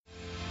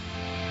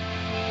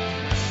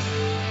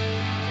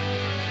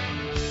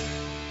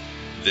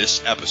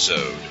This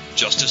episode,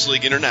 Justice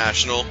League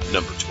International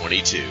number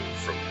 22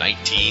 from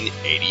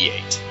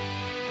 1988.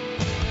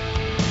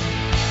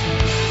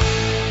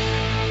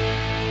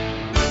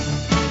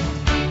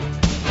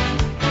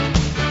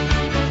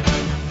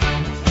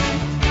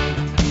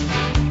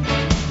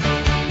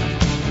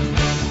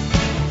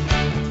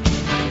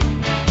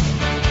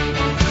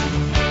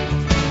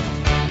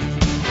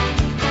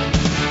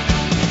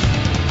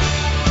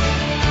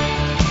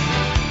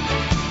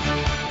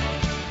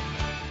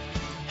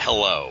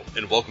 Hello,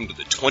 and welcome to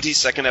the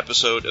 22nd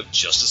episode of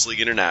Justice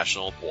League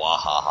International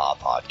Wahaha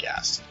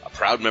Podcast, a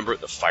proud member of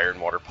the Fire and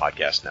Water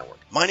Podcast Network.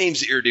 My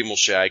name's Irredeemable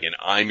Shag, and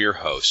I'm your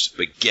host,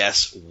 but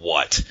guess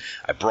what?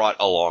 I brought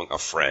along a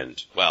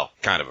friend. Well,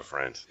 kind of a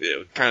friend.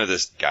 Kind of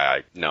this guy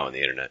I know on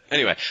the internet.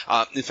 Anyway,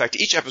 in fact,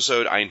 each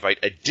episode I invite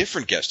a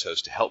different guest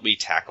host to help me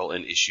tackle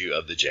an issue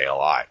of the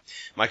JLI.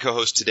 My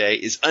co-host today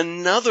is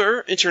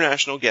another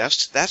international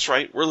guest. That's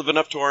right, we're living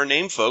up to our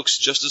name, folks,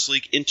 Justice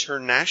League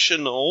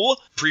International.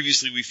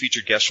 Previously, we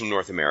featured guests from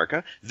North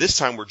America. This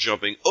time we're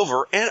jumping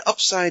over and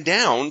upside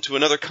down to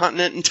another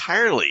continent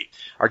entirely.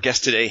 Our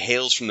guest today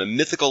hails from the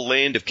mythical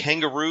land of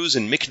kangaroos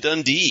and Mick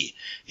Dundee.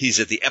 He's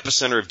at the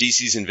epicenter of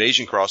DC's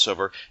Invasion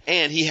crossover,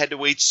 and he had to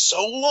wait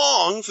so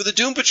long for the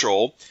Doom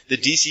Patrol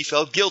that DC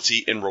felt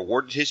guilty and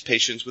rewarded his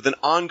patience with an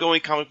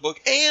ongoing comic book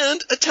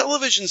and a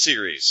television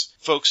series.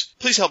 Folks,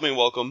 please help me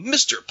welcome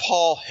Mr.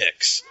 Paul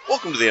Hicks.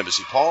 Welcome to the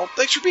Embassy, Paul.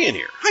 Thanks for being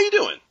here. How you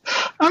doing?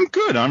 I'm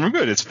good.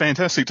 It's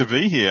fantastic to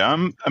be here.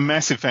 I'm a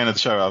massive fan of the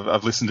show.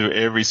 I've listened to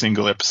every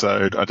single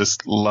episode. I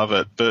just love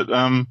it. But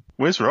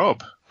where's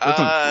Rob?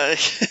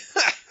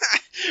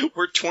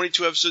 We're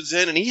 22 episodes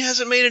in, and he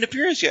hasn't made an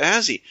appearance yet,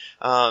 has he?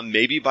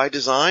 Maybe by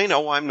design?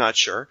 Oh, I'm not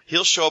sure.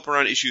 He'll show up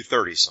around issue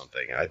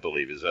 30-something, I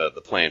believe, is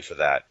the plan for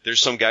that.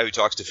 There's some guy who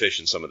talks to fish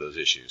in some of those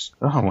issues.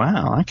 Oh,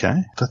 wow.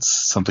 Okay. That's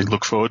something to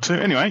look forward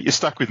to. Anyway, you're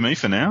stuck with me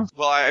for now.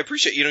 Well, I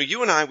appreciate,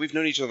 you and I, we've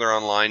known each other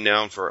online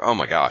now for,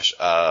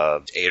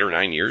 8 or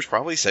 9 years,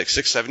 probably,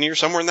 6, 7 years,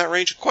 somewhere in that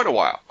range. Quite a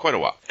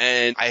while.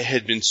 And I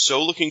had been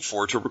so looking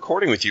forward to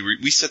recording with you.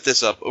 We set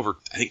this up over,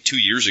 I think, 2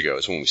 years ago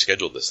is when we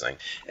scheduled this thing.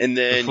 And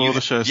then Before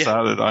the show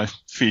started, I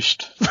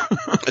fished.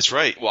 That's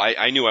right. Well,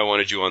 I knew I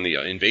wanted you on the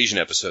Invasion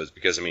episodes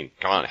because,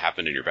 come on, it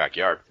happened in your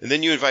backyard. And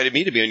then you invited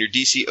me to be on your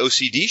DC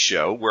OCD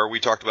show where we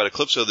talked about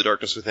Eclipso, The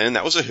Darkness Within.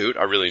 That was a hoot.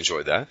 I really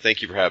enjoyed that.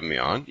 Thank you for having me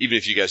on, even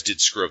if you guys did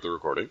screw up the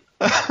recording.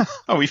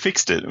 Oh, we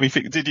fixed it.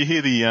 Did you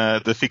hear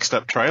the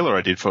fixed-up trailer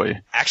I did for you?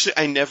 Actually,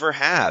 I never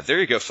have. There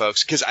you go,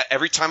 folks. Because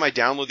every time I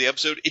download the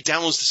episode, it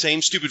downloads the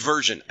same stupid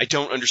version. I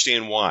don't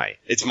understand why.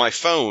 It's my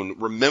phone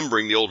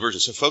remembering the old version.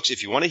 So, folks,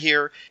 if you want to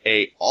hear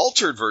a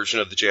altered version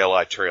of the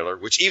JLI trailer,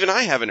 which even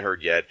I haven't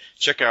heard yet,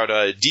 check out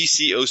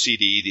DC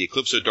OCD, the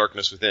Eclipso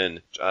Darkness Within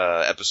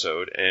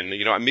episode. And,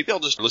 maybe I'll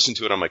just listen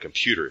to it on my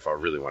computer if I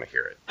really want to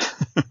hear it.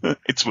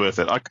 It's worth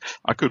it.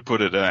 I could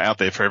put it out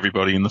there for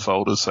everybody in the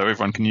folders so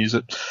everyone can use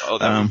it. Oh,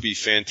 that would be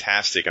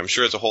fantastic. I'm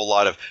sure it's a whole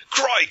lot of,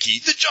 crikey,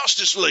 the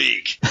Justice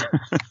League!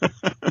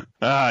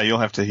 You'll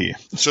have to hear.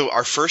 So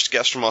our first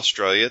guest from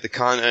Australia, the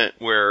continent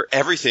where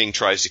everything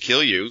tries to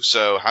kill you.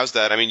 So how's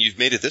that? You've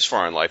made it this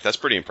far in life. That's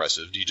pretty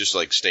impressive. Do you just,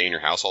 stay in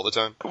your house all the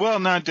time? Well,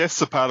 no,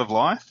 death's a part of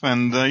life.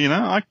 And,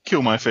 I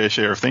kill my fair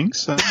share of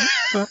things. So.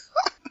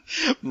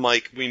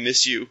 Mike, we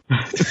miss you.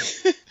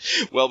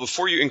 Well,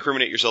 before you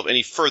incriminate yourself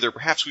any further,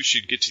 perhaps we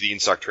should get to the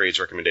in-stock trades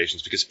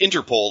recommendations, because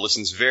Interpol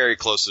listens very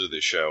closely to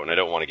this show, and I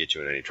don't want to get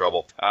you in any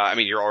trouble.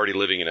 You're already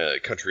living in a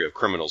country of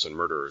criminals and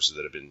murderers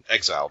that have been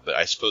exiled, but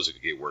I suppose it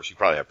could get worse. You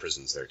probably have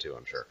prisons there, too,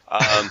 I'm sure.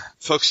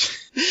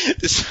 Folks,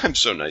 I'm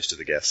so nice to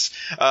the guests.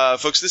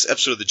 Folks, this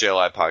episode of the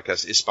JLI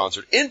podcast is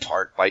sponsored in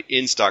part by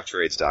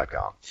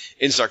InStockTrades.com.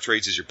 InStock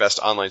Trades is your best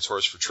online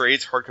source for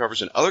trades,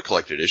 hardcovers, and other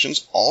collected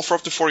editions, all for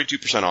up to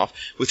 42% off,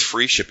 with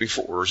free shipping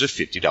for orders of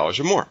 $50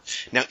 or more.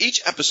 Now,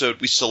 each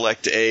episode we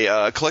select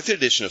a collected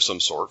edition of some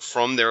sort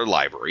from their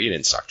library at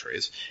InStock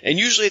Trades, and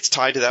usually it's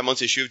tied to that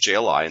month's issue of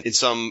JLI in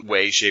some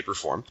way, shape, or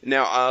form.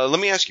 Now, let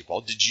me ask you,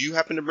 Paul, did you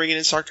happen to bring an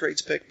InStock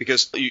Trades pick?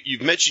 Because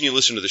you've mentioned you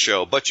listen to the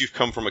show, but you've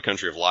come from a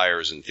country of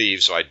liars and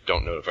thieves, so I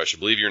don't know if I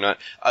should believe you or not.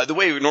 The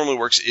way it normally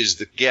works is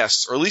the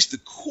guests, or at least the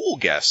cool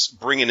guests,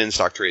 bring an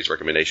InStock Trades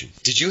recommendation.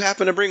 Did you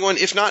happen to bring one?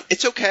 If not,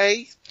 it's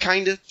okay.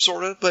 Kind of,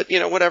 sort of, but,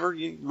 whatever.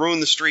 You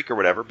ruin the streak or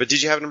whatever. But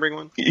did you happen to bring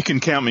one? You can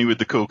count me with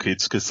the cool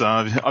kids, because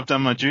I've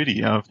done my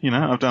duty. I've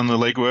done the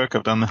legwork.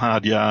 I've done the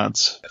hard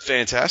yards.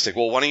 Fantastic.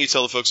 Well, why don't you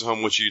tell the folks at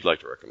home what you'd like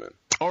to recommend?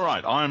 All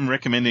right. I'm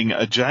recommending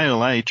a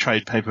JLA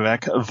trade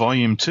paperback,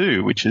 Volume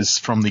 2, which is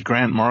from the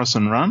Grant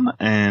Morrison run,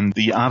 and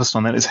the artist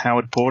on that is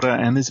Howard Porter,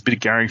 and there's a bit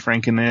of Gary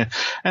Frank in there,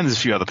 and there's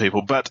a few other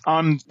people. But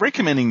I'm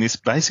recommending this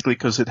basically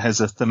because it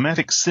has a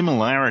thematic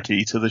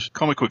similarity to the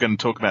comic we're going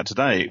to talk about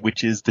today,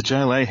 which is the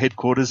JLA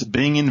headquarters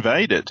being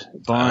invaded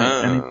by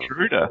an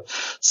intruder.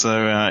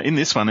 So in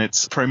this one,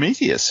 it's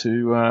Prometheus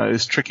who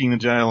is tricking the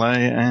JLA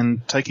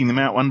and taking them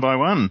out one by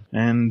one.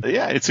 And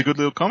yeah, it's a good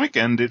little comic,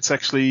 and it's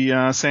actually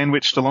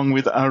sandwiched along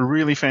with a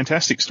really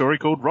fantastic story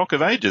called Rock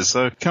of Ages.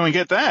 So come and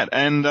get that.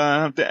 And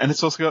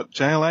it's also got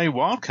JLA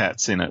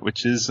Wildcats in it,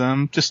 which is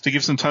just to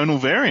give some tonal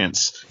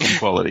variance in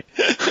quality.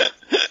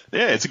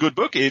 Yeah, it's a good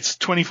book. It's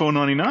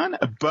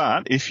 $24.99,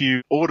 but if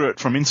you order it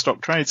from In-Stock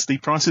Trades, the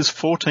price is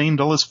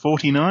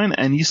 $14.49,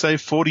 and you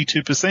save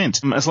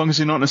 42%, as long as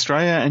you're not in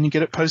Australia and you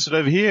get it posted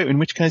over here, in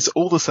which case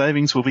all the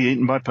savings will be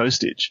eaten by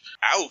postage.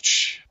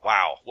 Ouch.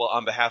 Wow. Well,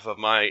 on behalf of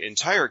my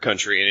entire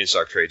country and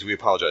In-Stock Trades, we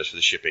apologize for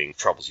the shipping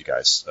troubles you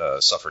guys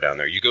suffer down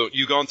there.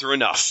 You've gone through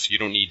enough. You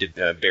don't need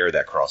to bear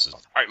that crosses.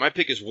 All right, my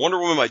pick is Wonder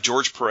Woman by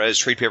George Perez,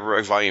 trade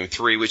paperback volume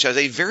 3, which has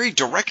a very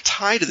direct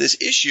tie to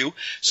this issue.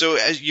 So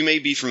as you may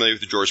be familiar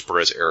with the George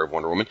Perez era of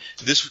Wonder Woman,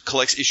 this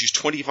collects issues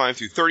 25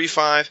 through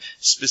 35.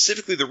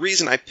 Specifically, the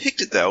reason I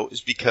picked it, though, is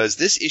because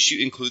this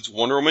issue includes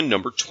Wonder Woman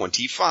number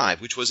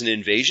 25, which was an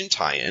Invasion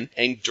tie-in,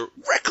 and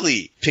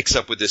directly picks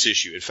up with this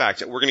issue. In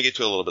fact, we're going to get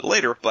to it a little bit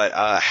later, but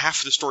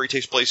half the story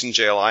takes place in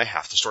JLI,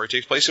 half the story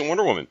takes place in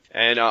Wonder Woman.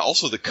 And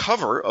also the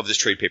cover of this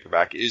trade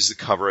paperback is the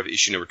cover of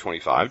issue number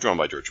 25, drawn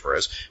by George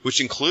Perez,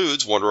 which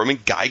includes Wonder Woman,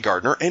 Guy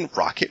Gardner, and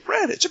Rocket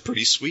Red. It's a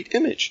pretty sweet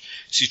image.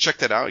 So you check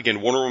that out. Again,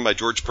 Wonder Woman by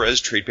George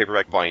Perez, trade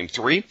paperback volume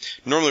 3.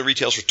 Normally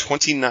retails for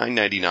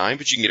 $29.99,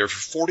 but you can get it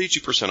for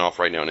 42% off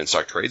right now in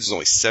In-Stock Trades. It's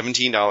only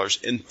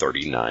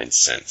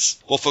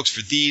 $17.39. Well, folks,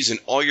 for these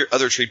and all your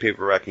other trade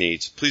paperback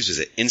needs, please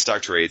visit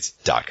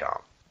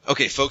InStockTrades.com.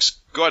 Okay, folks,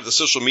 go out to the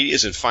social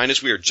medias and find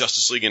us. We are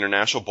Justice League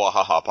International,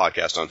 Bwahaha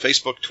Podcast on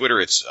Facebook. Twitter,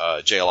 it's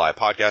JLI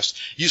Podcast.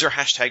 Use our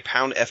hashtag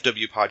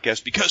 #PoundFW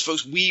Podcast because,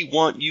 folks, we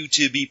want you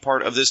to be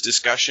part of this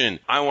discussion.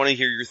 I want to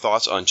hear your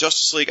thoughts on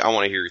Justice League. I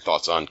want to hear your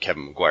thoughts on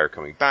Kevin Maguire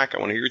coming back. I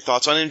want to hear your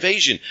thoughts on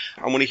Invasion.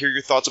 I want to hear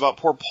your thoughts about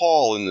poor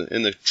Paul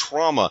and the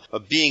trauma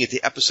of being at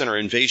the epicenter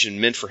of Invasion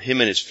meant for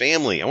him and his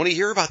family. I want to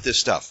hear about this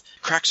stuff.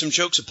 Crack some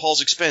jokes at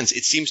Paul's expense.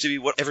 It seems to be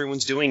what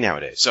everyone's doing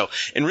nowadays. So,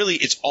 and really,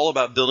 it's all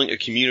about building a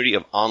community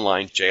of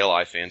online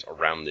JLI fans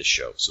around this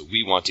show. So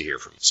we want to hear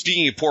from you.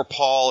 Speaking of poor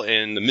Paul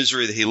and the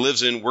misery that he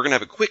lives in, we're going to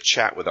have a quick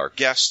chat with our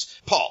guest.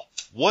 Paul,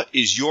 what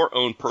is your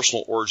own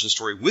personal origin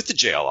story with the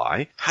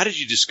JLI? How did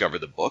you discover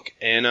the book?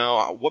 And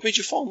what made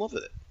you fall in love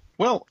with it?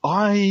 Well,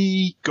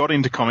 I got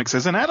into comics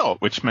as an adult,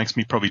 which makes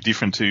me probably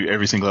different to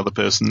every single other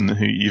person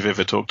who you've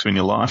ever talked to in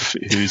your life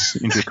who's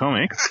into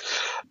comics.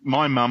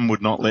 My mum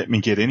would not let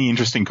me get any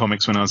interesting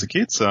comics when I was a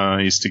kid, so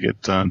I used to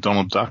get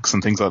Donald Ducks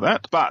and things like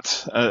that.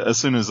 But as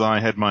soon as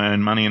I had my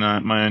own money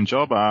and my own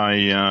job,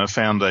 I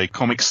found a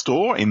comic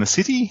store in the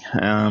city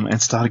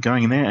and started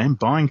going in there and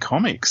buying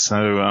comics.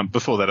 So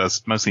before that, I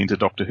was mostly into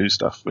Doctor Who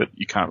stuff, but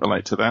you can't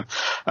relate to that.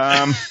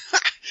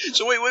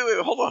 So wait,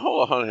 hold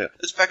on.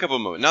 Let's back up a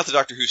moment. Not the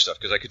Doctor Who stuff,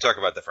 because I could talk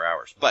about that for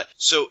hours. But,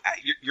 so,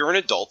 you're an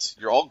adult,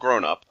 you're all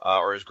grown up,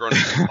 or as grown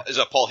up as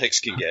Paul Hicks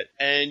can get,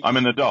 and... I'm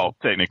an adult,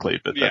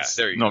 technically, but that's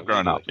not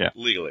grown up,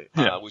 legally,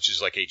 which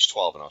is like age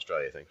 12 in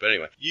Australia, I think. But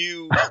anyway,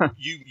 you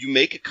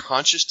make a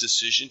conscious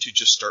decision to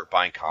just start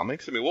buying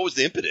comics? I mean, what was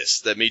the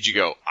impetus that made you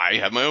go, I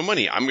have my own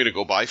money, I'm going to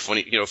go buy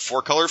funny,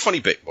 4-color funny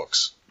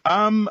books?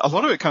 A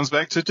lot of it comes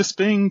back to just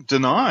being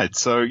denied.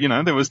 So,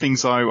 there was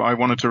things I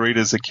wanted to read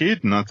as a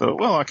kid, and I thought,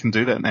 well, I can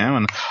do that now.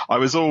 And I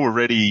was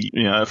already,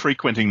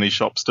 frequenting these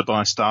shops to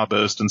buy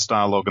Starburst and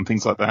Starlog and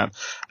things like that,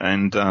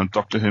 and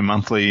Doctor Who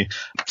Monthly.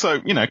 So,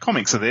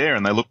 comics are there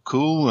and they look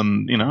cool,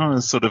 and,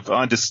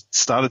 I just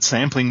started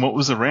sampling what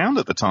was around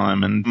at the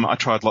time, and I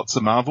tried lots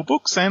of Marvel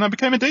books, and I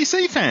became a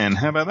DC fan.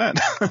 How about that?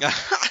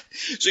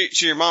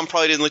 So your mom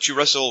probably didn't let you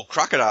wrestle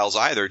crocodiles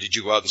either. Did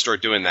you go out and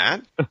start doing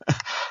that?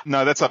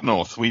 No, that's up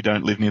north. We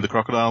don't live near the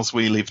crocodiles.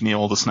 We live near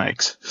all the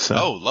snakes. So.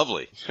 Oh,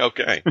 lovely.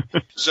 Okay.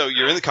 So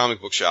you're in the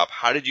comic book shop.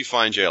 How did you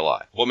find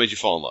JLI? What made you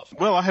fall in love?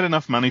 Well, I had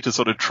enough money to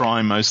sort of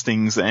try most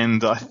things,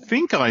 and I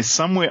think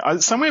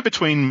somewhere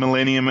between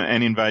Millennium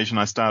and Invasion,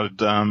 I started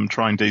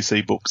trying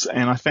DC books,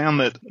 and I found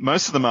that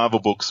most of the Marvel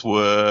books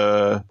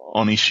were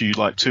on issue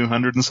like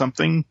 200 and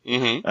something,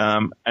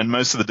 and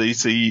most of the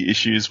DC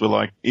issues were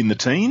like in the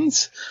teens.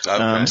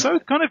 Okay. So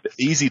it's kind of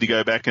easy to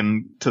go back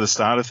and to the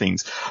start of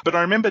things. But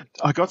I remember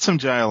I got some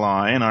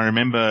JLI, and I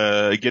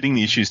remember getting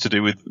the issues to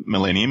do with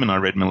Millennium, and I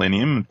read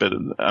Millennium, but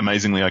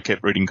amazingly I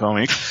kept reading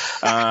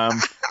comics.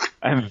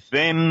 And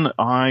then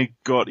I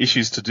got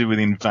issues to do with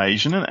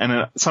Invasion,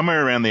 and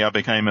somewhere around there I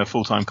became a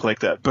full-time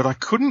collector. But I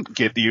couldn't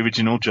get the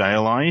original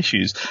JLI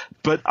issues.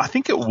 But I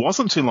think it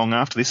wasn't too long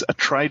after this, a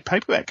trade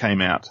paperback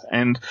came out.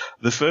 And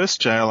the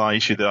first JLI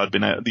issue that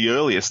the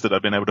earliest that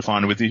I'd been able to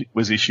find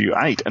was issue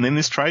 8. And then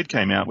this trade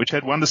came out, which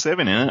had 1 to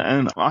 7 in it,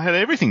 and I had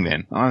everything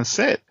then. I was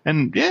set.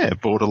 And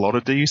bought a lot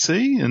of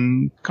DC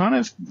and kind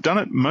of done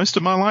it most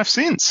of my life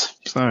since.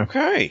 So.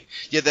 Okay.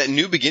 Yeah, that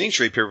New Beginning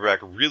trade paperback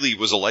really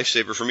was a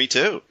lifesaver for me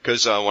too.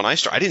 Because when I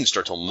didn't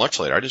start till much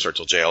later. I didn't start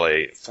till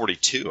JLA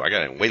 42. I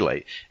got in way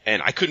late.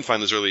 And I couldn't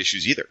find those early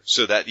issues either.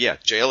 So that,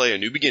 JLA, a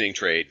New Beginning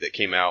trade that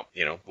came out,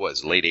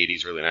 was late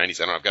 80s, early 90s.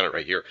 I don't know, I've got it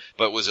right here.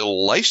 But it was a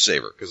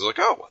lifesaver because like,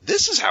 oh,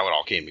 this is how it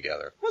all came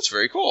together. That's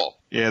very cool.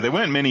 Yeah, there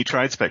weren't many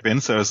trades back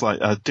then, so it's like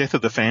Death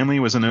of the Family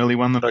was an early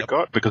one that I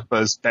got because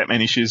those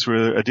Batman issues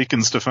were a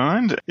dickens to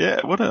find. Yeah,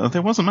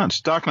 there wasn't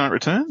much. Dark Knight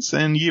Returns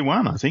and Year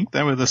One, I think.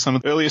 They were some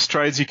of the earliest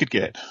trades you could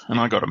get, and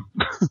I got them.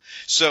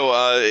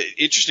 So,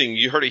 interesting.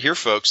 You heard it it here,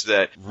 folks,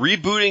 that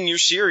rebooting your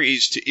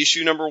series to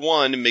issue number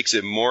 1 makes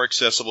it more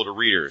accessible to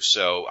readers.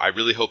 So I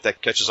really hope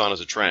that catches on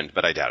as a trend,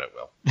 but I doubt it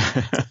will.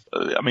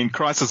 I mean,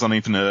 Crisis on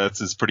Infinite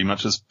Earths is pretty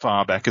much as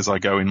far back as I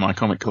go in my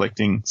comic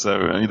collecting.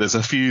 So there's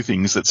a few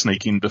things that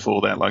sneak in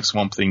before that, like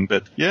Swamp Thing.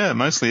 But yeah,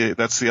 mostly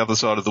that's the other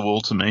side of the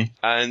wall to me.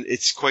 And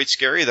it's quite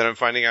scary that I'm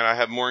finding out I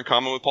have more in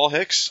common with Paul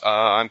Hicks.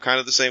 I'm kind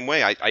of the same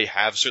way.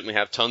 I certainly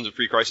have tons of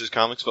pre-Crisis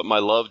comics, but my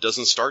love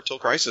doesn't start till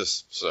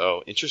Crisis.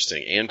 So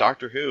interesting. And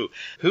Doctor Who.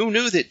 Who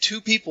knew that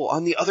 2 people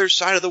on the other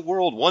side of the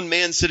world, one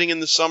man sitting in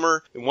the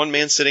summer and one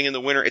man sitting in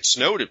the winter. It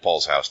snowed at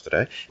Paul's house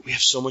today. We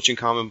have so much in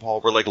common,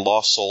 Paul. We're like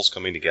lost souls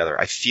coming together.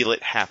 I feel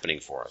it happening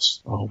for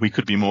us. Oh, we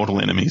could be mortal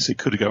enemies. It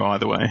could go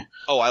either way.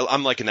 Oh,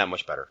 I'm liking that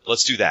much better.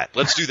 Let's do that.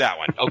 Let's do that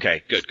one.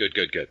 Okay, good.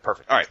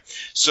 Perfect. All right.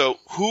 So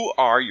who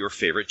are your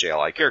favorite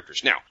JLI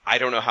characters? Now, I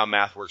don't know how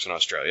math works in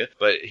Australia,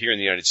 but here in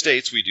the United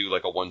States, we do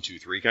like a 1, 2,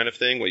 3 kind of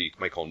thing, what you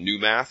might call new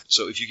math.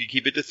 So if you could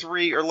keep it to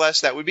 3 or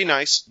less, that would be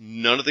nice.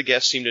 None of the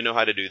guests seem to know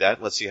how to do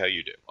that. Let's see how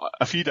you do.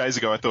 A few days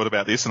ago, I thought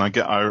about this, and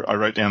I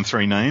wrote down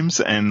 3 names,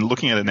 and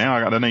looking at it now,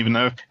 I don't even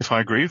know if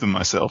I agree with them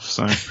myself.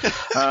 So,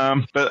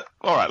 but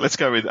all right, let's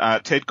go with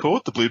Ted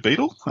Kord, the Blue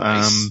Beetle.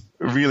 Nice.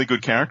 Really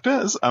good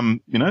character.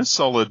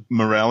 Solid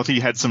morality.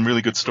 Had some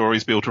really good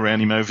stories built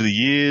around him over the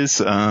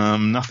years.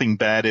 Nothing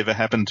bad ever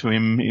happened to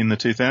him in the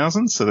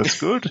 2000s, so that's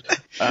good.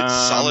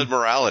 Solid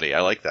morality.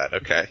 I like that.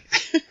 Okay.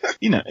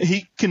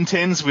 He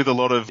contends with a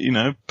lot of,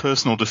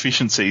 personal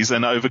deficiencies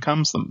and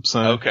overcomes them. So,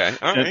 okay.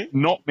 All right.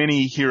 Not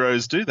many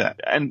heroes do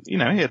that. And, he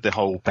had the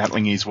whole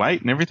battling his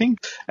weight and everything,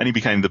 and he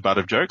became the butt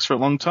of jokes for a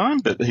long time,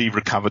 but he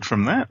recovered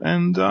from that.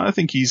 And I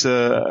think he's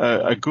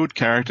a good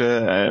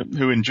character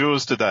who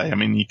endures today. I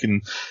mean, you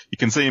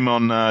can see him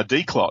on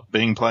D-Clot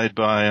being played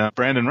by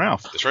Brandon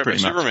Routh. That's right, by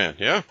Superman,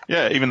 yeah.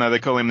 Yeah, even though they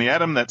call him the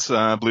Atom, that's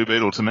Blue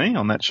Beetle to me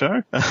on that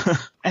show.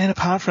 And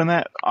apart from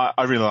that,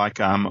 I really like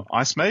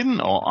Ice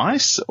Maiden or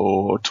Ice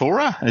or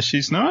Tora, as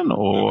she's known,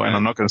 and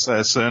I'm not going to say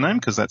her surname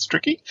because that's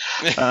tricky.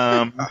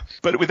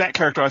 But with that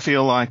character, I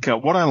feel like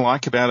what I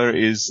like about her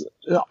is,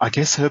 I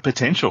guess, her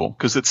potential,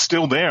 because it's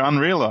still there,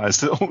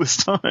 unrealized all this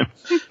time.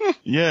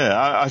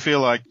 Yeah, I feel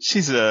like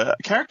she's a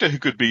character who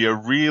could be a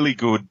really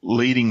good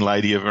leading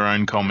lady of her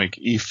own comic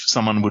if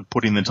someone would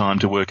put in the time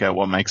to work out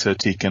what makes her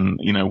tick and,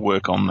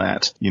 work on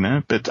that,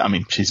 But, I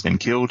mean, she's been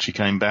killed. She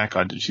came back.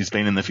 She's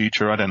been in the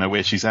future. I don't know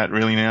where she's at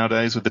really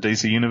nowadays with the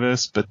DC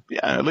Universe, but yeah,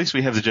 at least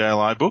we have the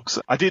JLI books.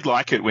 I did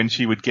like it when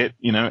she would get,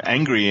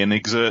 angry and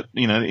exert,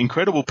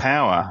 incredible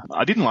power.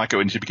 I didn't like it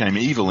when she became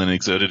evil and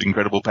exerted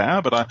incredible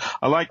power, but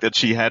I like that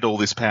she had all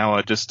this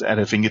power just at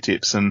her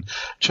fingertips and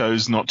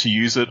chose not to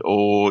use it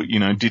or,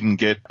 didn't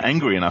get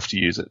angry enough to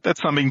use it.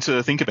 That's something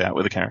to think about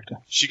with a character.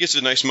 She gets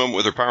a nice moment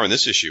with her power in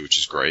this issue, which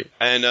is great.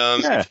 And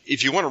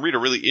if you want to read a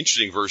really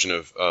interesting version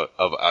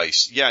of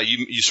Ice,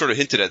 you sort of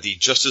hinted at the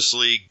Justice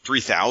League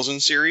 3000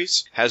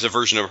 series has a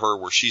version of her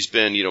where she's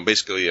been,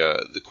 basically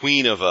the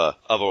queen of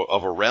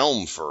a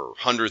realm for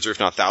hundreds or if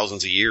not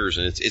thousands of years,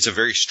 and it's a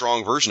very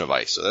strong version of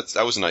Ice. So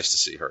that was nice to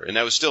see her, and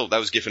that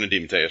was Giffen and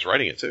DeMatteis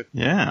writing it too.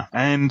 Yeah,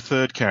 and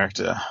third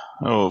character.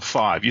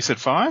 5. You said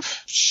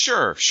 5?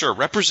 Sure.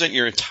 Represent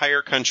your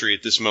entire country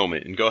at this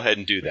moment and go ahead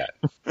and do that.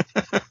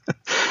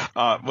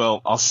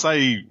 Well, I'll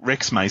say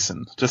Rex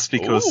Mason, just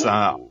because,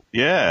 I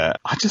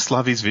just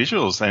love his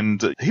visuals,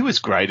 and he was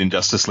great in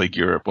Justice League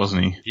Europe,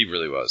 wasn't he? He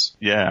really was.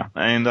 Yeah,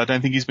 and I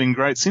don't think he's been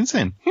great since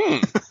then.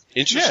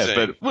 Interesting.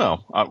 Yeah,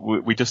 but,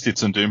 we just did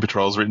some Doom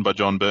Patrols written by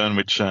John Byrne,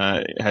 which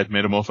had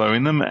Metamorpho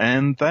in them,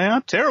 and they are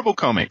terrible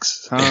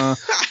comics. I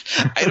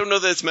don't know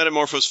that it's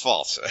Metamorpho's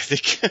fault. I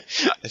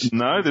think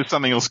no, there's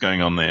something else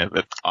going on there.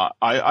 But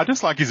I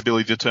just like his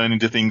ability to turn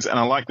into things, and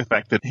I like the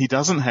fact that he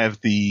doesn't have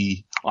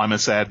the I'm a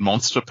sad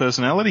monster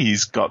personality.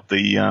 He's got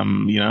the,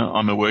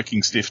 I'm a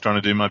working stiff trying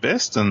to do my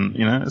best, and,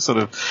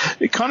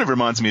 it kind of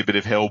reminds me a bit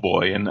of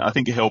Hellboy, and I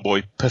think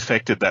Hellboy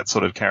perfected that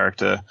sort of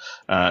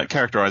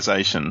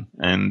characterization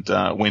and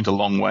went a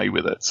long way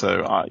with it.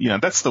 So,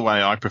 that's the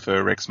way I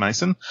prefer Rex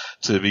Mason,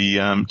 to be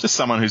just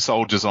someone who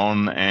soldiers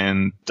on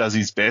and does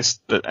his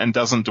best, and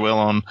doesn't dwell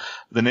on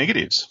the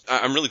negatives.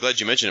 I'm really glad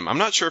you mentioned him. I'm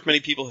not sure if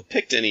many people have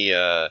picked any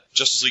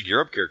Justice League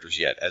Europe characters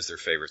yet as their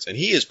favorites, and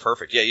he is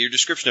perfect. Yeah, your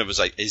description of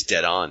him is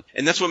dead on,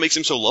 and that's what makes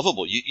him so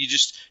lovable.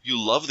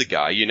 You love the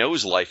guy.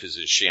 His life is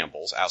in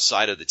shambles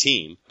outside of the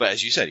team, but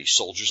as you said, he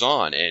soldiers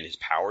on, and his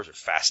powers are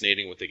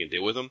fascinating. What they can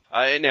do with him.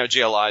 And now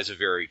JLI is a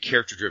very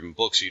character-driven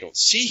book, so you don't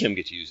see him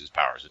get to use his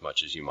powers as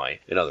much as you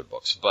might in other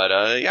books. But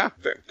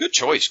good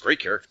choice, great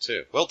character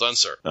too. Well done,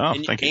 sir. Oh,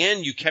 thank you.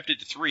 And you kept it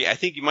to 3. I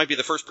think you might be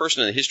the first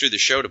person in the history of the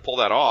show to pull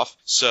that off.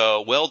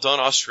 So well done,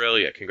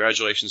 Australia.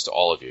 Congratulations to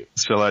all of you.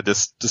 Shall I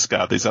just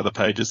discard these other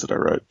pages that I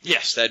wrote?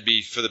 Yes, that'd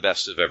be for the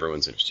best of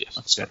everyone's interest.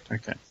 Yes.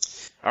 Okay.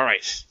 All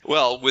right.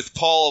 Well, with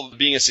Paul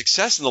being a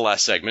success in the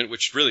last segment,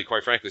 which really,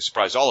 quite frankly,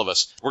 surprised all of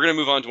us, we're going to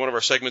move on to one of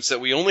our segments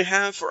that we only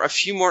have for a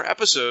few more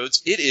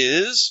episodes. It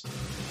is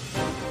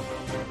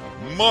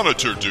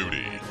Monitor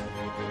Duty.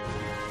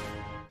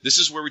 This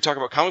is where we talk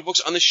about comic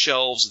books on the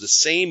shelves the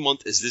same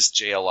month as this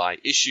JLI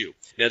issue.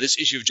 Now, this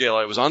issue of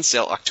JLI was on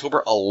sale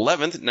October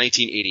 11th,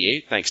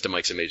 1988. Thanks to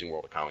Mike's Amazing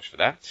World of Comics for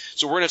that.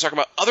 So we're going to talk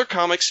about other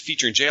comics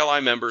featuring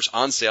JLI members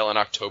on sale in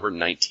October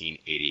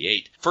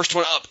 1988. First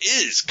one up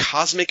is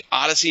Cosmic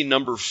Odyssey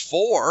number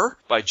 4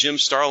 by Jim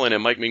Starlin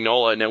and Mike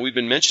Mignola. Now, we've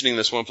been mentioning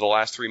this one for the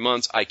last 3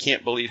 months. I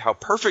can't believe how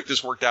perfect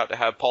this worked out to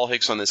have Paul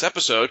Hicks on this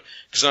episode,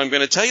 because I'm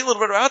going to tell you a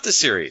little bit about this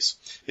series.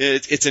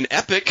 It's an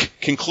epic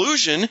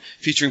conclusion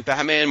featuring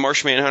Batman,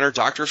 Martian Manhunter,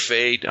 Dr.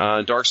 Fate,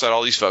 Darkseid,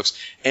 all these folks,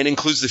 and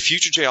includes the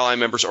future JLI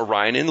members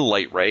Orion and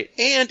Lightray,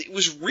 and it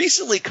was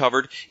recently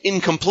covered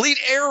in complete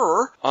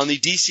error on the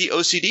DC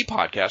OCD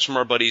podcast from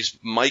our buddies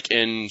Mike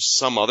and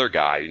some other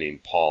guy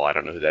named Paul, I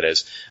don't know who that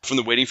is, from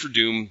the Waiting for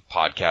Doom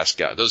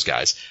podcast, those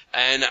guys.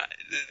 And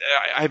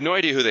I have no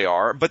idea who they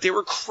are, but they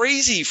were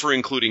crazy for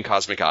including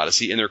Cosmic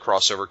Odyssey in their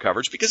crossover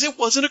coverage because it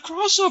wasn't a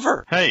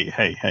crossover.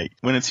 Hey.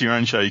 When it's your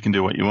own show, you can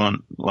do what you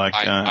want. Like,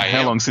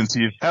 how long since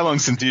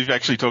you've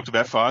actually talked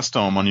about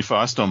Firestorm on your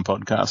Firestorm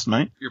podcast,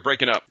 mate? You're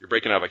breaking up.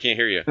 I can't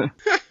hear you.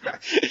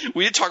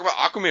 We did talk about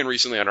Aquaman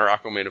recently on our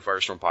Aquaman and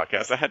Firestorm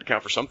podcast. That had to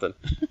count for something.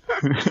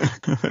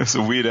 It's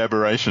a weird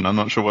aberration. I'm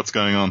not sure what's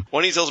going on.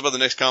 Why don't you tell us about the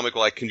next comic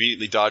while I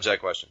conveniently dodge that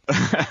question?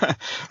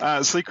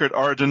 Secret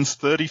Origins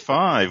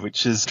 35,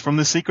 which is from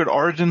the Secret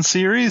Origins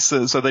series.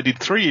 So they did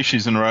 3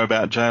 issues in a row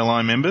about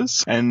JLI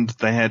members, and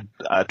they had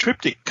a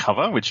triptych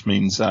cover, which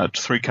means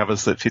 3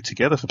 covers that fit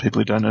together for people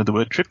who don't know the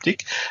word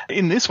triptych.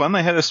 In this one,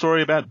 they had a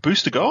story about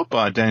Booster Gold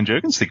by Dan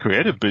Jurgens, the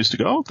creator of Booster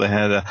Gold. They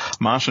had a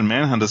Martian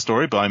Manhunter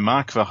story by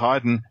Mark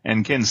Verheiden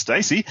and Ken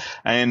Stacy,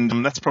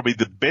 and that's probably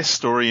the best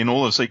story in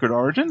all of Secret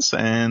Origins,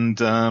 and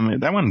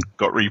that one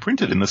got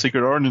reprinted in the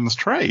Secret Origins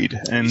trade.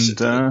 And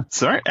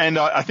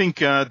I think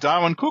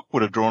Darwin Cook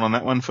would have drawn on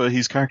that one for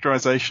his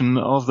characterization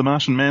of the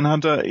Martian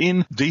Manhunter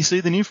in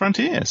DC The New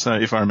Frontier, so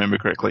if I remember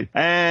correctly.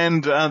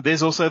 And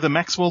there's also the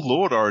Maxwell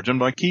Lord origin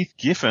by Keith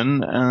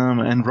Giffen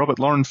and Robert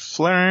Lauren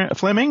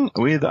Fleming,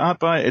 with art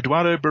by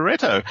Eduardo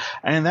Barreto.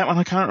 And that one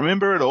I can't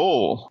remember at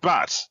all.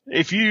 But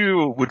if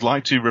you would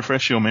like to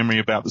refresh your memory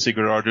about the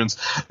Secret Origins,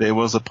 there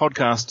was a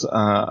podcast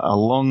a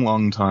long,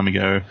 long time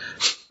ago.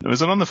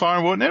 Was it on the Fire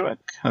and Water Network?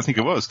 I think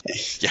it was.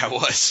 Yeah, it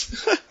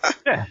was.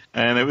 Yeah.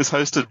 And it was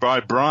hosted by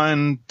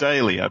Brian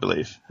Daly, I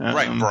believe.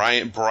 Right,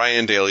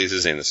 Brian Daly is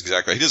his name. That's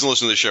exactly. He doesn't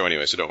listen to the show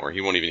anyway, so don't worry.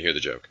 He won't even hear the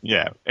joke.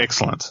 Yeah,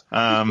 excellent.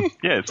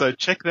 So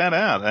check that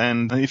out.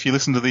 And if you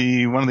listen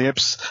to one of the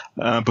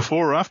eps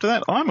before or after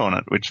that, I'm on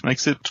it, which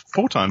makes it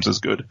 4 times as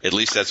good. At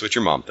least that's what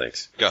your mom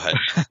thinks. Go ahead.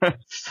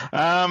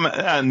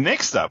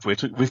 Next up,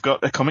 we've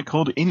got a comic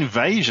called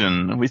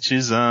Invasion, which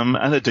is a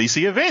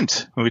DC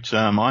event, which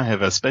I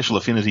have a special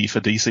affinity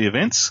for DC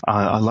events.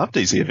 I love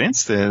DC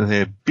events.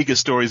 They're bigger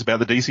stories about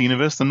the DC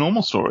universe than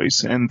normal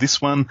stories. And this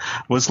one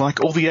was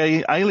like all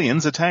the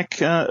aliens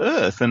attack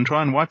Earth and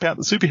try and wipe out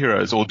the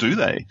superheroes, or do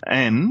they?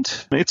 And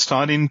it's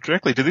tied in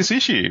directly to this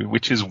issue,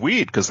 which is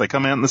weird because they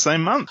come out in the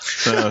same month.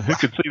 So who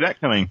could see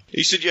that coming?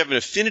 You said you have an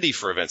affinity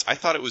for events. I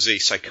thought it was a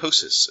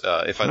psychosis,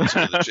 if I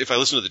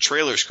listen to the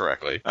trailers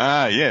correctly.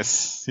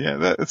 Yes. Yeah,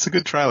 that's a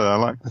good trailer. I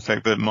like the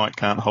fact that Mike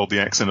can't hold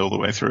the accent all the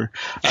way through.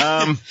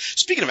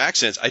 Speaking of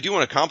accents, I do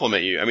want to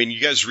compliment you. I mean, you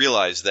guys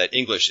realize that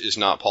English is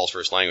not Paul's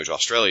first language,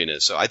 Australian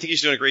is, so I think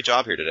he's doing a great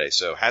job here today,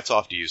 so hats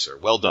off to you, sir.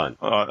 Well done.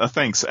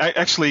 Thanks.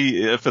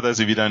 Actually, for those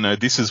of you who don't know,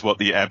 this is what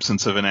the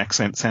absence of an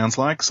accent sounds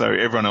like, so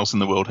everyone else in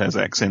the world has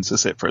accents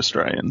except for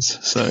Australians,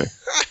 so...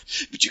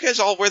 But you guys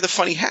all wear the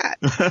funny hat.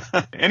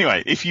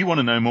 Anyway, if you want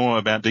to know more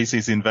about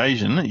DC's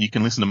Invasion, you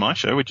can listen to my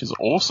show, which is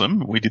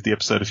awesome. We did the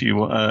episode a few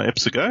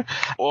eps ago.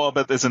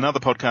 But there's another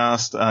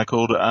podcast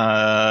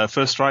called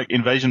First Strike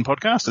Invasion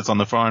Podcast. It's on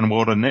the Fire and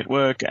Water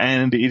Network,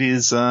 and it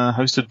is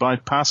hosted by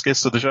past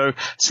guests of the show,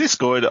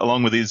 Siskoid,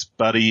 along with his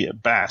buddy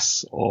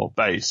Bass, or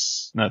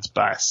Bass. No, it's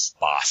Bass.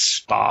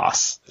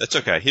 Bass. That's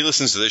okay. He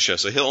listens to this show,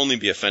 so he'll only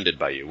be offended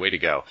by you. Way to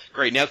go.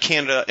 Great. Now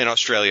Canada and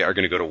Australia are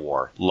going to go to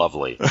war.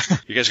 Lovely.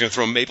 You guys are going to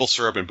throw maple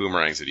syrup and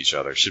boomerangs at each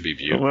other. Should be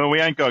beautiful. Well, we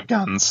ain't got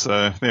guns,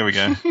 so there we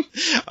go.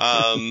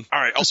 All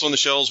right. Also on the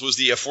shelves was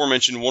the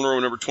aforementioned Wonder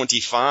Woman number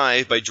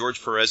 25 by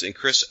George Perez and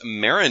Chris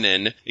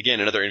Marinin.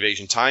 Again, another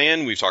Invasion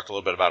tie-in. We've talked a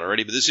little bit about it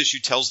already, but this issue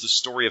tells the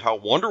story of how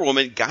Wonder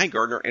Woman, Guy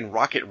Gardner, and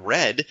Rocket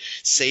Red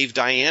saved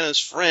Diana's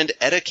friend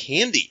Etta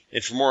Candy.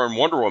 And for more on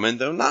Wonder Woman,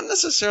 though not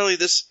necessarily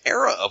this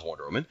era of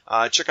Wonder Woman,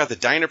 check out the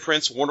Dinah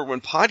Prince Wonder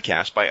Woman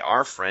podcast by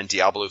our friend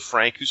Diablo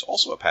Frank, who's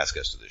also a past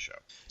guest of this show.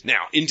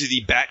 Now, into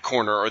the Bat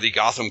Corner, or the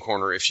Gotham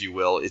Corner, if you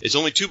will. It's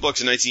only $2 in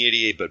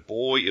 1988, but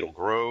boy, it'll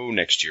grow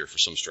next year for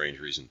some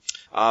strange reason.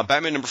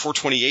 Batman number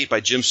 428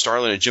 by Jim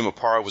Starlin and Jim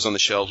Aparo was on the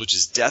shelves, which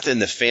is Death in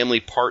the Family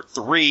Part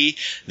 3.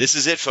 This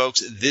is it,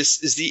 folks.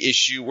 This is the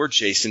issue where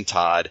Jason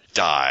Todd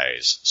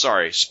dies.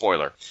 Sorry,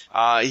 spoiler.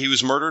 He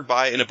was murdered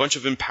by a bunch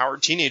of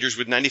empowered teenagers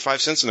with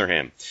 95 cents in their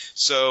hand.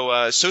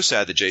 So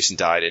sad that Jason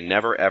died and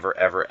never, ever,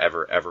 ever,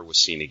 ever, ever was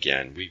seen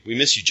again. We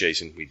miss you,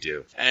 Jason. We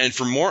do. And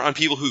for more on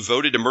people who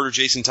voted to murder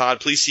Jason Jason Todd.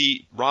 Please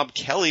see Rob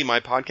Kelly, my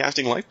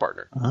podcasting life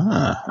partner.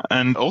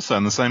 And also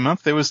in the same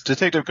month, there was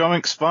Detective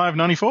Comics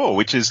 594,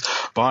 which is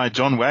by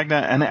John Wagner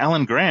and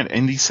Alan Grant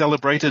in the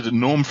celebrated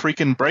Norm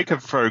freaking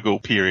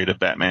Breakerfogel period of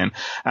Batman.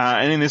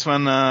 And in this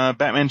one,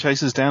 Batman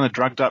chases down a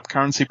drugged-up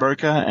currency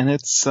broker, and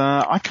it's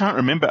I can't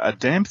remember a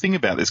damn thing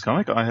about this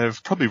comic. I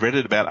have probably read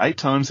it about 8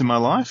 times in my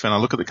life, and I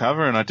look at the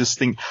cover and I just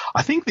think,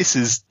 I think this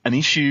is an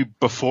issue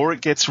before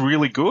it gets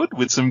really good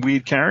with some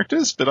weird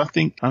characters, but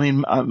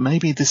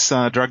maybe this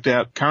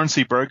drugged-out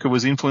currency broker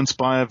was influenced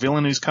by a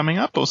villain who's coming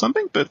up or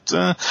something, but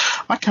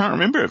I can't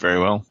remember it very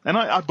well. And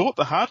I bought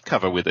the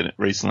hardcover with it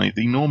recently,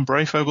 the Norm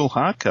Breyfogle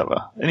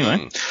hardcover.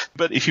 Anyway,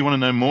 but if you want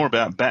to know more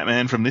about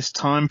Batman from this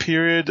time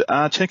period,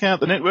 check out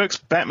the network's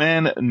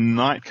Batman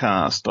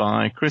Nightcast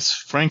by Chris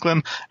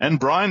Franklin and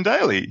Brian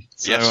Daly.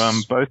 So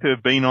Yes. both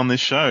have been on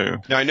this show.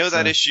 Now, I know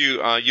that issue,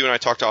 you and I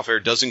talked off air,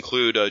 does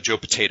include Joe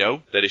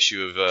Potato, that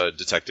issue of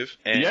Detective.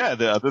 And, Yeah,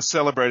 the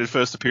celebrated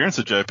first appearance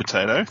of Joe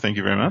Potato. Thank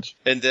you very much.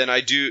 And then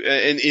I do,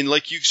 and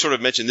like you sort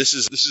of mentioned, this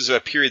is a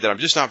period that I'm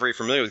just not very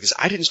familiar with because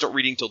I didn't start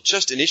reading until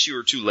just an issue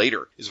or two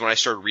later is when I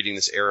started reading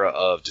this era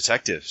of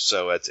Detective.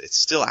 So it's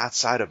still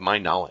outside of my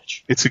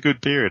knowledge. It's a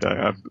good period.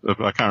 I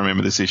can't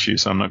remember this issue,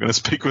 so I'm not going to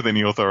speak with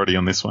any authority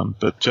on this one.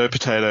 But Joe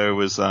Potato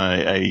was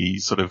a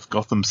sort of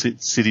Gotham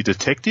City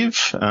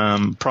detective,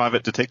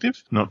 private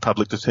detective, not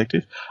public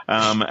detective.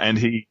 And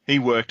he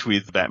worked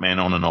with Batman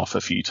on and off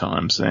a few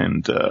times,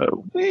 and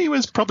he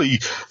was probably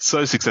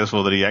so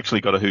successful that he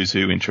actually got a Who's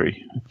Who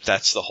entry.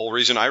 That's the whole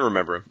reason I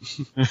remember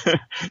him.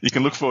 You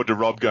can look forward to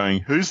Rob going,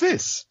 "Who's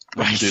this?"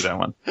 when you do that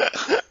one.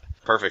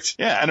 Perfect.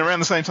 Yeah, and around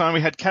the same time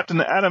we had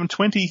Captain Atom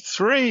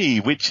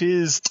 23, which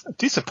is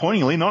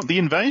disappointingly not the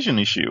Invasion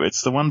issue.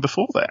 It's the one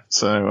before that.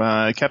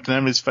 So Captain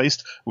Atom is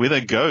faced with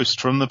a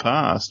ghost from the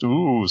past.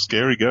 Ooh,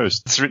 scary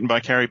ghost. It's written by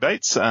Carrie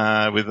Bates,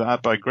 with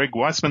art by Greg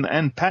Weisman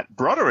and Pat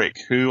Broderick,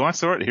 who I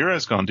saw at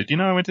HeroesCon. Did you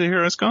know I went to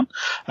HeroesCon?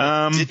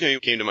 Did know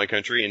you came to my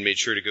country and made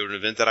sure to go to an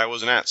event that I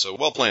wasn't at, so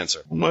well planned,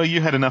 sir. Well,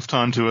 you had enough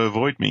time to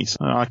avoid me, so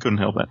I couldn't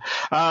help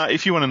that.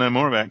 If you want to know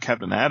more about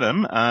Captain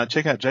Atom,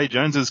 check out Jay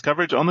Jones's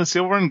coverage on the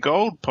Silver and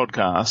Gold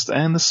podcast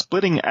and the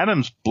Splitting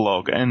Atoms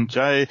blog. And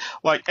Jay,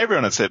 like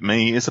everyone except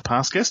me, is a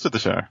past guest of the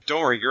show.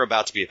 Don't worry, you're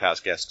about to be a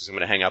past guest because I'm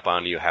going to hang up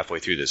on you halfway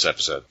through this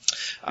episode.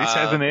 This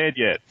hasn't aired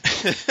yet.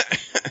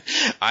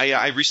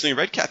 I recently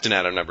read Captain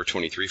Atom number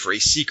 23 for a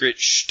secret,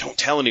 don't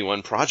tell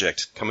anyone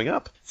project coming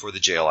up for the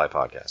JLI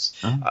podcast.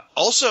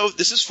 Also,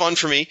 this is fun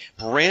for me.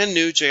 Brand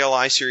new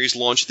JLI series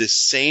launched this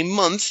same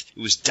month.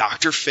 It was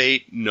Dr.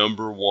 Fate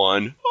number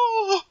 1.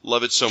 Oh,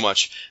 love it so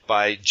much.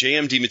 By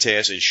J.M.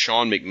 DeMatteis and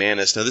Sean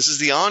McManus. Now, this is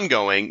the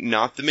ongoing,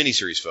 not the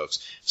miniseries,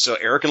 folks. So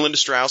Eric and Linda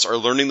Strauss are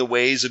learning the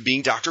ways of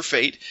being Dr.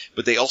 Fate,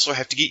 but they also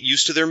have to get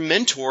used to their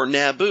mentor,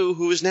 Naboo,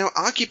 who is now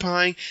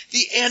occupying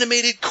the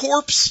animated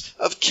corpse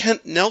of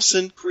Kent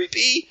Nelson.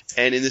 Creepy.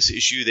 And in this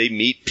issue, they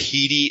meet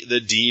Petey the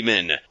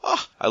Demon.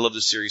 Oh, I love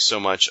this series so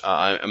much.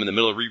 I'm in the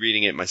middle of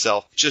rereading it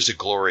myself. Just a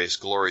glorious,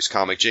 glorious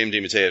comic. J.M.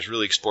 DeMatteis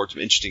really explored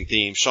some interesting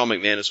themes. Sean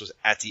McManus was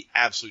at the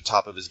absolute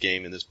top of his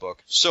game in this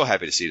book. So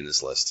happy to see it in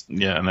this list.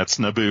 Yeah, and that's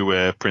Naboo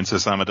where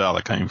Princess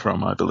Amidala came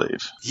from, I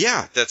believe.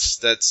 Yeah,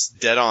 that's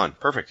dead on.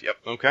 Perfect. Yep.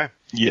 Okay.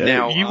 Yeah,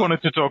 now, you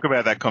wanted to talk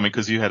about that comic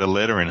because you had a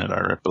letter in it,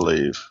 I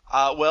believe.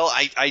 Well,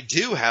 I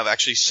do have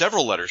actually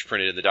several letters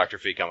printed in the Dr.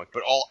 Fate comic,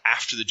 but all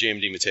after the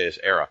J.M. DeMatteis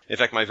era. In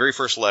fact, my very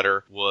first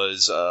letter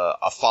was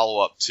a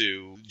follow-up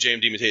to J.M.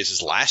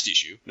 DeMatteis' last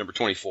issue, number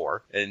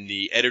 24, and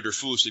the editor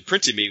foolishly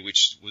printed me,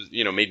 which was,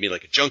 made me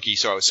like a junkie,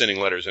 so I was sending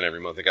letters in every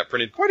month. It got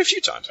printed quite a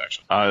few times,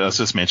 actually. I was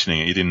just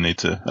mentioning it. You didn't need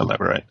to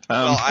elaborate.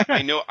 Well,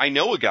 I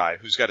know a guy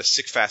who's got a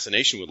sick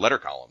fascination with letter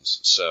columns,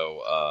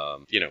 so,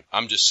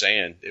 I'm just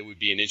saying it would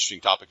be an interesting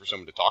topic for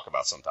someone to talk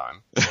about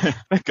sometime.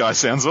 That guy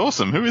sounds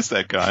awesome. Who is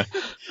that guy?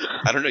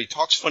 I don't know. He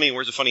talks funny and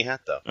wears a funny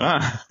hat, though.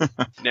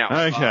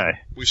 Now, okay.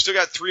 We've still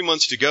got 3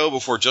 months to go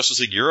before Justice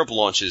League Europe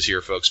launches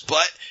here, folks,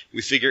 but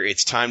we figure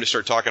it's time to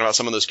start talking about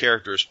some of those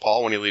characters.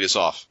 Paul, when you lead us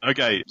off.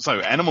 Okay, so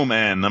Animal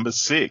Man, number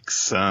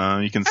 6.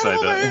 You can say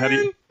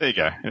that. There you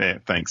go. Yeah,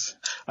 thanks.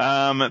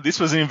 This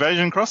was an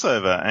Invasion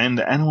crossover, and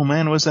Animal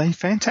Man was a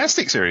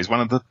fantastic series, one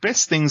of the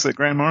best things that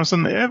Grant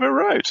Morrison ever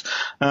wrote.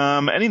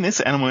 And in this,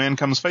 Animal Man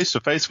comes face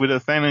to face with a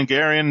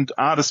Thanagarian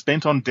artist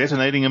bent on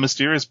detonating a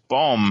mysterious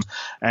bomb,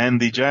 and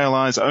the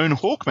JLI's own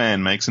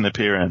Hawkman makes an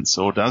appearance,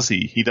 or does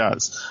he? He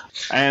does.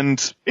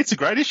 And it's a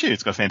great issue.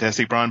 It's got a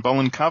fantastic Brian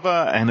Bolland cover,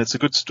 and it's a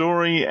good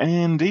story,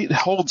 and it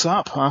holds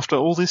up after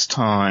all this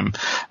time.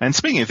 And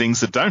speaking of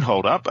things that don't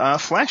hold up,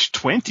 Flash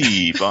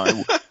 20 by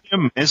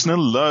William Esner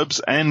Loebs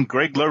and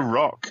Greg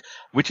LaRocque,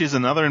 which is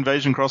another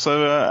Invasion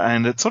crossover,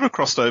 and it sort of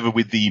crossed over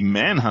with the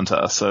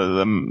Manhunter.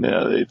 So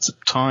it's a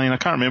tie-in. I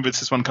can't remember if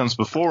this one comes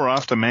before or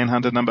after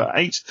Manhunter number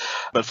 8,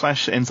 but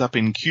Flash ends up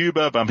in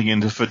Cuba, bumping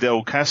into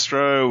Fidel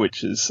Castro,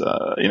 which is,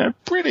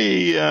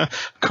 pretty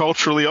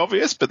culturally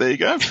obvious, but there you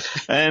go.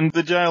 And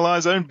the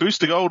JLI's own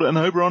Booster Gold and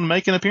Oberon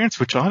make an appearance,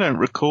 which I don't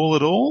recall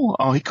at all.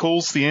 Oh, he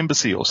calls the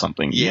embassy or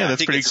something. Yeah,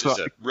 that's pretty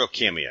exciting. It's a real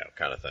cameo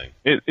kind of thing.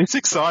 It's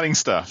exciting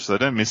stuff, so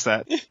don't miss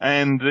that.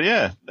 And,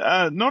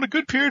 not a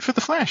good period for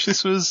the Flash. This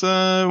this was,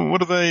 what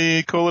do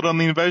they call it on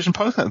the Invasion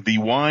podcast? The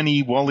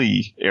whiny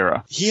Wally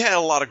era. He had a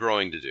lot of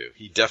growing to do.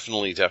 He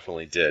definitely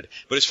did.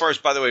 But as far as,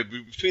 by the way,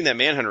 between that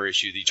Manhunter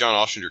issue, the John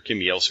Ostrander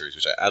Kim Yale series,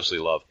 which I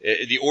absolutely love,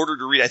 the order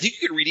to read, I think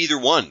you could read either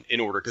one in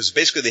order, because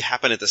basically they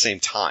happen at the same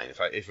time,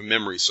 if a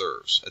memory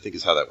serves, I think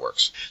is how that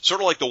works.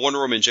 Sort of like the Wonder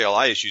Woman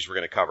JLI issues we're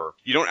going to cover.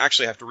 You don't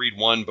actually have to read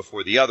one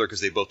before the other,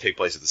 because they both take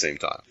place at the same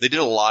time. They did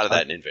a lot of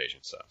that in Invasion,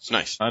 so it's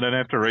nice. I don't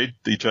have to read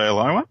the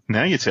JLI one?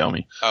 Now you tell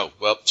me. Oh,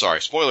 well,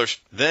 sorry, spoilers.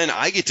 Then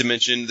I get to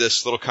mention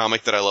this little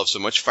comic that I love so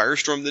much,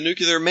 Firestorm the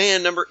Nuclear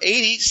Man, number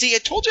 80. See, I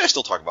told you I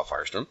still talk about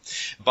Firestorm,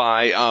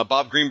 by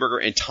Bob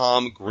Greenberger and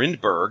Tom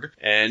Grindberg.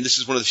 And this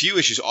is one of the few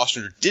issues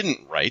Ostrander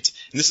didn't write.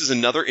 And this is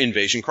another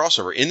Invasion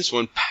crossover. In this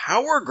one,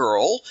 Power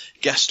Girl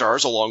guest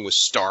stars along with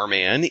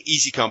Starman,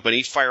 Easy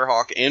Company,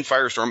 Firehawk, and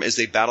Firestorm as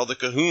they battle the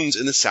Cahoons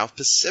in the South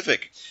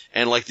Pacific.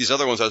 And like these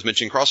other ones I was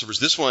mentioning crossovers,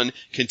 this one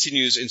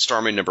continues in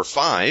Starman number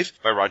 5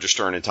 by Roger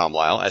Stern and Tom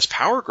Lyle as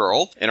Power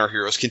Girl and our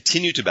heroes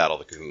continue to battle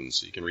the Cahoons.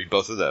 So you can read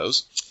both of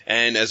those.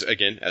 And as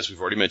we've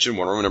already mentioned,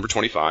 Wonder Woman number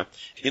 25.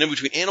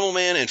 Between Animal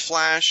Man and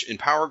Flash and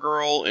Power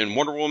Girl and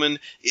Wonder Woman,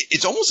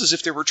 it's almost as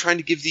if they were trying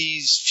to give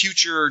these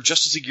future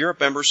Justice League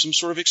Europe members some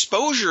sort of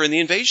exposure in the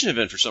Invasion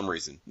event for some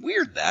reason.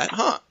 Weird that,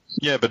 huh?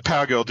 Yeah, but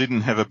Power Girl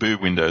didn't have a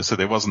boob window, so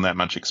there wasn't that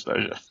much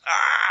exposure.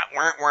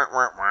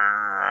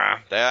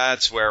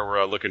 That's where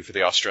we're looking for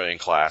the Australian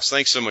class.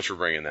 Thanks so much for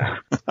bringing that.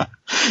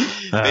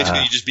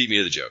 Basically, you just beat me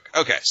to the joke.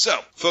 Okay, so,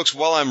 folks,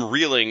 while I'm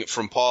reeling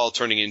from Paul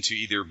turning into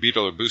either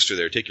Beetle or Booster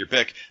there, take your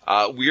pick,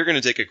 we're going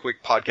to take a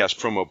quick podcast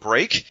promo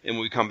break, and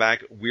when we come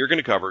back, we're going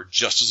to cover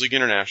Justice League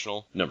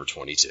International number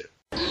 22.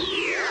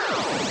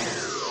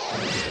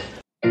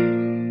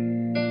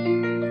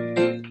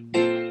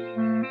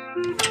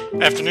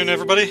 Afternoon,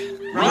 everybody.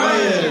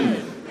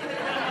 Ryan!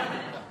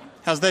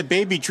 How's that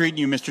baby treating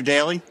you, Mr.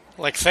 Daly?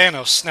 Like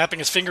Thanos snapping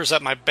his fingers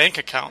at my bank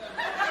account.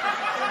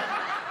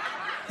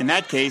 In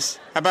that case,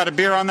 how about a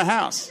beer on the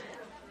house?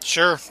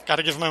 Sure,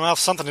 gotta give my mouth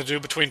something to do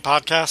between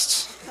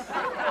podcasts.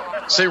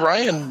 Say,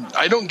 Ryan,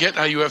 I don't get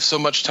how you have so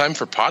much time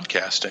for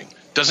podcasting.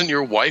 Doesn't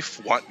your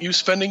wife want you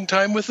spending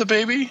time with the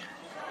baby?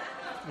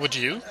 Would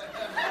you?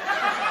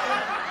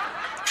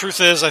 Truth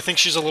is, I think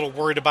she's a little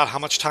worried about how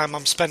much time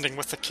I'm spending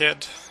with the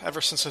kid,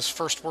 ever since his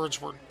first words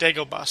were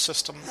Dagobah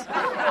system.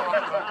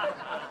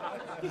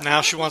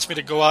 Now she wants me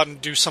to go out and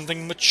do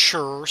something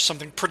mature,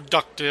 something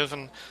productive,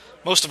 and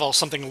most of all,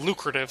 something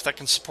lucrative that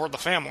can support the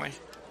family.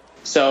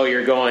 So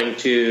you're going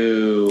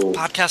to...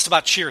 Podcast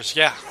about Cheers,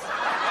 yeah.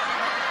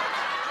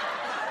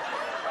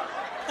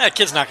 That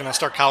kid's not going to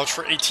start college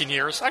for 18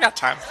 years. I got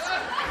time.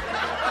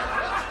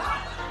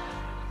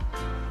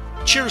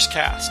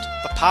 Cheerscast,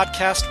 the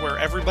podcast where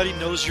everybody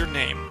knows your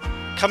name.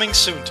 Coming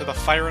soon to the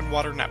Fire and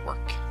Water Network.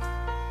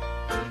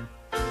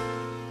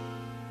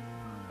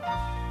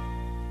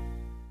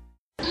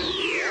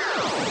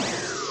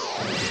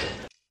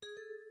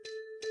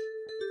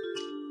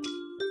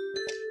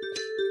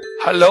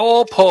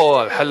 Hello,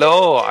 Paul.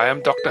 Hello, I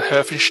am Dr.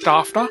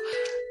 Herfenstaffner.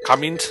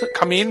 Come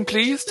in,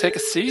 please. Take a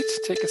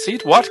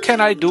seat. What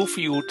can I do for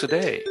you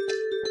today?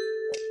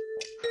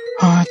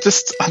 I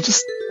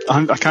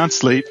can't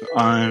sleep.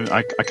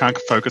 I can't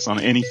focus on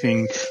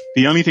anything.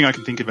 The only thing I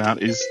can think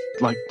about is,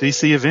 like,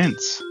 DC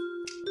events.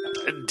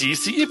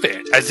 DC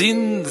event? As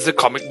in the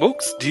comic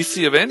books?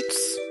 DC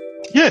events?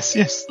 Yes,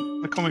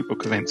 the comic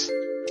book events.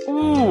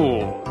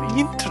 Ooh,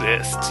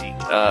 interesting.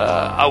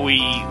 Are we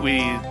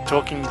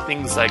talking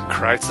things like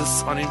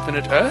Crisis on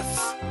Infinite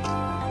Earths?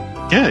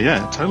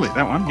 Yeah, totally.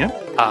 That one, yeah.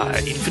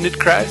 Infinite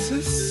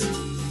Crisis?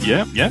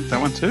 Yeah, that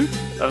one too.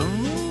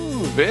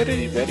 Oh,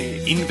 very,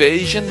 very.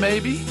 Invasion,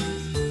 maybe?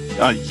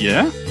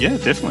 Yeah,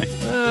 definitely.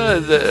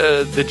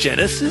 The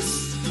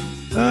Genesis?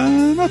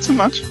 Not so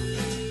much.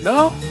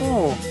 No?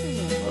 Oh.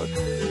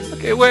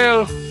 Okay,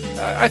 well,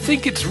 I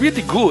think it's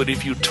really good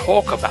if you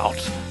talk about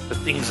the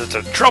things that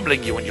are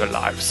troubling you in your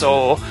life.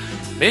 So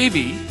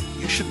maybe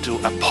you should do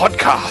a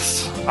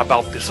podcast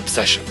about this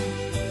obsession.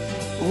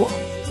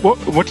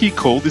 What do you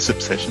call this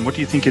obsession? What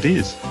do you think it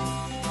is?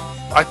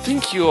 I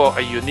think you're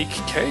a unique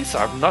case.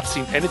 I've not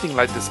seen anything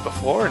like this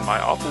before in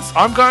my office.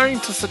 I'm going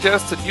to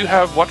suggest that you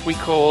have what we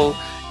call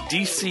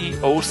DC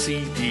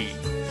OCD.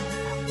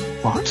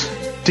 What?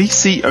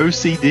 DC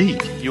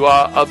OCD? You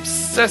are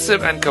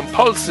obsessive and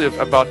compulsive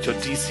about your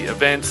DC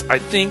events. I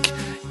think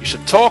you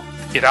should talk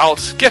it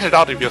out, get it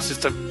out of your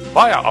system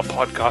via a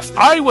podcast.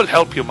 I will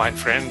help you, my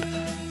friend.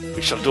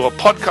 We shall do a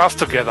podcast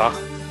together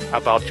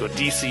about your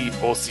DC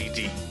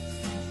OCD.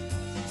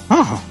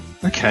 Oh,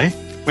 okay.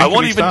 I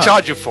won't even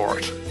charge you for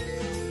it.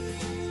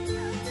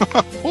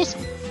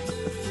 Awesome.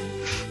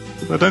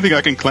 I don't think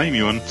I can claim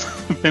you on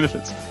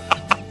benefits.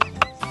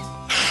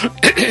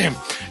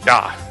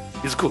 Yeah,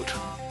 it's good.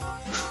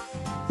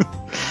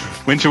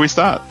 When shall we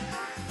start?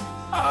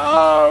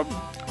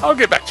 I'll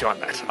get back to you on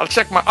that.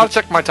 I'll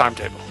check my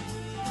timetable.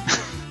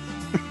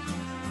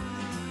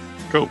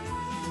 Cool.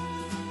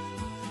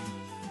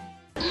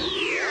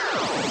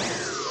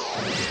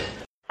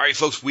 All right, right,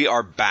 folks, we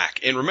are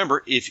back. And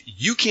remember, if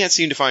you can't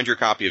seem to find your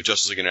copy of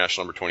Justice League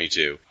International number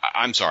 22,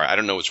 I'm sorry, I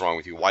don't know what's wrong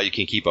with you, why you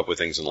can't keep up with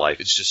things in life.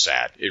 It's just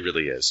sad. It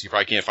really is. You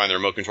probably can't find the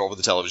remote control for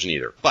the television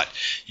either. But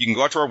you can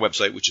go out to our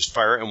website, which is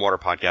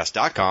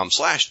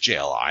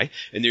fireandwaterpodcast.com/JLI,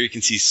 and there you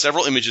can see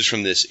several images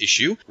from this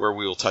issue where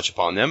we will touch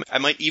upon them. I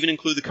might even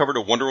include the cover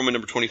to Wonder Woman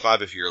number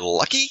 25 if you're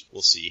lucky.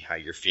 We'll see how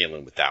you're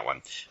feeling with that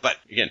one. But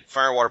again,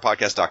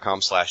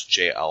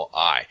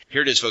 fireandwaterpodcast.com/JLI.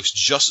 Here it is, folks.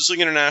 Justice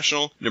League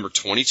International number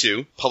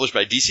 22, published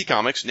by DC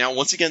Comics. Now,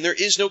 once again, there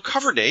is no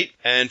cover date,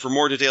 and for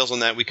more details on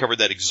that, we covered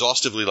that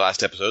exhaustively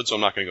last episode, so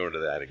I'm not going to go into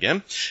that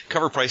again.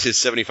 Cover price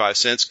is 75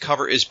 cents.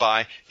 Cover is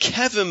by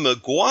Kevin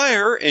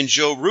Maguire and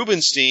Joe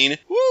Rubenstein.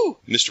 Woo!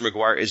 Mr.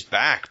 Maguire is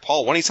back.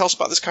 Paul, why don't you tell us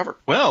about this cover?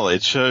 Well,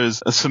 it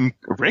shows some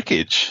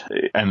wreckage,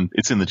 and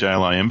it's in the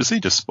JLI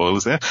embassy, just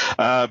spoilers there.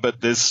 But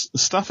there's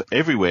stuff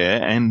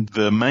everywhere, and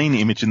the main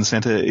image in the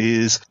center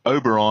is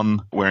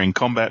Oberon wearing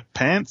combat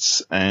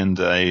pants and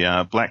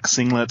a black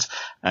singlet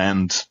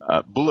and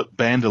a bullet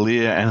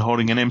bandolier and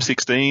holding an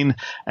M16,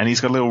 and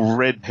he's got a little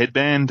red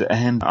headband,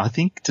 and I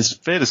think it's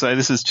fair to say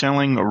this is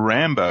channeling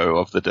Rambo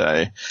of the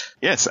day.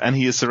 Yes, and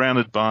he is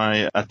surrounded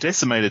by a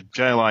decimated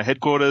JLI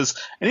headquarters,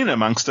 and in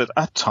amongst it,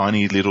 a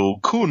tiny little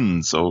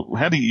Khunds, or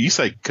how do you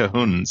say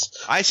Cahuns?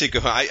 I say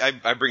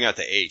Cahuns. I bring out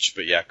the H,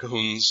 but yeah,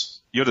 Cahuns.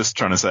 You're just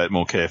trying to say it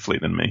more carefully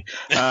than me.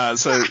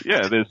 So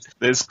yeah,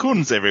 there's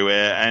Khunds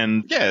everywhere,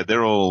 and yeah,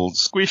 they're all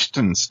squished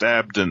and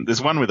stabbed, and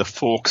there's one with a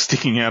fork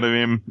sticking out of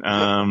him.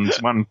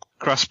 There's one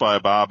crushed by a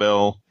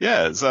barbell.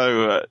 Yeah,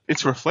 so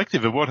it's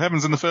reflective of what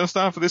happens in the first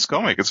half of this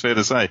comic, it's fair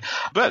to say.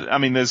 But I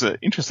mean, there's an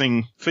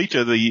interesting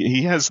feature.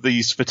 He has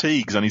these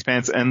fatigues on his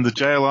pants, and the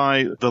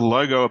JLI, the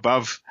logo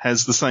above,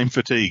 has the same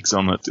fatigues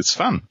on it. It's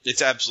fun.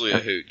 It's absolutely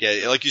a hoot.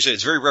 Yeah, like you said,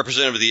 it's very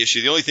representative of the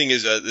issue. The only thing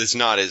is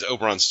is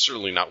Oberon's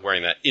certainly not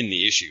wearing that in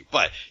the issue.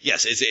 But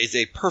yes, it's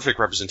a perfect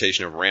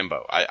representation of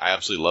Rambo. I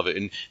absolutely love it.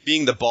 And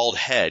being the bald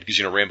head, because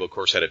Rambo of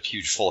course had a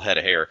huge full head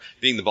of hair,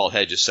 being the bald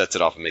head just sets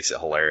it off and makes it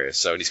hilarious.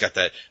 So, and he's got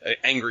that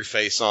angry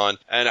face on.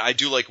 And I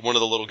do like one of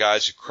the little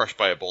guys who's crushed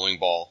by a bowling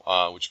ball,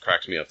 which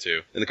cracks me up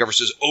too. And the cover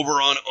says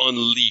Oberon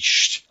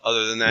Unleashed.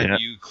 Other than that,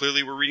 You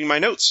clearly were reading my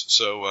notes,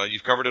 so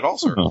you've covered it all,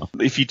 sir.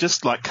 If you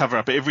just cover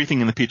up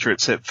everything in the picture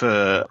except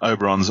for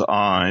Oberon's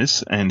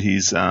eyes and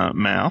his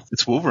mouth,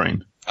 it's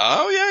Wolverine.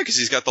 Oh, yeah, because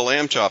he's got the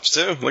lamb chops,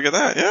 too. Look at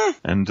that, yeah.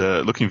 And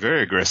looking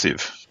very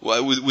aggressive.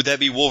 Well, would that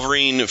be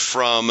Wolverine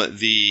from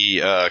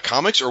the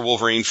comics or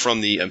Wolverine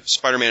from the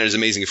Spider-Man and His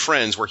Amazing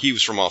Friends, where he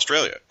was from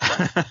Australia?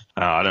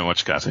 I don't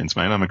watch cartoons,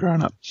 mate. I'm a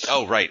grown-up.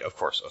 Oh, right, of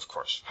course.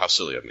 How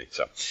silly of me.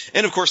 So,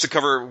 and, of course, the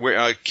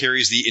cover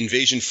carries the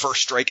Invasion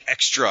First Strike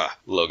Extra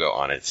logo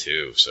on it,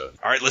 too. So,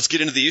 all right, let's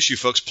get into the issue,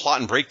 folks. Plot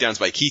and breakdowns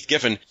by Keith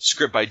Giffen,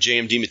 script by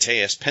J.M.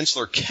 DeMatteis,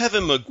 penciler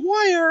Kevin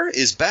Maguire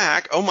is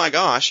back. Oh, my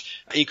gosh.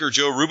 Inker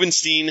Joe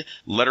Rubenstein,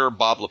 letterer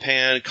Bob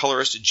Lepan,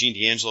 colorist Gene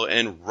D'Angelo,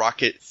 and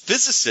rocket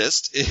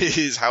physicist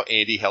is how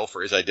Andy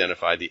Helfer is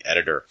identified, the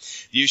editor.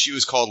 The issue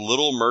is called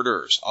Little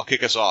Murders. I'll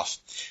kick us off.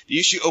 The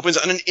issue opens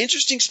on an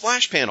interesting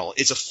splash panel.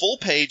 It's a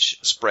full-page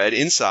spread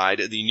inside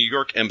the New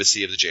York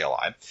Embassy of the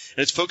JLI, and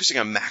it's focusing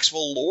on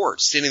Maxwell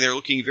Lord, standing there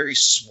looking very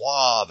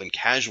suave and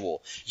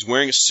casual. He's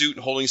wearing a suit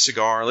and holding a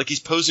cigar, like he's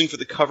posing for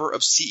the cover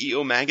of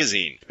CEO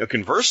magazine. Now,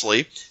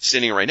 conversely,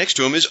 standing right next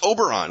to him is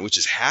Oberon, which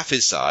is half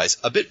his size,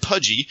 a bit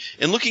pudgy,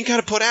 and looking kind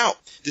of put out.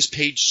 This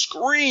page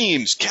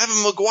screams,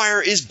 Kevin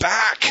Maguire is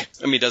back!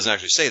 I mean, it doesn't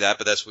actually say that,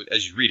 but that's what,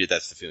 as you read it,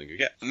 that's the feeling you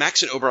get.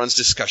 Max and Oberon's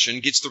discussion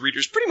gets the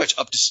readers pretty much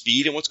up to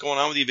speed on what's going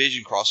on with the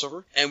Invasion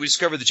crossover, and we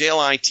discover the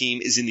JLI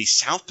team is in the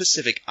South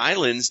Pacific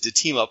Islands to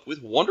team up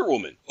with Wonder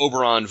Woman.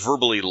 Oberon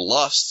verbally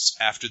lusts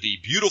after the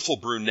beautiful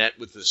brunette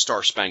with the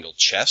star-spangled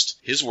chest,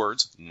 his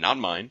words, not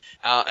mine,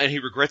 and he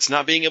regrets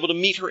not being able to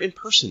meet her in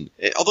person.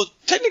 Although,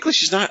 technically,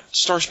 she's not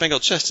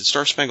star-spangled chest, it's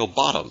star-spangled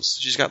bottoms.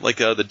 She's got,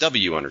 the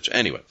W on her chest.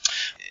 Anyway.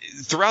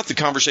 Throughout the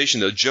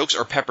conversation, though, jokes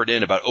are peppered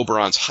in about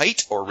Oberon's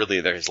height, or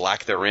really his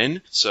lack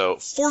therein. So,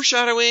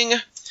 foreshadowing.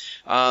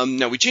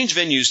 Now, we change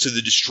venues to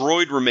the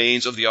destroyed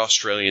remains of the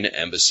Australian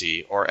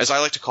embassy, or as I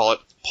like to call it,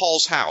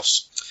 Paul's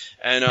house.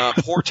 And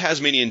poor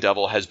Tasmanian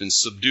Devil has been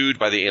subdued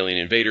by the alien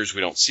invaders.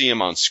 We don't see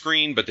him on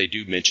screen, but they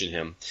do mention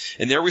him.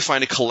 And there we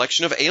find a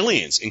collection of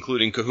aliens,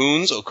 including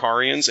Cahuns,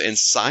 Okarians, and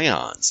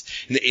Scions.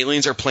 And the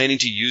aliens are planning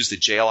to use the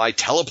JLI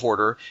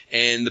teleporter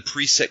and the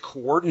preset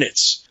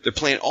coordinates. Their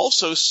plan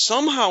also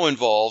somehow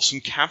involves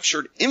some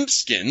captured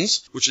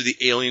Impskins, which are the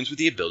aliens with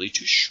the ability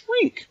to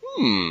shrink.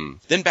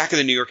 Then back at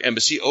the New York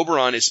Embassy,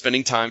 Oberon is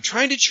spending time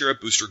trying to cheer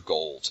up Booster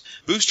Gold.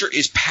 Booster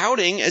is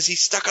pouting as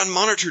he's stuck on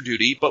monitor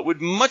duty, but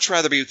would much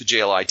rather be with the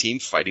JLI team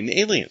fighting the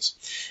aliens.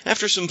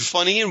 After some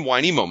funny and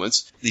whiny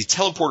moments, the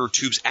teleporter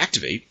tubes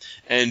activate,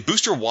 and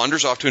Booster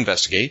wanders off to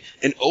investigate,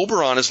 and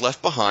Oberon is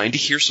left behind to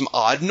hear some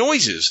odd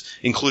noises,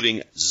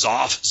 including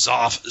zoff,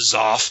 zoff,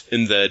 zoff,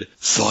 and then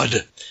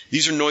thud.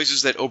 These are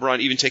noises that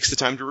Oberon even takes the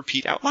time to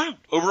repeat out loud.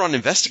 Oberon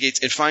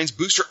investigates and finds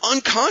Booster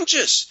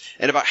unconscious,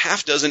 and about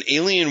half dozen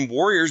alien Romulan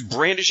warriors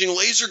brandishing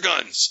laser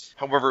guns.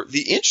 However,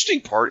 the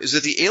interesting part is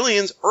that the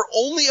aliens are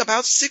only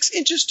about 6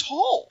 inches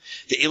tall.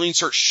 The aliens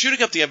start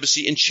shooting up the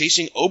embassy and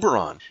chasing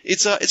Oberon.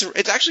 It's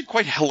actually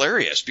quite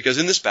hilarious, because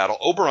in this battle,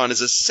 Oberon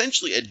is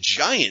essentially a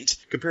giant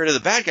compared to the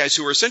bad guys,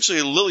 who are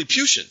essentially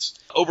Lilliputians.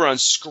 Oberon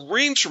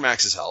screams for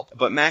Max's help,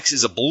 but Max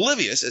is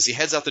oblivious as he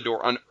heads out the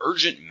door on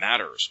urgent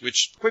matters,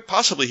 which quite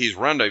possibly he's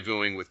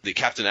rendezvousing with the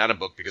Captain Atom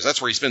book, because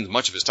that's where he spends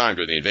much of his time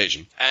during the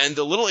invasion. And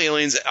the little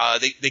aliens,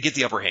 they get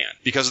the upper hand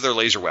because of their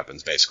laser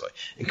weapons, basically.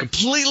 And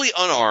completely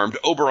unarmed,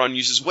 Oberon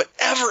uses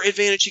whatever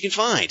advantage he can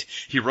find.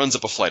 He runs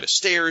up a flight of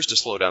stairs to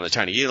slow down the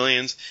tiny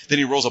aliens, then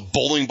he rolls a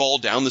bowling ball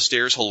down the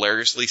stairs,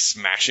 hilariously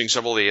smashing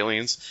several of the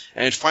aliens,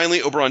 and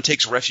finally Oberon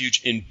takes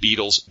refuge in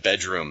Beetle's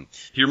bedroom.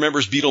 He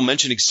remembers Beetle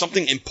mentioning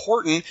something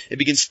important and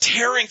begins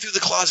tearing through the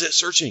closet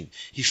searching.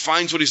 He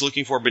finds what he's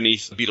looking for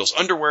beneath Beetle's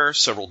underwear,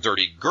 several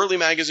dirty girly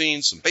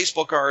magazines, some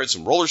baseball cards,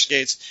 some roller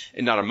skates,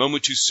 and not a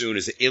moment too soon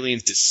as the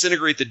aliens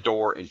disintegrate the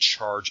door and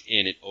charge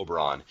in at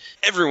Oberon.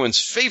 Everyone's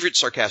favorite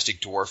sarcastic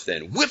dwarf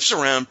then whips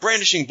around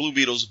brandishing Blue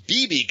Beetle's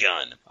BB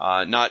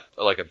gun. Not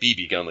like a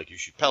BB gun like you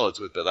shoot pellets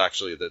with, but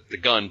actually the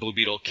gun Blue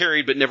Beetle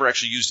carried but never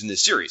actually used in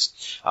this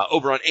series.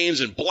 Oberon aims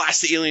and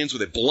blasts the aliens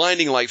with a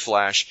blinding light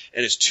flash,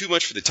 and it's too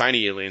much for the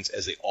tiny aliens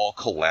as they all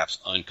collapse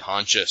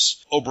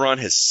unconscious. Oberon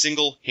has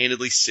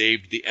single-handedly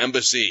saved the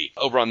embassy.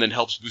 Oberon then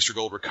helps Booster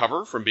Gold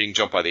recover from being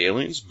jumped by the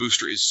aliens.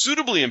 Booster is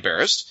suitably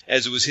embarrassed,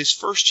 as it was his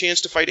first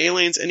chance to fight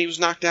aliens, and he was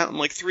knocked out in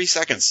like 3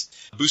 seconds.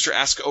 Booster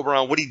asks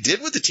Oberon what he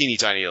did with the teeny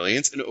tiny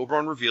aliens, and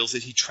Oberon reveals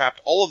that he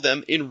trapped all of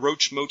them in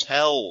roach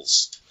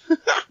motels.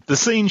 The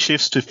scene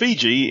shifts to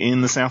Fiji in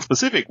the South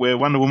Pacific, where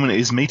Wonder Woman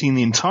is meeting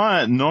the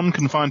entire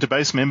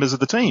non-confined-to-base members of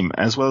the team,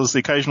 as well as the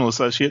occasional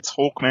associates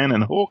Hawkman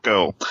and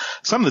Hawkgirl.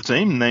 Some of the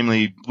team,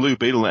 namely Blue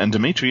Beetle and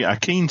Dimitri, are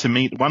keen to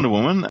meet Wonder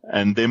Woman,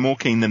 and they're more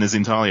keen than is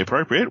entirely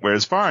appropriate,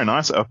 whereas Fire and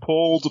Ice are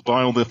appalled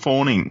by all the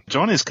fawning.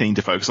 John is keen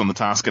to focus on the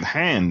task at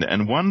hand,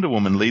 and Wonder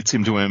Woman leads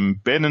him to an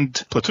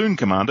embedded platoon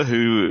commander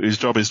whose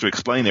job is to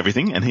explain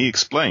everything, and he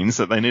explains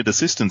that they need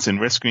assistance in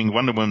rescuing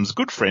Wonder Woman's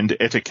good friend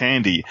Etta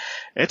Candy.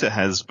 Etta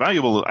has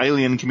valuable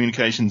alien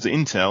communications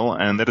intel,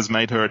 and that has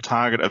made her a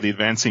target of the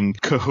advancing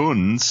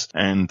Cahuns,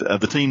 and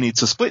the team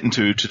needs to split in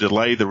two to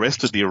delay the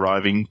rest of the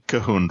arriving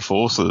Cahun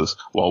forces,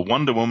 while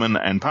Wonder Woman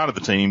and part of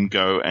the team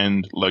go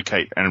and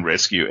locate and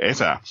rescue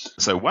Etta.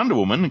 So Wonder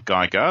Woman,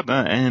 Guy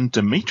Gardner, and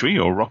Dimitri,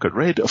 or Rocket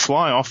Red,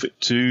 fly off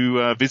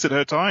to visit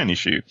her tie-in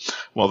issue,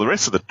 while the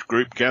rest of the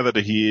group gather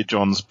to hear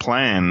John's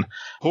plan.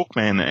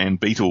 Hawkman and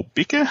Beetle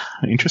bicker,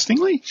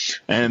 interestingly,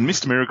 and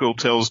Mr. Miracle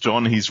tells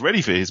John he's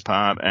ready for his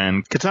part,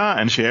 and Qatar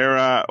and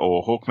Shara,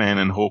 or Hawkman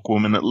and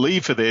Hawkwoman,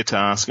 leave for their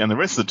task, and the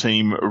rest of the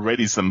team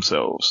readies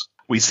themselves.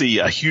 We see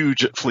a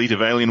huge fleet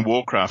of alien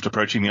warcraft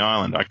approaching the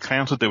island. I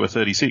counted there were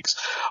 36.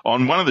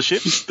 On one of the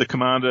ships, the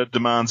commander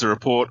demands a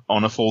report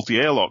on a faulty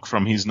airlock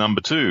from his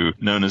number 2,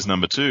 known as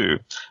Number 2.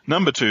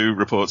 Number 2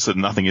 reports that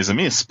nothing is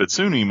amiss, but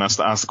soon he must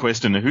ask the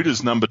question, who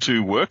does Number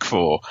 2 work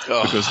for?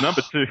 Because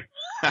Number 2...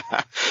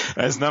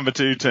 as Number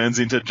 2 turns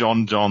into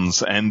John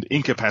Johns and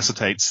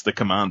incapacitates the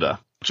commander.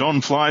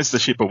 John flies the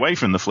ship away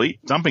from the fleet,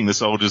 dumping the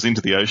soldiers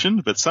into the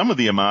ocean, but some of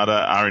the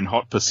armada are in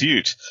hot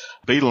pursuit.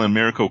 Beetle and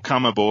Miracle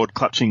come aboard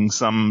clutching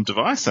some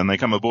device, and they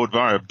come aboard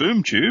via a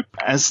boom tube.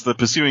 As the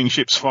pursuing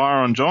ships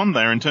fire on John,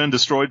 they are in turn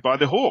destroyed by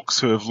the Hawks,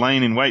 who have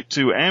lain in wait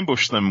to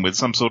ambush them with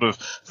some sort of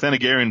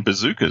Thanagarian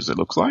bazookas, it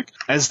looks like.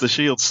 As the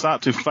shields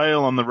start to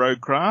fail on the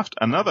rogue craft,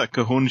 another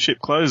Cahun ship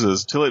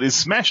closes, till it is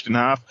smashed in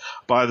half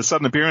by the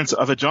sudden appearance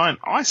of a giant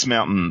ice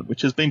mountain,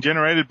 which has been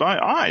generated by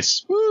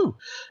ice. Woo!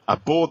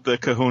 Aboard the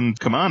Cahun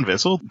command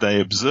vessel, they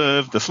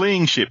observe the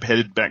fleeing ship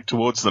headed back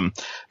towards them.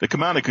 The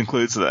commander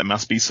concludes that they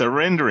must be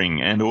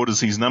surrendering and orders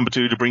his Number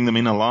 2 to bring them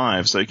in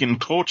alive so he can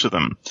torture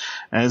them.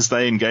 As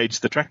they engage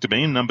the tractor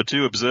beam, Number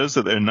 2 observes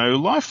that there are no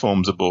life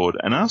forms aboard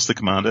and asks the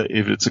commander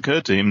if it's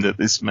occurred to him that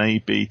this may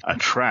be a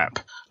trap.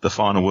 The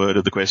final word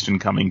of the question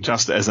coming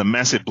just as a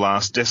massive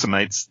blast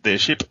decimates their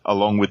ship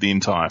along with the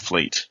entire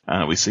fleet.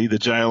 We see the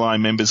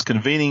JLI members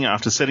convening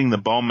after setting the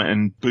bomb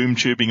and boom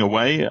tubing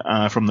away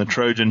from the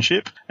Trojan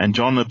ship, and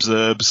John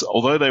observes,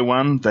 although they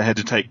won, they had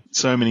to take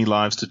so many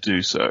lives to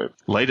do so.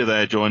 Later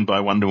they are joined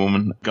by Wonder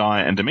Woman,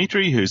 Guy and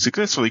Dimitri, who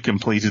successfully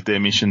completed their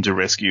mission to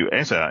rescue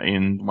Etta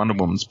in Wonder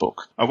Woman's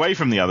book. Away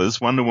from the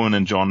others, Wonder Woman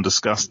and John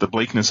discuss the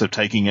bleakness of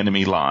taking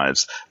enemy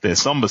lives. Their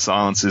somber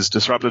silence is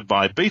disrupted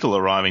by Beetle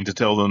arriving to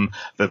tell them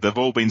that they've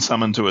all been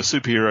summoned to a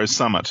superhero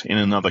summit in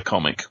another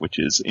comic, which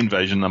is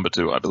Invasion Number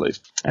 2, I believe.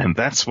 And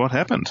that's what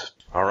happened.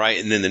 All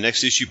right, and then the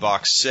next issue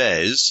box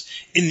says,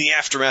 in the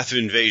aftermath of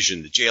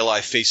Invasion, the JLI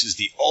faces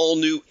the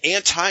all-new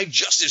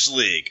Anti-Justice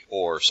League,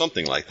 or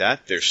something like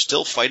that. They're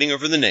still fighting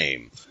over the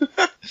name.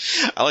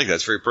 I like that.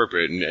 It's very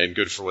appropriate and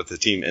good for what the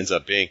team ends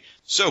up being.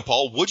 So,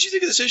 Paul, what do you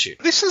think of this issue?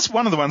 This is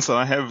one of the ones that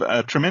I have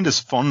a tremendous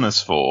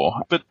fondness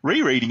for, but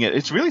rereading it,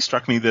 it's really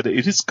struck me that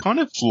it is kind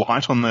of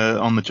light on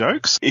the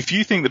jokes. If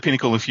you think the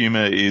pinnacle of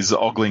humor is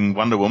ogling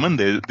Wonder Woman,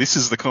 this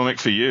is the comic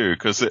for you,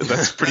 because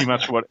that's pretty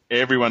much what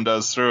everyone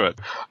does through it.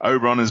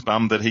 Oberon is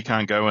bummed that he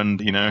can't go and,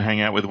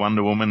 hang out with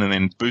Wonder Woman, and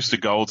then Booster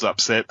Gold's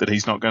upset that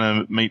he's not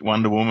going to meet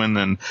Wonder Woman,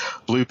 and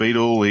Blue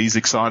Beetle, he's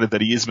excited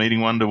that he is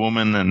meeting Wonder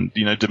Woman, and,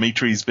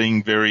 Dimitri's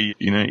being very,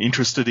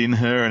 interested in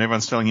her, and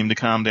everyone's telling him to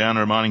calm down,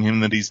 reminding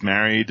him that he's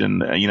married,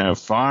 and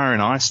Fire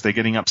and Ice, they're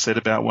getting upset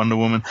about Wonder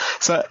Woman.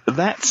 So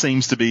that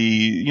seems to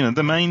be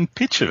the main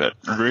pitch of it,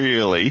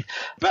 really.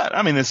 But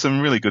I mean, there's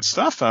some really good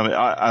stuff.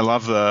 I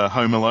love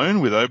Home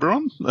Alone with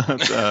Oberon.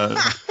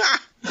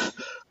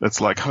 That's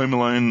like Home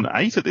Alone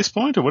 8 at this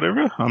point, or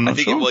whatever. I'm not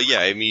sure. Well, yeah.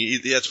 I mean,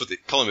 that's what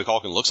Cullen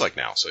McCalkin looks like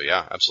now. So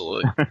yeah,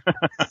 absolutely.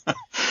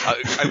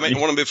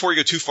 Before we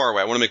go too far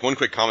away, I want to make one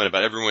quick comment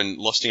about everyone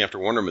lusting after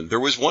Wonder Woman. There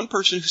was one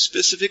person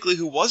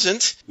who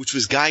wasn't, which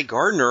was Guy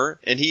Gardner,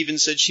 and he even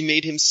said she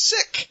made him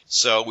sick.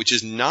 So, which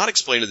is not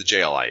explained to the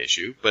JLI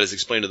issue, but is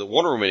explained to the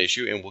Wonder Woman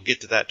issue, and we'll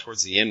get to that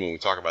towards the end when we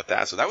talk about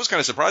that. So that was kind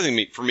of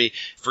surprising for me.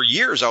 For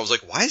years, I was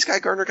like, why has Guy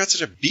Gardner got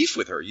such a beef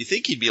with her? You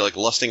think he'd be like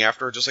lusting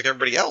after her just like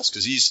everybody else,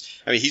 because he's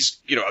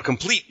a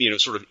complete,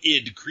 sort of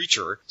id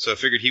creature. So I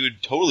figured he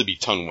would totally be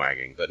tongue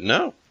wagging, but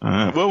no.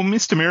 Well,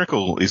 Mr.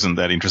 Miracle isn't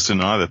that interested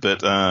either,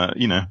 but,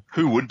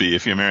 who would be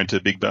if you're married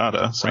to Big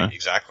Barda? So. Right,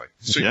 exactly.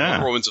 So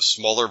Wonder Woman's a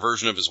smaller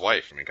version of his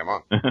wife. I mean, come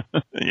on.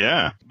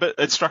 Yeah. But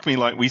it struck me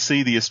like we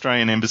see the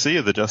Australian Embassy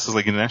of the Justice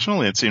League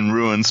International. It's in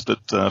ruins,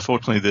 but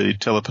fortunately the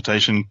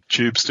teleportation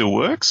tube still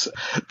works.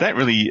 That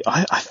really,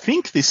 I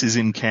think this is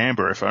in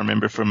Canberra, if I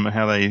remember from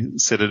how they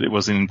said it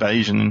was in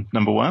Invasion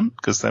 #1,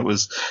 because that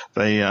was,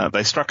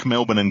 they struck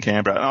Melbourne and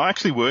Canberra. And I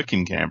actually work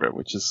in Canberra,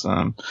 which is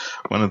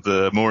one of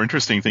the more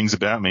interesting things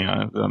about me,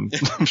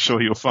 I'm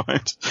sure you'll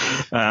find.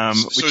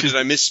 Did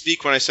I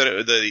misspeak when I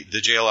said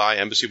the JLI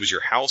Embassy was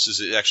your house? Is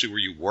it actually where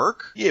you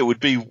work? Yeah, it would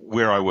be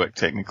where I work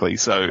technically.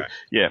 So,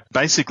 Yeah,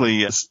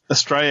 basically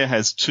Australia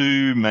has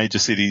two major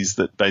cities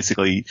that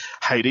basically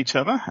hate each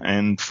other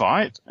and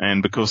fight,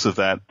 and because of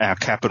that, our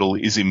capital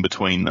is in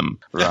between them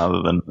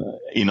rather than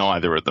in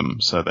either of them.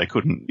 So they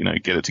couldn't,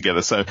 get it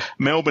together. So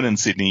Melbourne and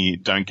Sydney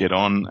don't get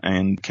on,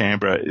 and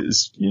Canberra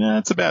is,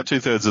 it's about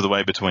 2/3 of the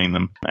way between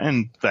them,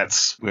 and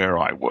that's where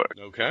I work.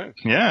 Okay.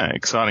 Yeah,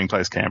 exciting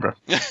place, Canberra.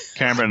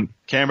 Canberra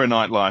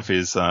nightlife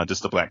is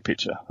just a black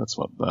picture. That's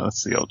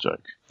the old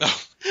joke.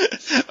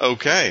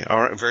 Okay. All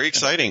right. Very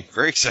exciting.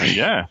 Very exciting.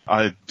 Yeah.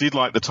 I did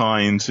like the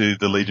tie into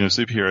the Legion of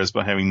Superheroes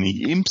by having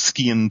the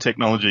Impskian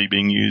technology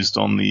being used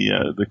on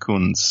the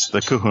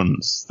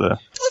Cahuns.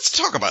 Let's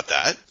talk about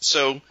that.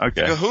 So, the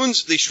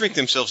Cahuns, they shrink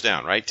themselves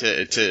down, right?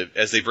 To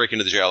as they break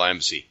into the JLI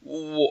Embassy.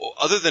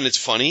 Other than it's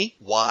funny,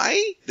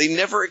 why? They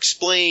never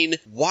explain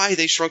why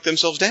they shrunk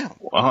themselves down.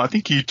 Well, I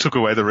think you took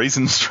away the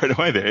reason straight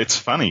away there. It's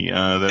funny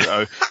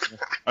that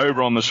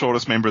Oberon, the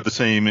shortest member of the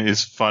team,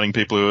 is fighting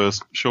people who are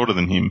shorter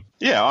than him.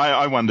 Yeah,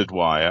 I wondered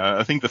why.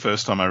 I think the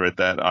first time I read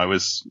that, I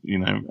was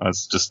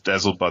just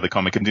dazzled by the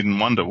comic and didn't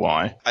wonder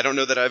why. I don't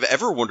know that I've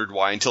ever wondered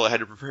why until I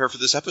had to prepare for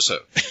this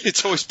episode.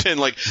 It's always been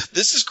like,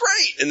 this is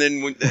great. And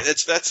then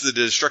that's the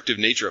destructive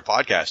nature of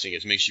podcasting.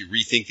 It makes you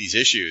rethink these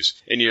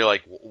issues. And you're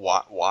like,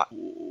 what?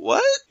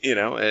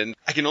 And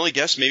I can only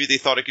guess maybe they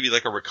thought it could be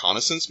like a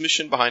reconnaissance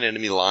mission behind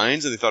enemy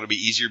lines, and they thought it'd be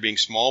easier being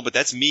small, but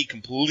that's me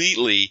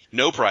completely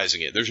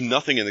no-prizing it. There's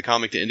nothing in the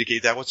comic to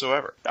indicate that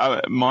whatsoever.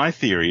 My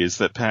theory is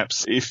that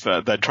perhaps if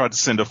they tried to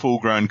send a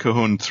full-grown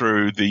Cahun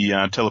through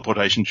the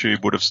teleportation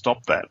tube, would have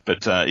stopped that.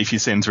 But if you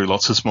send through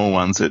lots of small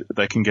ones,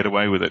 they can get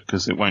away with it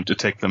because it won't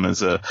detect them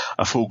as a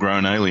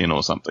full-grown alien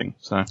or something.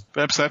 So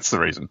perhaps that's the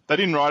reason. They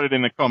didn't write it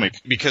in the comic.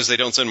 Because they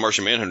don't send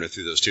Martian Manhunter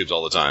through those tubes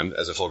all the time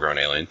as a full-grown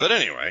alien. But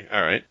anyway,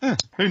 all right. Yeah,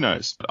 who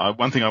knows?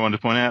 One thing I wanted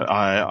to point out,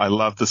 I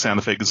love the sound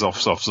effect Zoff,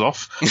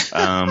 Zoff,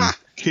 Zoff.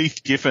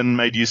 Keith Giffen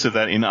made use of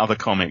that in other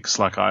comics.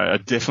 Like I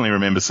definitely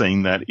remember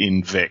seeing that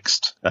in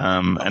Vexed.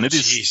 And it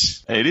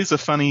is a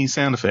funny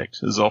sound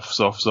effect. Zoff,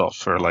 Zoff, Zoff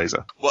for a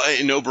laser. Well,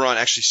 and Oberon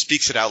actually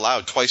speaks it out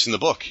loud twice in the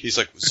book. He's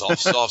like,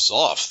 Zoff, Zoff,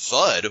 Zoff,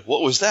 thud.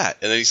 What was that?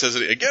 And then he says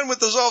it again with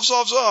the Zoff,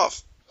 Zoff,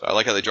 Zoff. So I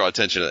like how they draw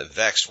attention to that.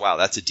 Vexed. Wow,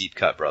 that's a deep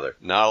cut, brother.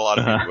 Not a lot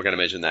of people are going to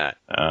mention that.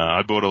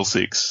 I bought all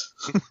 6.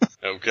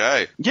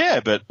 Okay.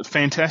 Yeah, but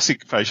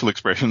fantastic facial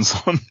expressions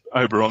on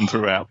Oberon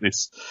throughout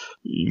this.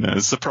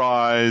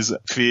 Surprise,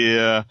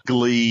 fear,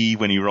 glee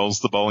when he rolls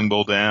the bowling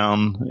ball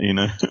down,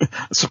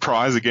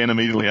 surprise again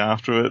immediately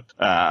after it.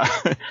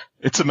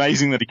 It's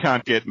amazing that he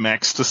can't get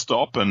Max to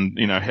stop and,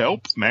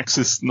 help. Max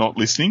is not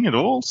listening at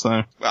all,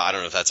 so. Well, I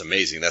don't know if that's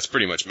amazing. That's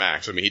pretty much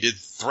Max. I mean, he did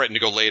threaten to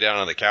go lay down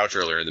on the couch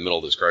earlier in the middle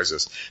of this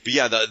crisis. But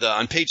yeah, the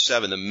on page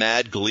 7, the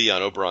mad glee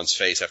on Oberon's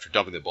face after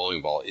dumping the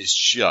bowling ball is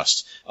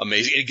just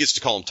amazing. It gets gets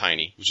to call him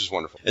Tiny, which is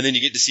wonderful. And then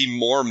you get to see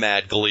more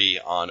mad glee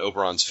on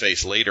Oberon's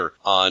face later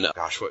on,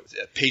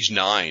 page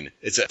 9.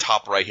 It's a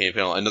top right-hand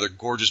panel, another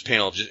gorgeous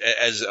panel just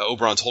as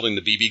Oberon's holding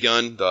the BB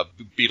gun, the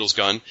Beatles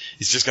gun.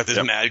 He's just got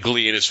this mad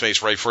glee in his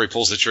face right before he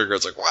pulls the trigger.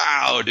 It's like,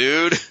 wow,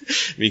 dude.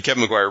 I mean,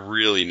 Kevin Maguire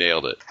really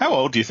nailed it. How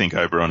old do you think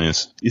Oberon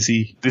is? Is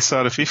he this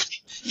side of 50?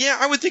 Yeah,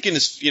 I would think in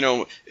his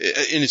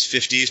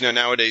 50s. Now,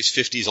 nowadays,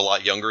 50 is a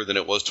lot younger than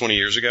it was 20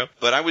 years ago.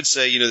 But I would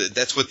say,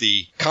 that's what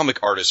the comic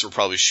artists are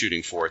probably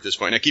shooting for at this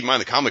point. Now, keep in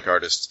mind, the comic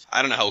artists,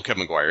 I don't know how old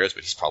Kevin Maguire is,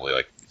 but he's probably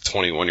like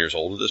 21 years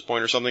old at this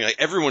point or something. Like,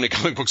 everyone in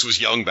comic books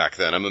was young back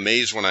then. I'm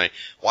amazed when I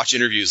watch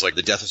interviews like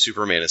The Death of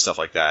Superman and stuff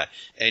like that.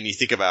 And you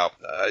think about,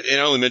 and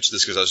I only mentioned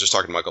this because I was just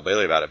talking to Michael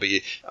Bailey about it,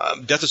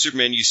 but Death of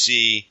Superman, you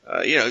see,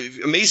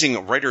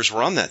 amazing writers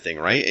were on that thing,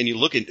 right? And you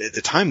look at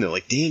the time, though,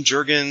 like Dan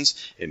Jurgens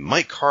and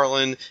Mike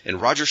Carlin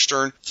and Roger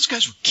Stern, those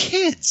guys were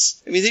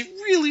kids. I mean, they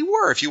really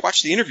were if you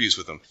watch the interviews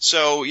with them.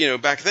 So,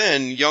 back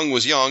then, young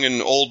was young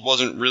and old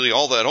wasn't really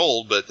all that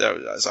old, but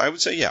I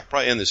would say, yeah,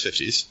 probably in his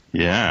 50s.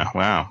 Yeah,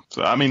 wow.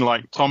 So, I mean,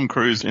 like Tom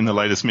Cruise in the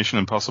latest Mission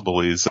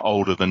Impossible is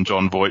older than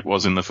John Voight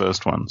was in the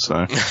first one,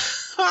 so.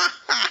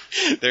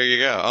 There you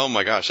go. Oh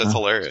my gosh, that's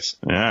hilarious.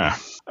 Yeah.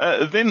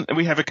 Then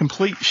we have a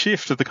complete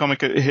shift of the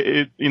comic.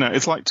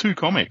 It's like two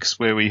comics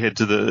where we head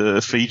to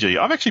the Fiji.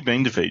 I've actually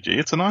been to Fiji.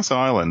 It's a nice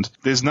island.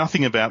 There's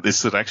nothing about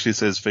this that actually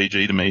says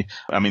Fiji to me.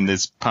 I mean,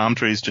 there's palm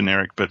trees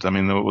generic, but I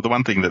mean, the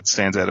one thing that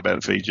stands out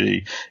about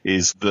Fiji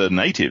is the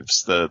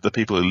natives, the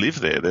people who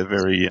live there. They're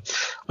very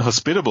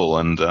hospitable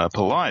and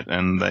polite,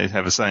 and they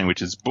have a saying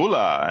which is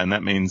bula, and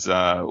that means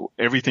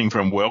everything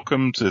from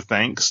welcome to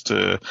thanks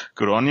to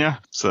good on ya.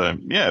 So,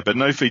 yeah, but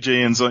no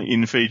Fijians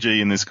in Fiji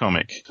in this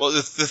comic. Well,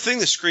 the thing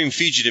that screamed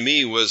Fiji to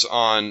me was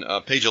on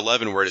page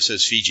 11 where it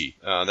says Fiji.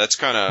 That's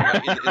kind of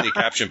in the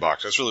caption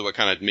box. That's really what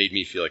kind of made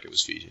me feel like it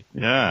was Fiji.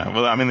 Yeah,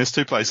 well, I mean, there's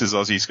two places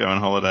Aussies go on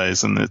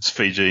holidays, and it's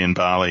Fiji and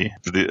Bali.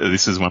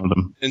 This is one of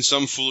them. And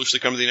some foolishly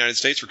come to the United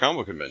States for comic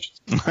book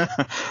conventions.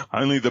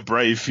 Only the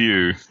brave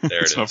few.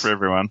 It's not for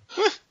everyone.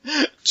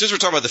 Since we're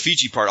talking about the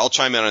Fiji part, I'll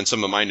chime in on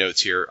some of my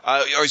notes here.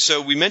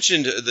 So we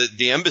mentioned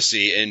the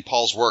embassy in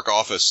Paul's work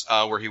office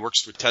where he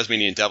works with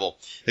Tasmanian Devil.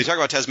 They talk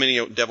about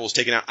Tasmanian Devil was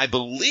taken out. I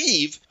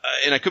believe,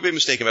 and I could be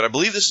mistaken, but I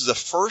believe this is the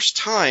first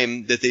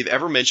time that they've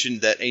ever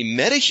mentioned that a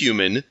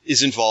metahuman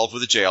is involved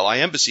with the JLI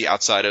embassy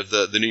outside of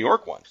the New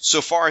York one.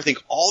 So far, I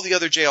think all the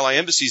other JLI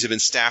embassies have been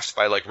staffed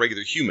by like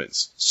regular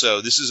humans.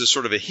 So this is a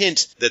sort of a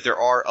hint that there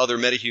are other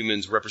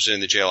metahumans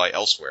representing the JLI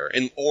elsewhere.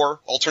 Or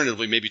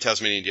alternatively, maybe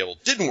Tasmanian Devil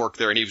didn't work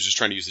there and he was just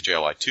trying to use the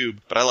JLI tube,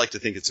 but I like to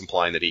think it's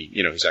implying that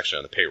he's actually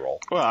on the payroll.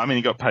 Well, I mean,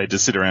 he got paid to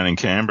sit around in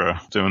Canberra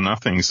doing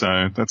nothing,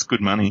 so that's good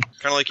money.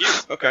 Kind of like you.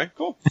 Okay,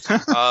 cool.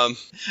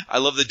 I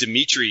love that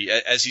Dimitri,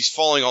 as he's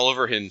falling all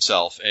over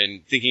himself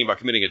and thinking about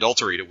committing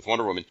adultery with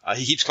Wonder Woman,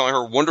 he keeps calling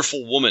her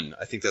Wonderful Woman.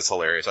 I think that's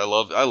hilarious. I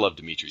love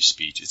Dimitri's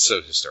speech. It's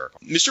so hysterical.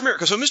 Mr.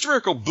 Miracle. So Mr.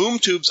 Miracle boom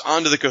tubes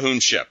onto the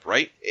Cahoon ship,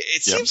 right?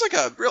 It seems like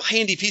a real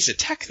handy piece of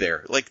tech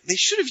there. Like, they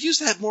should have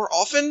used that more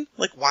often.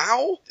 Like,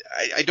 wow.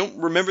 I don't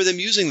remember them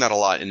using that a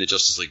lot in the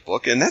Justice League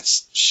book, and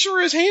that's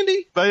sure is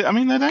handy. They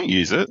don't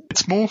use it.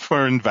 It's more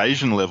for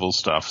invasion level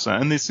stuff. So,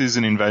 and this is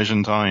an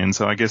invasion tie-in,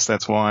 so I guess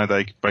that's why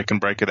they can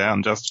break it out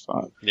and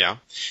justify it. Yeah.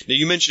 Now,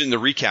 you mentioned in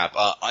the recap,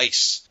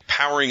 Ice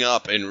powering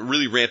up and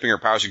really ramping her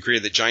powers and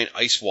created the giant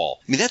ice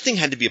wall. I mean, that thing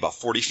had to be about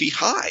 40 feet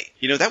high.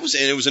 And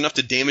it was enough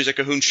to damage a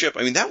Cahoon ship.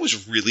 I mean, that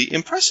was really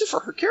impressive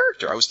for her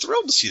character. I was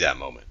thrilled to see that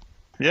moment.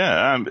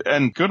 Yeah,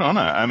 and good on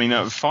her. I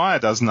mean, Fire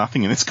does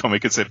nothing in this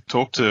comic except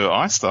talk to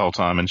Ice the whole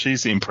time, and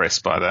she's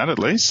impressed by that, at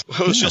least.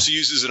 Well, she also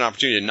uses an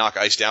opportunity to knock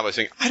Ice down by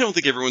saying, I don't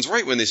think everyone's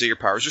right when they say your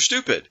powers are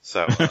stupid.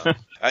 So,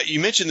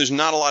 you mentioned there's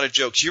not a lot of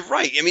jokes. You're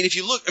right. I mean, if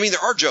you look, there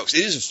are jokes.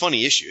 It is a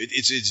funny issue.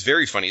 It's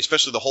very funny,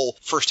 especially the whole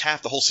first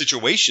half. The whole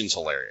situation's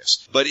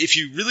hilarious. But if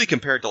you really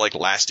compare it to, like,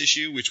 last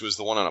issue, which was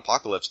the one on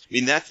Apocalypse, I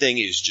mean, that thing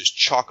is just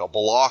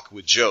chock-a-block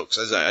with jokes.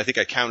 As I think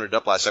I counted it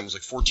up last time, it was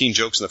like 14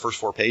 jokes in the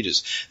first 4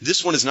 pages.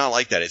 This one is not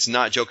like that. It's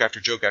not joke after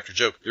joke after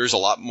joke. There's a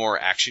lot more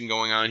action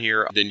going on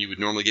here than you would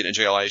normally get in a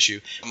JLI issue.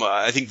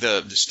 I think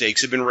the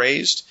stakes have been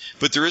raised,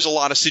 but there is a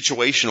lot of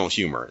situational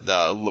humor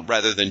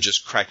rather than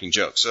just cracking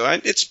jokes. So I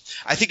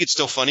think it's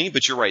still funny,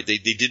 but you're right. They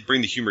did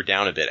bring the humor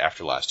down a bit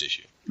after last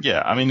issue.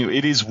 Yeah, I mean,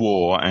 it is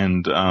war,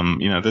 and,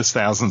 there's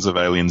thousands of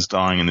aliens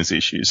dying in this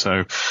issue,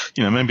 so,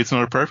 maybe it's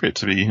not appropriate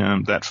to be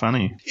that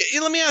funny.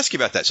 Yeah, let me ask you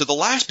about that. So the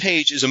last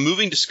page is a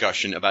moving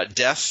discussion about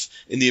death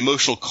and the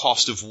emotional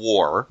cost of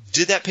war.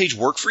 Did that page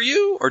work for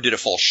you, or did it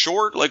fall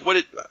short? Like,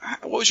 what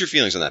was your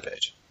feelings on that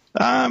page?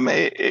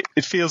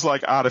 It feels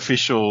like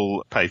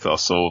artificial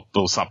pathos or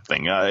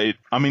something.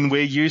 I mean,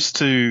 we're used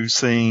to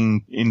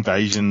seeing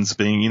invasions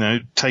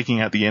being,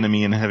 taking out the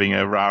enemy and having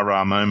a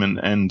rah-rah moment.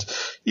 And,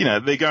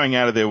 they're going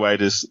out of their way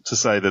to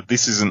say that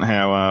this isn't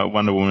how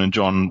Wonder Woman and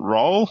John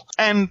roll.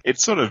 And it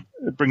sort of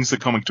it brings the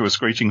comic to a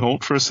screeching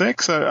halt for a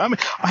sec. So, I mean,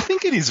 I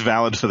think it is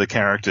valid for the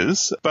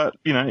characters, but,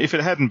 you know, if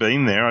it hadn't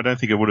been there, I don't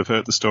think it would have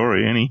hurt the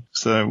story any.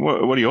 So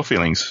what are your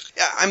feelings?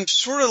 Yeah, I'm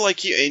sort of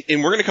like you,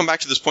 and we're going to come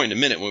back to this point in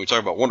a minute when we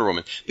talk about Wonder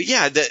Woman. But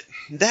yeah,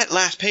 that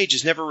last page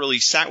has never really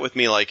sat with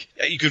me. Like,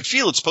 you can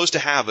feel it's supposed to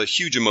have a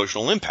huge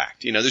emotional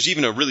impact. You know, there's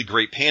even a really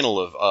great panel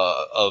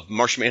of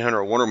Martian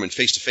Manhunter and Wonder Woman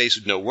face to face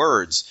with no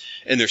words,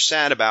 and they're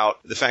sad about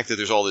the fact that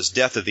there's all this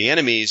death of the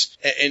enemies,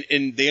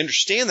 and they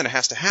understand that it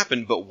has to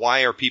happen, but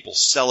why are people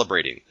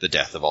celebrating the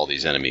death of all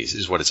these enemies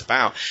is what it's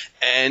about,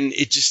 and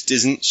it just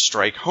doesn't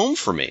strike home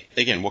for me.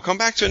 Again, we'll come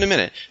back to it in a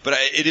minute, but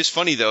it is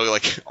funny though,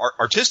 like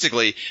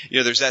artistically, you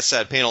know, there's that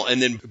sad panel,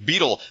 and then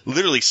Beetle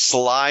literally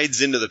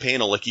slides into the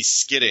panel like he's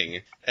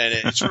skidding, and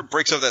it sort of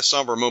breaks up that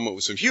somber moment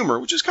with some humor,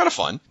 which is kind of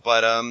fun.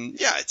 But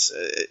yeah,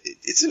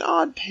 it's an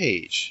odd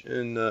page,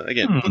 and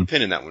again, put a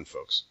pin in that one,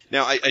 folks.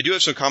 Now, I do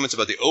have some comments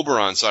about the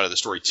Oberon side of the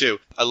story too.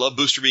 I love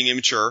Booster being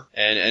immature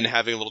and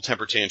having a little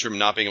temper tantrum and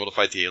not being able to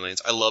fight the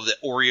aliens. I love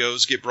that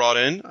Oreos get brought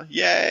in.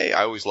 Yay!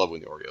 I always love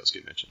when the Oreos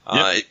get mentioned.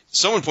 Yep.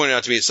 Someone pointed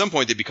out to me at some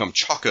point they become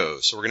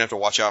Chocos, so we're gonna have to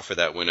watch out for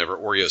that whenever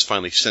Oreos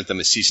finally sent them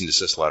a cease and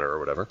desist letter or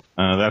whatever.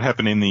 That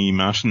happened in the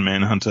Martian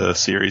Manhunter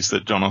series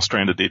that John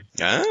Ostrander did.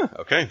 Ah,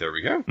 okay, there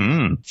we go.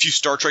 A few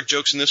Star Trek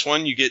jokes in this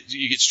one. You get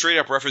straight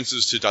up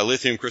references to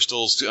dilithium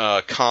crystals,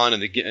 Khan,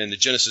 and the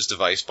Genesis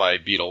device by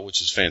Beetle,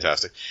 which is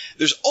fantastic.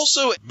 There's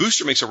also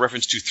Booster makes a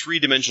reference to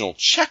three-dimensional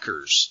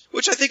checkers,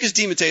 which I think is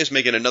DeMatteis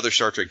making another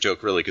Star Trek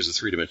joke, really, because of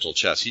three-dimensional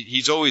chess.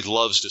 He's always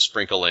loves to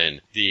sprinkle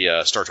in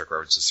the Star Trek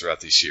references throughout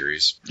these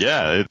series.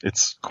 Yeah,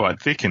 it's quite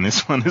thick in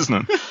this one,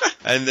 isn't it?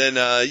 And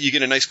then you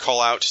get a nice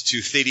call out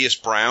to Thaddeus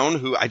Brown,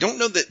 who I don't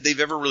know that they've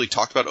ever really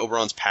talked about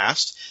Oberon's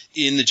past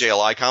in the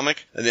JLI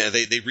comic. And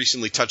they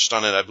recently touched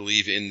on it, I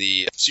believe, in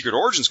the Secret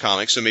Origins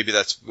comic, so maybe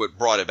that's what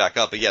brought it back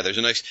up. But yeah, there's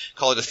a nice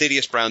call out to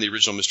Thaddeus Brown, the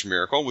original Mr.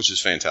 Miracle, which is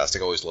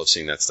fantastic. I always love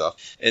seeing that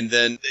stuff. And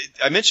then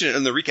I mentioned it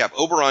in the recap,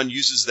 Oberon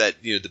uses that,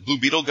 you know, the Blue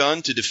Beetle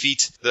gun to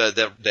defeat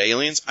the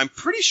aliens. I'm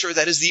pretty sure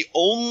that is the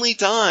only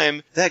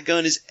time that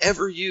gun is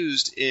ever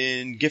used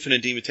in Giffen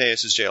and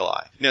DeMatteis'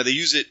 JLI. Now, they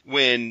use it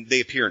when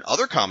they appear in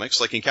other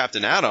comics, like in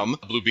Captain Atom,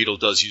 Blue Beetle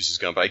does use his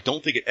gun, but I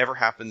don't think it ever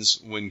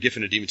happens when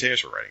Giffen and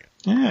DeMatteis are writing it.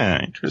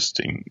 Yeah,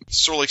 interesting.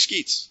 Sort of like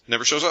Skeets.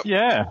 Never shows up.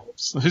 Yeah,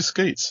 who's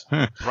Skeets?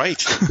 Huh.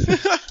 Right.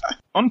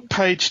 On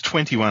page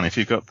 21, if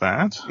you've got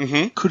that,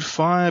 could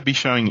Fire be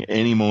showing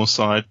any more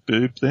side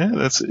boob there?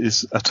 That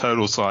is a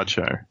total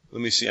sideshow.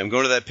 Let me see. I'm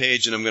going to that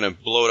page, and I'm going to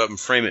blow it up and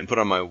frame it and put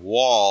it on my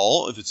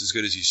wall, if it's as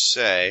good as you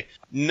say.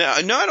 No,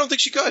 I don't think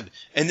she could.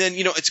 And then,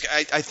 you know,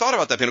 I thought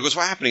about that panel, because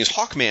what's happening is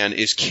Hawkman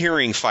is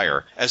carrying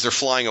Fire as they're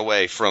flying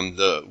away from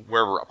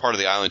wherever part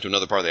of the island to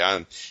another part of the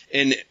island.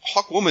 And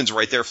Hawkwoman's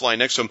right there flying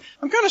next to him.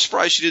 I'm kind of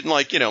surprised she didn't,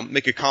 like, you know,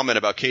 make a comment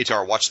about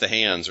Katar, watch the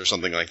hands or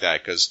something like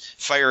that, because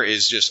Fire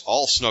is just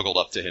all snuggled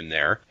up to him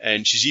there,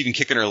 and she's even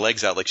kicking her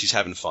legs out like she's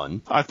having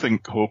fun. I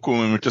think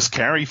Hawkwoman would just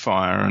carry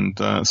Fire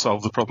and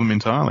solve the problem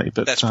entirely.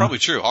 But that's probably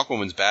true.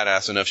 Hawkwoman's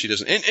badass enough she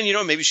doesn't, and you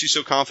know, maybe she's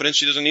so confident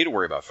she doesn't need to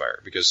worry about Fire,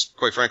 because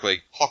quite frankly,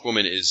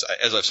 Hawkwoman is,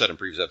 as I've said in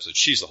previous episodes,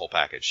 she's the whole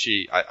package.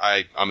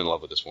 I'm in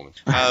love with this woman.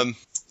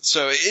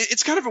 So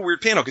it's kind of a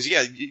weird panel, because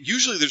yeah,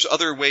 usually there's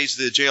other ways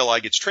the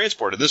JLI gets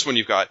transported. This one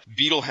you've got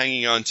Beetle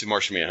hanging on to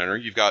Martian Manhunter,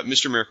 you've got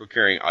Mr. Miracle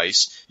carrying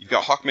ice, you've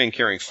got Hawkman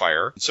carrying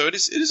Fire. So it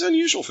is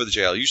unusual for the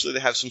JLI. Usually they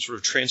have some sort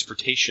of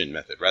transportation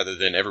method rather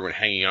than everyone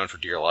hanging on for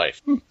dear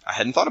life. I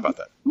hadn't thought about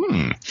that.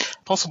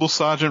 Possible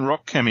Sergeant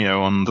Rock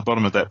cameo on the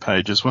bottom of that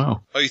page as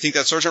well. Oh, you think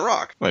that's Sergeant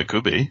Rock? Well, it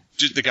could be.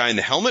 The guy in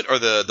the helmet or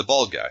the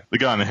bald guy? The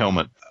guy in the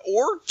helmet.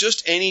 Or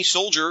just any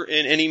soldier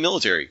in any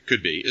military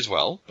could be as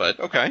well, but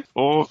okay.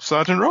 Or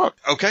Sergeant Rock.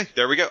 Okay,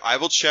 there we go. I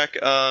will check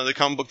the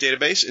comic book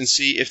database and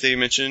see if they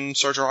mention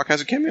Sergeant Rock has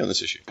a cameo in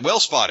this issue.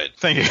 Well spotted.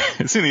 Thank you.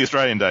 It's in the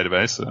Australian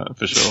database,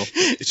 for sure.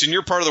 It's in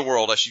your part of the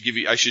world. I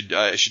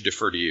should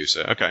defer to you.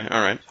 So okay,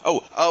 all right. Oh,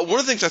 one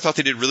of the things I thought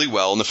they did really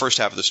well in the first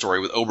half of the story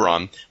with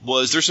Oberon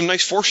was there's some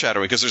nice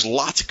foreshadowing, because there's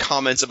lots of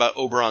comments about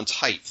Oberon's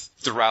height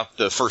throughout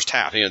the first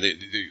half. You know,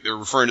 they're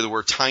referring to the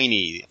word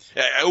tiny.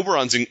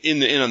 Oberon's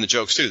in on the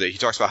jokes too. He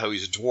talks about how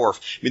he's a dwarf.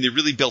 I mean, they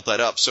really built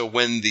that up. So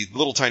when the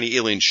little tiny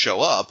aliens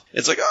show up,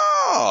 it's like,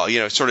 oh, you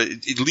know, sort of,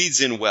 it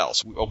leads in well.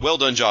 So a well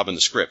done job in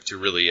the script to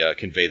really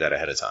convey that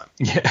ahead of time.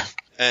 Yeah.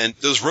 And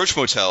those roach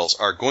motels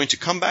are going to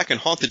come back and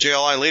haunt the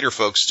JLI later,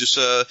 folks. Just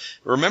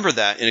remember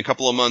that in a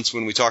couple of months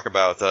when we talk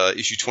about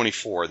issue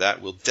 24.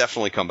 That will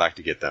definitely come back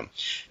to get them.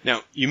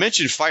 Now, you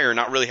mentioned Fire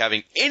not really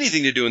having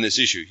anything to do in this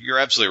issue. You're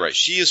absolutely right.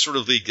 She is sort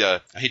of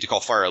the, I hate to call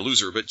Fire a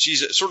loser, but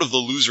she's sort of the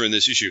loser in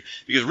this issue.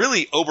 Because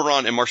really,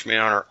 Oberon and Martian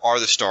Manhunter are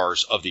the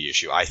stars of the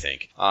issue, I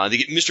think. They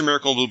get Mr.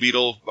 Miracle and Blue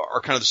Beetle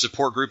are kind of the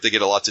support group. They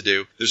get a lot to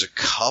do. There's a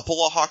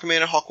couple of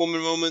Hawkman and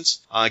Hawkwoman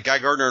moments. Guy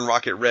Gardner and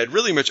Rocket Red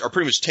really are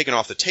pretty much taken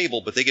off the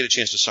table, but they get a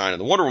chance to sign in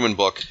the Wonder Woman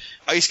book.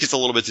 Ice gets a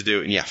little bit to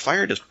do, and yeah,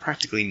 Fire does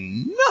practically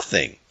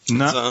nothing.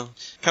 No.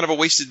 It's kind of a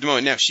wasted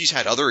moment. Now, she's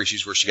had other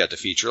issues where she got to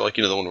feature, like,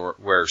 the one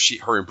where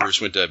her and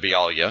Bruce went to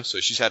Bialya, so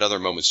she's had other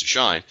moments to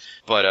shine.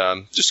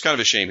 But just kind of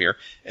a shame here.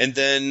 And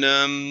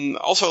then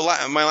also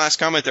my last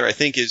comment there, I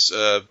think, is,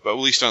 at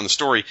least on the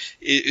story,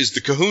 is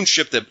the Cahoon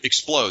ship that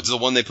explodes, the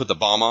one they put the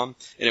bomb on,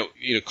 and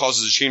it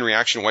causes a chain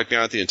reaction wiping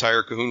out the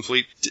entire Cahoon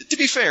fleet. To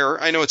be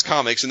fair, I know it's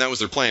comics and that was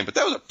their plan, but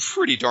that was a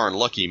pretty darn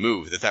lucky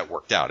move that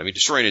worked out. I mean,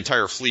 destroying an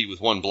entire fleet with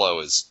one blow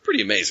is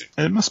pretty amazing.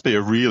 It must be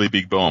a really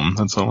big bomb,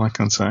 that's all I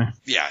can say.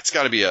 Yeah, it's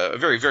got to be a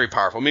very, very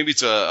powerful. Maybe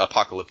it's a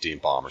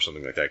apocalyptic bomb or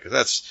something like that, because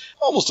that's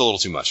almost a little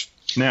too much.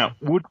 Now,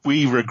 would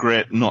we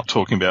regret not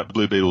talking about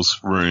Blue Beetle's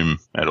room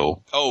at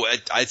all? Oh,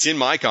 it's in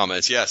my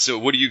comments, yeah. So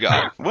what do you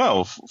got?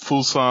 Well,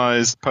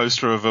 full-size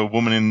poster of a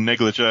woman in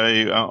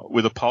negligee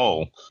with a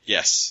pole.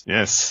 Yes.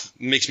 Yes.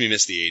 Makes me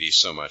miss the 80s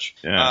so much.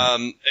 Yeah.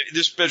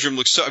 This bedroom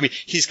looks so... I mean,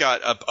 he's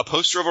got a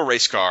poster of a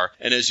race car,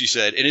 and as you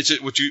said, and it's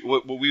what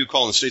we would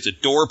call in the States a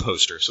door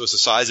poster, so it's the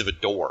size of a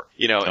door.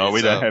 We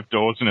don't have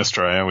doors in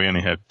Australia. We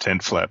only have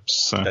tent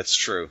flaps. So. That's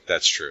true.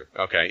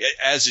 Okay.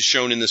 As is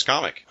shown in this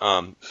comic.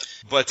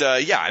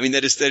 Yeah, I mean,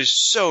 that is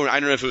so...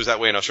 I don't know if it was that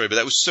way in Australia, but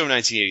that was so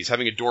 1980s.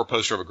 Having a door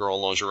poster of a girl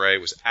in lingerie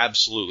was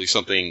absolutely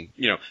something,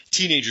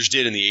 teenagers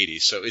did in the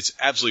 80s, so it's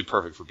absolutely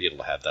perfect for Beetle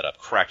to have that up.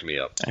 Cracked me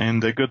up.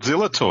 And a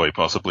Godzilla toy,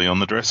 possibly, on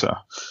the dresser.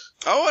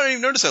 Oh, I didn't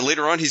even notice that.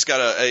 Later on, he's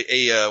got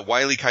a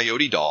Wile E.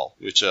 Coyote doll,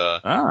 which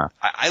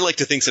I like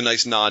to think is a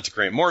nice nod to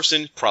Grant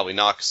Morrison. Probably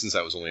not, since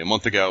that was only a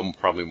month ago.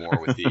 Probably more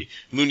with the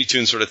Looney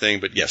Tunes sort of thing,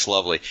 but yes,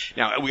 lovely.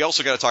 Now, we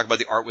also got to talk about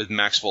the art with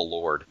Maxwell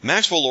Lord.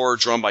 Maxwell Lord,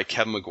 drawn by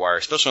Kevin Maguire,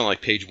 especially on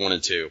page 1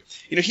 and 2.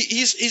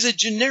 He's a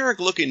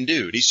generic-looking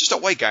dude. He's just a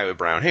white guy with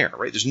brown hair,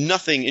 right? There's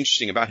nothing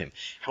interesting about him.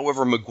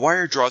 However,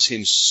 Maguire draws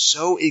him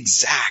so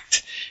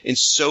exact and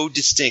so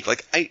distinct.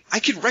 Like, I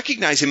could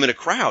recognize him in a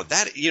crowd.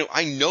 That,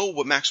 I know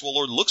what Maxwell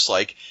Lord looks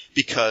like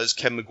because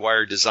Kevin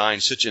Maguire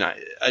designed such a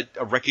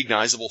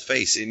recognizable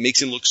face. It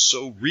makes him look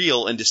so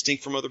real and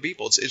distinct from other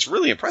people. It's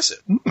really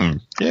impressive.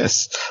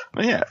 Yes.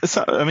 Yeah.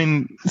 So, I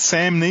mean,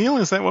 Sam Neill,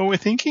 is that what we're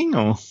thinking?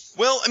 Or?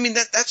 Well, I mean,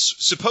 that's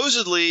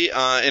supposedly,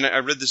 and I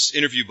read this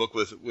interview book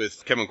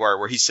with Kevin Maguire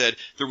where he said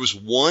there was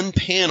one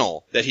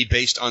panel that he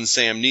based on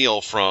Sam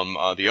Neill from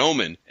The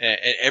Omen, and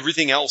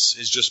everything else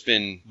has just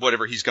been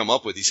whatever he's come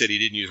up with. He said he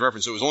didn't use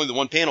reference, so it was only the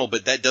one panel,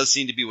 but that does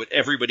seem to be what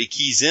everybody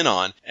keys in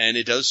on, and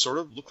it does sort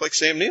of look like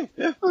Sam Neill.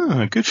 Yeah.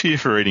 Oh, good for you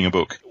for reading a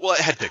book. Well, it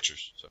had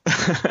pictures. So.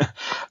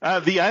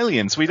 The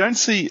aliens, we don't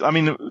see, I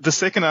mean, the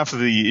second half of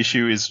the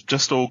issue is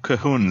just all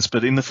Cahoons,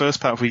 but in the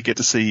first part we get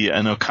to see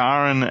an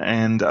Okaran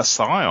and a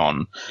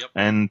Scion. Yep.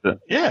 And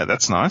yeah,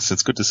 that's nice.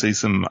 It's good to see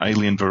some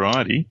alien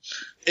variety.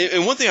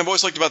 And one thing I've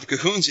always liked about the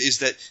Cahoons is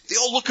that they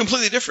all look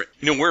completely different.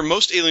 Where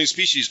most alien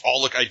species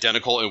all look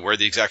identical and wear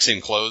the exact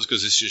same clothes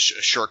because it's just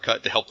a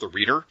shortcut to help the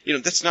reader.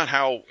 That's not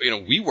how,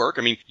 we work.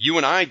 I mean, you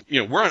and I,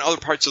 we're on other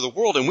parts of the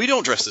world and we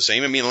don't dress the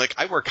same. I mean, like,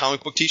 I wear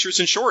comic book t-shirts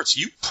and shorts.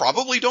 You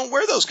probably don't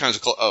wear those kinds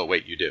of clothes. Oh,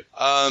 wait, you do.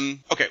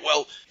 Okay,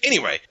 well,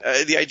 anyway,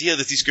 the idea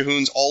that these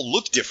Cahoons all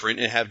look different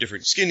and have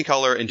different skin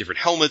color and different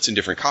helmets and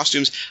different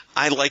costumes,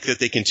 I like that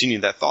they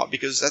continue that thought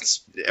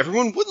because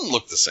everyone wouldn't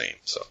look the same.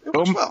 So, it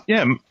works well.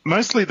 Yeah,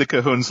 mostly the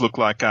Cahoons look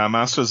like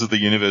Masters of the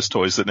Universe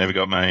toys that never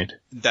got made.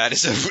 That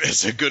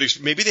is a good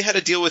maybe they had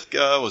a deal with,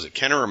 was it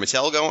Kenner or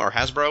Mattel going, or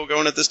Hasbro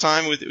going at this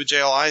time with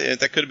JLI?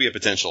 That could be a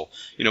potential,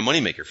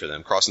 moneymaker for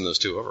them, crossing those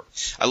two over.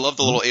 I love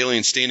the little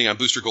alien standing on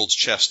Booster Gold's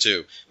chest,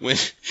 too. When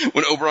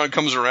Oberon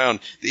comes around,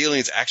 the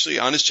alien's actually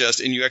on his chest,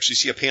 and you actually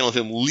see a panel of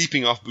him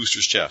leaping off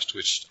Booster's chest,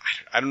 which,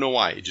 I don't know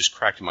why, it just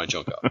cracked my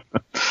junk up.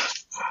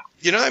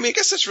 I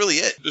guess that's really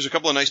it. There's a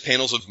couple of nice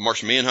panels of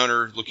Martian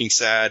Manhunter looking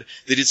sad.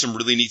 They did some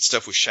really neat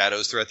stuff with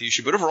shadows throughout the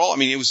issue. But overall,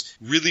 it was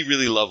really,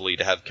 really lovely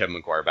to have Kevin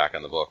Maguire back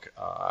on the book.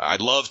 I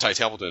love Ty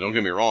Templeton, don't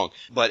get me wrong.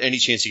 But any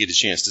chance you get a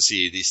chance to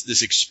see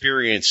this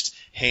experienced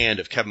hand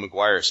of Kevin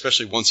Maguire,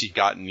 especially once he'd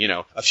gotten,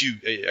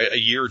 a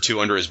year or two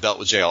under his belt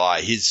with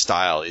JLI, his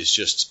style is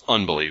just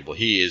unbelievable.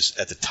 He is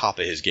at the top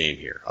of his game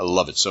here. I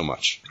love it so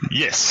much.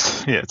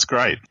 Yes. Yeah, it's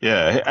great.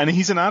 Yeah. And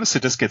he's an artist who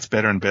just gets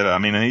better and better.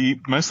 He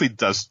mostly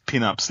does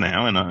pin-ups now.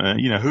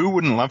 And, who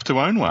wouldn't love to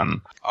own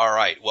one? All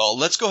right. Well,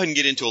 let's go ahead and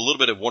get into a little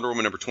bit of Wonder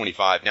Woman number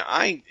 25. Now,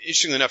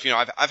 interestingly enough,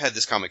 I've had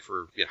this comic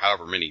for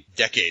however many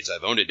decades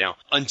I've owned it now.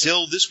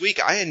 Until this week,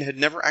 I had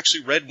never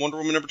actually read Wonder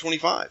Woman number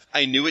 25.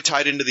 I knew it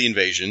tied into the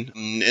Invasion.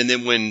 And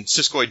then when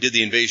Siskoid did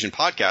the Invasion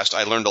podcast,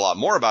 I learned a lot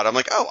more about it. I'm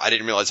like, oh, I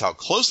didn't realize how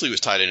closely it was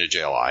tied into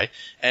JLI.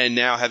 And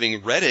now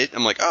having read it,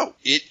 I'm like, oh,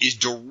 it is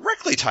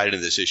directly tied into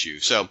this issue.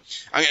 So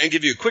I'm going to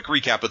give you a quick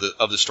recap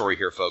of the story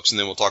here, folks, and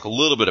then we'll talk a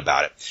little bit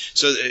about it.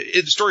 So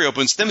the story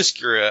opens,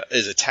 Themyscira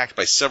is attacked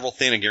by several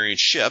Thanagarian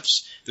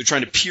ships. They're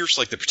trying to pierce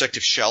the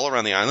protective shell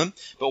around the island,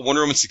 but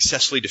Wonder Woman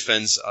successfully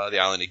defends the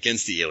island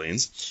against the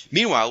aliens.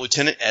 Meanwhile,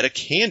 Lieutenant Etta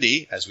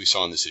Candy, as we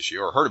saw in this issue,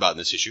 or heard about in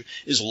this issue,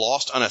 is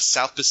lost on a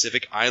South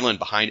Pacific island Sun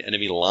behind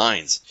enemy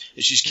lines,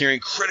 and she's carrying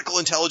critical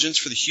intelligence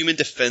for the human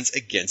defense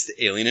against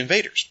the alien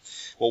invaders.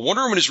 Well,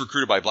 Wonder Woman is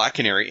recruited by Black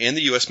Canary and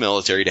the U.S.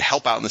 military to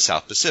help out in the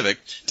South Pacific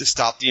to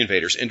stop the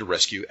invaders and to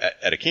rescue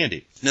Etta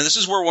Candy. Now, this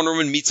is where Wonder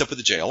Woman meets up with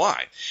the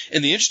JLI.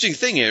 And the interesting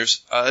thing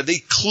is, they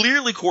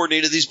clearly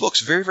coordinated these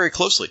books very, very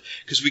closely,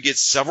 because we get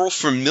several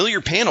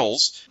familiar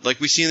panels like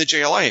we see in the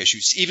JLI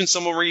issues. Even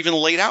some of them are even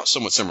laid out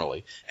somewhat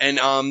similarly. And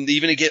they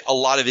even get a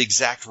lot of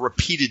exact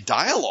repeated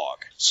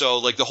dialogue. So,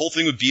 like, the whole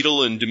thing with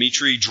Beetle and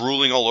Dimitri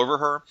drooling all over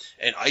her,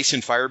 and Ice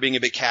and Fire being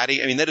a bit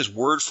catty, I mean, that is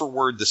word for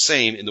word the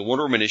same in the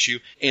Wonder Woman issue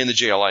and the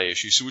JLI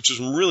issue, so which is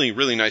really,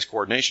 really nice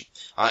coordination.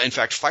 In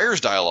fact, Fire's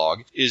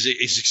dialogue is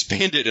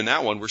expanded in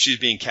that one, where she's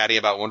being catty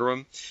about Wonder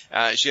Woman.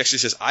 She actually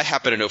says, I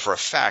happen to know for a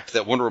fact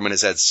that Wonder Woman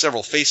has had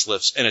several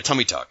facelifts and a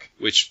tummy tuck,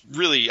 which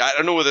really, I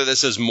don't know whether that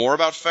says more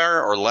about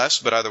Fire or less,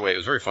 but either way, it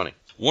was very funny.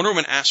 Wonder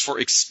Woman asks for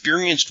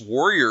experienced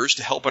warriors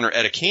to help on her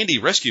Etta Candy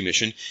rescue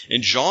mission,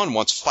 and John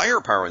wants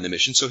firepower in the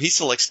mission, so he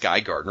selects Guy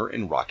Gardner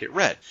and Rocket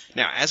Red.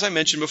 Now, as I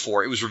mentioned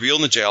before, it was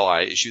revealed in the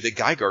JLI issue that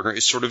Guy Gardner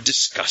is sort of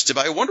disgusted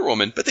by Wonder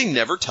Woman, but they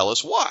never tell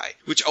us why,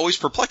 which always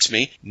perplexed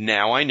me.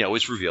 Now I know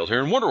it's revealed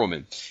here in Wonder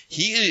Woman.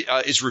 He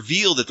is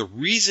revealed that the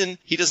reason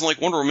he doesn't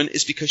like Wonder Woman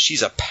is because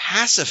she's a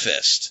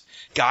pacifist.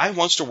 Guy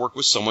wants to work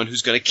with someone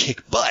who's going to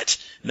kick butt,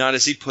 not,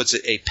 as he puts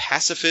it, a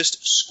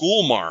pacifist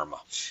schoolmarm.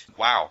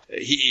 Wow.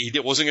 He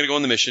wasn't going to go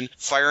on the mission.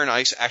 Fire and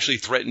Ice actually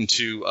threatened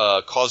to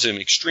cause him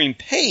extreme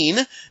pain,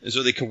 and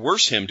so they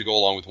coerce him to go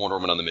along with Wonder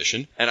Woman on the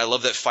mission. And I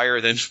love that Fire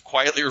then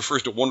quietly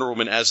refers to Wonder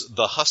Woman as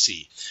the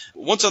hussy.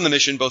 Once on the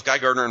mission, both Guy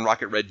Gardner and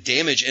Rocket Red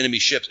damage enemy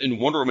ships, and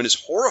Wonder Woman is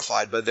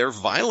horrified by their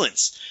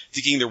violence,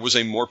 thinking there was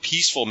a more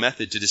peaceful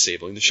method to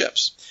disabling the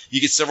ships. You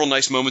get several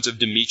nice moments of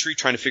Dimitri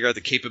trying to figure out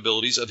the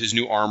capabilities of his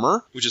new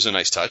armor, which is a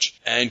nice touch.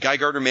 And Guy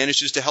Gardner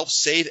manages to help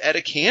save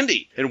Etta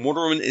Candy, and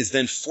Wonder Woman is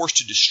then forced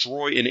to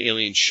destroy an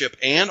alien ship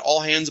and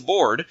all hands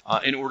aboard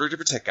in order to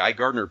protect Guy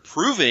Gardner,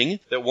 proving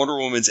that Wonder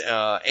Woman's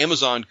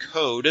Amazon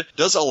code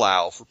does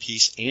allow for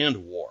peace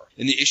and war.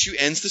 And the issue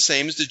ends the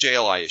same as the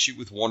JLI issue,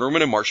 with Wonder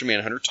Woman and Martian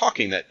Manhunter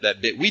talking,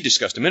 that bit we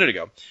discussed a minute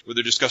ago, where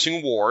they're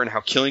discussing war and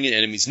how killing an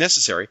enemy is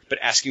necessary, but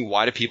asking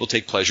why do people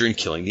take pleasure in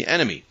killing the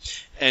enemy.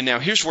 And now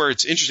here's where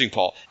it's interesting,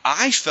 Paul.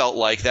 I felt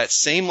like that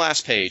same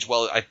last page,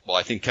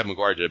 I think Kevin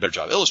McGuire did a better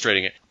job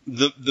illustrating it,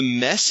 the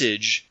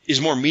message is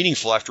more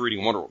meaningful after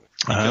reading Wonder Woman.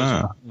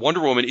 Because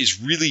Wonder Woman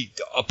is really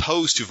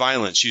opposed to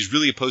violence. She's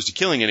really opposed to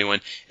killing anyone.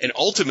 And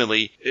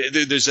ultimately,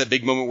 there's that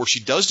big moment where she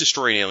does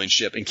destroy an alien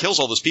ship and kills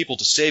all those people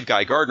to save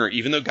Guy Gardner,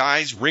 even though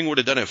Guy's ring would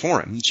have done it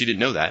for him. She didn't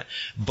know that.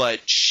 But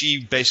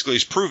she basically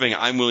is proving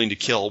I'm willing to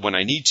kill when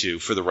I need to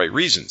for the right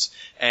reasons.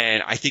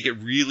 And I think it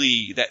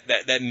really,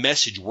 that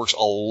message works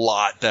a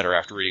lot better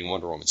after reading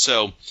Wonder Woman.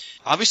 So,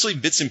 obviously,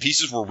 bits and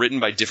pieces were written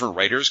by different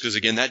writers, because,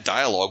 again, that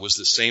dialogue was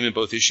the same in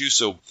both issues,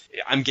 so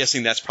I'm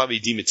guessing that's probably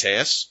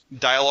DeMatteis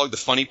dialogue, the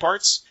funny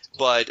parts.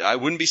 But I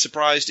wouldn't be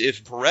surprised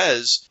if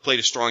Perez played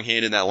a strong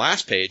hand in that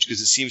last page, because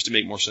it seems to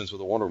make more sense with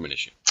the Wonder Woman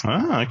issue.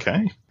 Ah,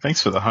 okay.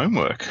 Thanks for the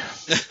homework.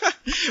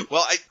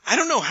 Well, I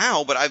don't know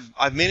how, but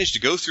I've managed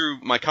to go through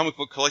my comic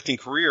book collecting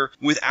career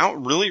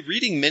without really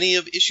reading many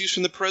of issues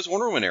from the Perez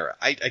Wonder Woman era.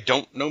 I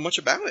don't know much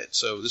about it,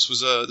 so this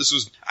was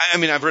I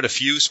mean, I've read a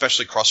few,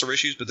 especially crossover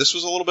issues, but this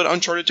was a little bit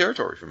uncharted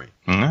territory for me.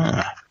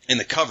 And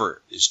the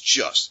cover is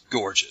just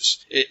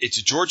gorgeous. It's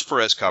a George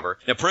Perez cover.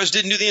 Now, Perez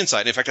didn't do the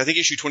inside. In fact, I think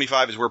issue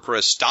 25 is where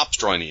Perez stops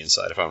drawing the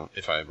inside,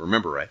 if I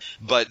remember right.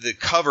 But the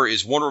cover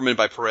is Wonder Woman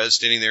by Perez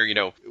standing there,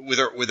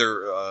 with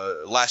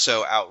her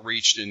lasso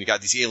outreached, and you got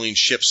these alien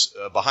ships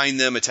behind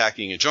them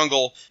attacking a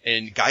jungle.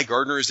 And Guy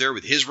Gardner is there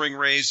with his ring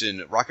raised,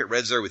 and Rocket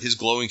Red's there with his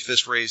glowing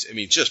fist raised. I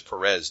mean, just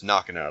Perez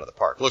knocking it out of the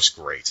park. Looks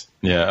great.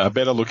 Yeah, a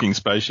better looking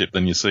spaceship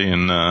than you see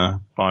in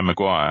by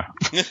Maguire.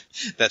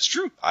 That's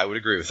true. I would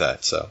agree with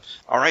that. So,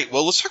 all right.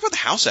 Well, let's talk about the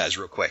house ads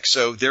real quick.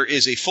 So there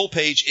is a full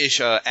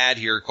page-ish ad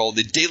here called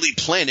the Daily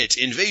Planet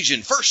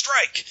Invasion First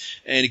Strike,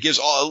 and it gives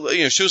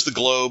shows the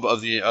globe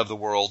of the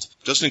world.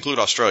 Doesn't include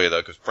Australia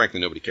though, because frankly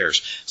nobody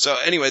cares. So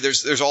anyway,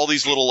 there's all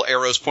these little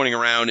arrows pointing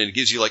around, and it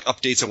gives you like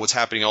updates on what's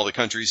happening in all the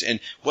countries.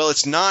 And well,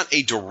 it's not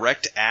a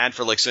direct ad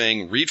for like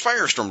saying read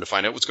Firestorm to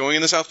find out what's going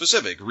in the South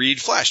Pacific,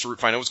 read Flash to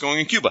find out what's going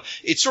in Cuba.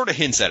 It sort of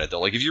hints at it though.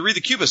 Like if you read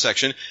the Cuba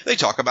section, they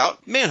talk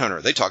about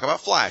Manhunter, they talk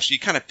about Flash. You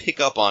kind of pick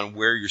up on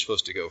where you're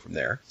supposed to go from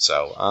there.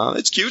 So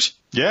it's cute.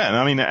 Yeah, and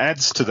I mean,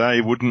 ads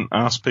today wouldn't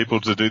ask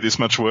people to do this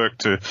much work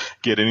to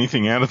get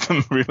anything out of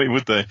them, really,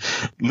 with the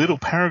little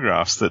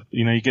paragraphs that,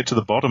 you get to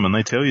the bottom and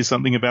they tell you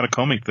something about a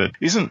comic that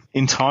isn't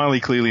entirely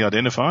clearly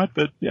identified,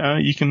 but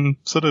you can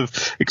sort of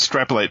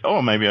extrapolate,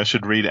 maybe I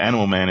should read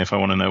Animal Man if I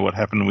want to know what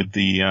happened with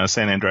the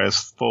San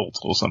Andreas Fault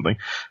or something.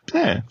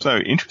 Yeah, so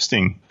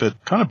interesting,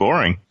 but kind of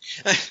boring.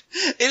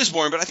 It is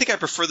boring, but I think I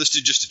prefer this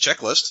to just a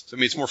checklist. I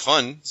mean, it's more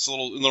fun. It's a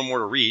little more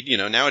to read.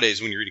 Nowadays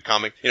when you read a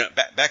comic,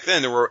 back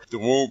then there were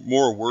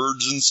more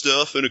words and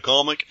stuff in a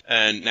comic,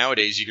 and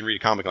nowadays you can read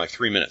a comic in like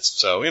 3 minutes.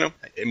 So,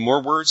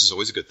 more words is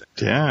always a good thing.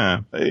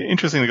 Yeah.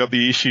 Interesting, they got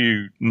the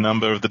issue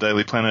number of the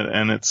Daily Planet,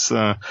 and it's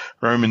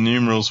Roman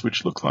numerals,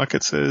 which look like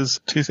it says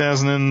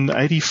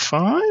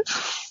 2085?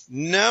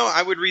 No,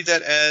 I would read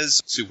that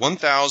as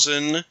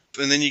 1,000, and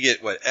then you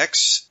get, what,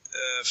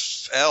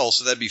 XL,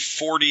 so that'd be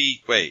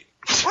 40, wait,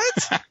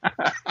 what?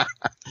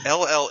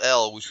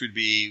 LLL, which would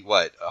be,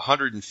 what,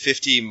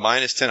 150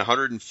 minus 10,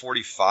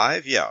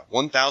 145? Yeah,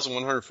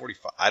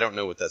 1,145. I don't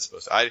know what that's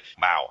supposed to.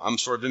 Wow, I'm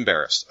sort of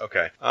embarrassed.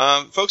 Okay.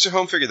 Folks at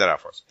home figured that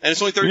out for us. And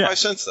it's only 35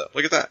 cents, though.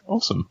 Look at that.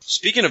 Awesome.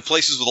 Speaking of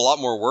places with a lot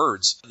more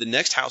words, the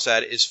next house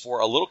ad is for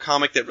a little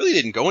comic that really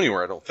didn't go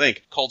anywhere, I don't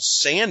think, called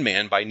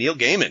Sandman by Neil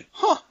Gaiman.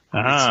 Huh.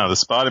 The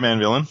Spider-Man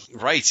villain.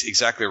 Right,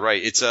 exactly right.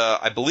 It's,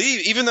 I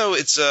believe, even though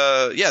it's,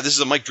 this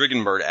is a Mike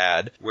Dringenberg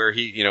ad where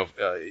he,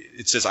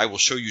 it says, I will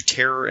show you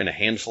terror in a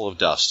handful of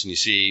dust. And you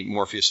see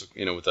Morpheus,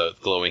 with a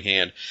glowing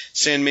hand.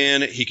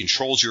 Sandman, he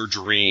controls your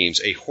dreams.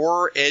 A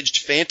horror-edged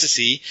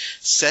fantasy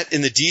set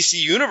in the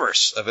DC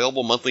universe.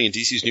 Available monthly in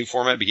DC's new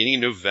format beginning in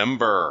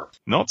November.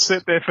 Not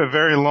set there for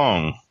very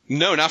long.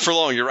 No, not for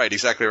long. You're right.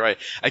 Exactly right.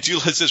 I do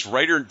list this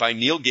writer by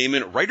Neil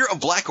Gaiman, writer of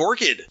Black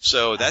Orchid.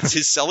 So that's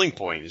his selling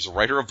point, is a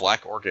writer of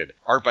Black Orchid.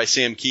 Art by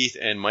Sam Keith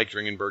and Mike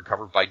Dringenberg,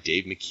 cover by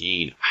Dave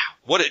McKean.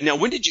 Wow. Now,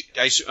 when did you,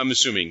 I'm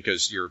assuming,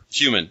 because you're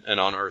human and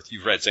on Earth,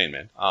 you've read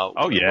Sandman.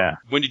 Yeah.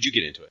 When did you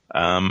get into it?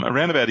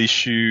 Around about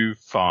issue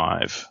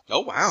 5. Oh,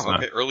 wow. So,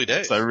 okay. Early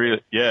days. So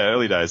really,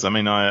 early days. I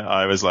mean,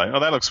 I was like,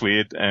 oh, that looks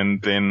weird.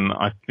 And then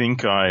I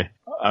think I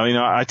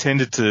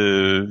tended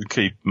to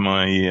keep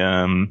my,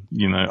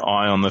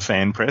 eye on the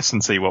fan press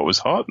and see what was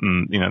hot.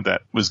 And,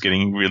 that was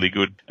getting really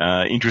good,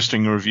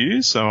 interesting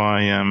reviews. So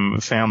I,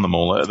 found them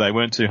all. They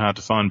weren't too hard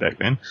to find back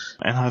then.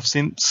 And I've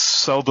since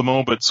sold them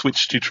all, but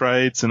switched to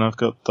trades, and I've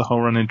got the whole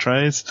run in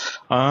trades.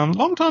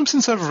 Long time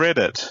since I've read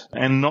it,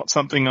 and not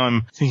something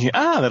I'm thinking,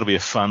 that'll be a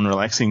fun,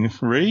 relaxing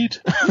read.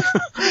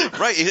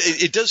 Right.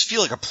 It does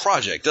feel like a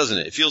project, doesn't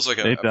it? It feels like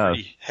a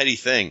pretty heady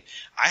thing.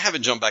 I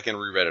haven't jumped back in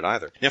and reread it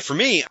either. Now, for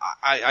me,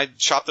 I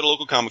shopped at a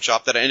local comic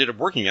shop that I ended up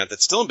working at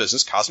that's still in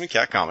business, Cosmic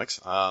Cat Comics.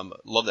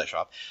 Love that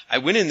shop. I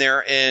went in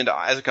there and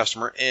as a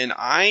customer, and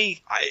I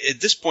at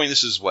this point,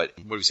 this is what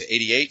do we say,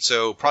 88?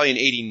 So probably in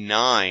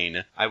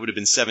 89, I would have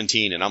been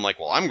 17, and I'm like,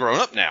 well, I'm grown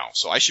up now,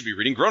 so I should be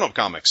reading grown-up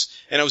comics.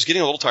 And I was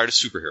getting a little tired of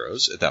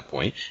superheroes at that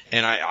point,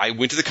 and I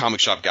went to the comic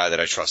shop guy that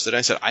I trusted.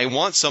 I said, I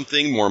want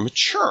something more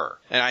mature.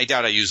 And I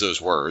doubt I used those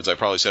words. I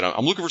probably said,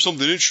 I'm looking for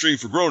something interesting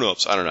for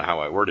grown-ups. I don't know how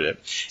I worded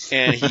it.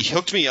 And he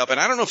hooked me up, and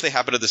I don't know if they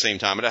happened at the same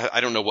time.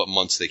 I don't know what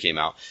months they came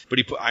out. But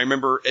I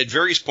remember at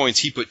various points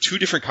he put 2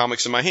 different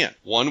comics in my hand.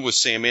 One was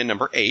Sandman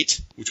number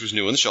 8, which was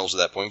new on the shelves at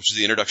that point, which is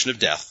the introduction of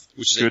Death,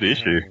 which is good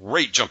issue.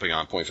 Great jumping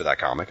on point for that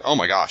comic. Oh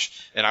my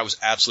gosh. And I was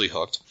absolutely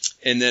hooked.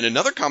 And then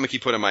another comic he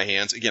put in my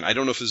hands, again, I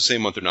don't know if it's the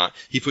same month or not,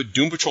 he put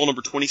Doom Patrol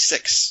number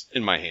 26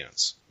 in my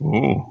hands.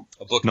 Ooh.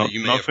 A book not, that you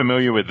may not have...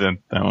 familiar with that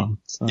one.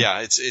 So. Yeah,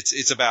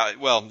 it's about,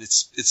 well,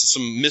 it's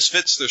some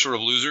misfits. They're sort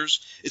of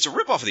losers. It's a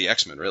ripoff of the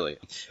X-Men, really.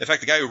 In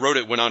fact, the guy who wrote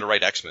it went on to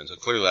write X-Men, so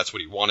clearly that's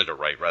what he wanted to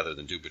write rather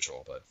than Doom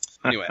Patrol. But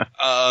anyway,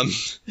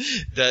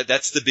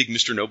 that's the big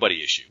Mr.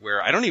 Nobody issue,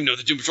 where I don't even know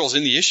that Doom Patrol's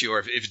in the issue, or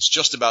if it's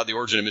just about the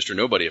origin of Mr.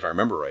 Nobody, if I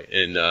remember right,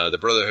 in the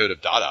Brotherhood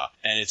of Dada.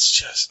 And it's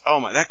just, oh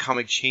my, that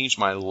comic changed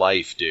my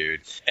life,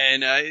 dude.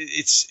 And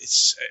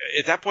it's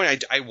at that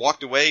point, I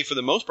walked away for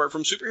the most part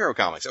from superhero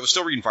comics. I was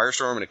still reading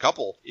Firestorm and a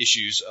couple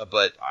issues,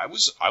 but I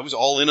was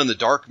all in on the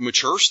dark,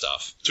 mature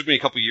stuff. It took me a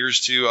couple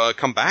years to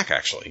come back,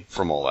 actually,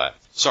 from all that.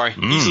 Sorry,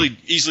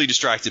 easily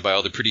distracted by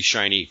all the pretty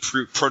shiny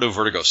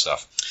proto-Vertigo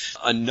stuff.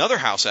 Another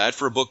house ad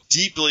for a book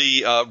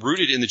deeply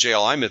rooted in the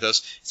JLI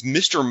mythos. It's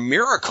Mr.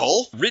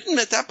 Miracle, written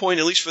at that point,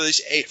 at least for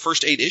these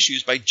first 8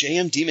 issues, by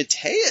J.M.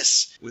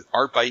 DeMatteis, with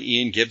art by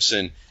Ian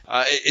Gibson.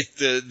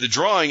 The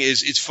drawing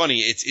it's funny.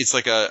 It's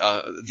like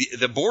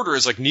the border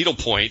is like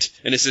needlepoint,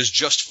 and it says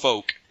just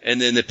folk. And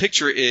then the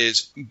picture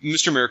is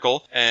Mr.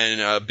 Miracle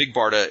and Big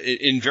Barda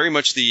in very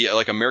much the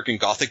like American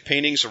Gothic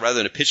painting. So rather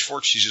than a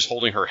pitchfork, she's just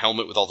holding her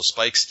helmet with all the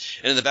spikes.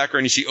 And in the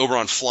background, you see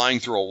Oberon flying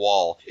through a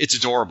wall. It's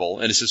adorable,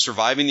 and it says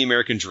 "Surviving the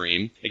American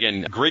Dream."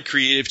 Again, great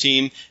creative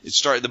team.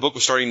 The book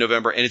was starting in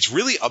November, and it's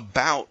really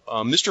about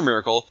Mr.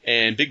 Miracle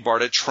and Big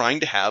Barda trying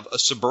to have a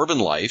suburban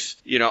life,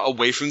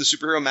 away from the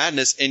superhero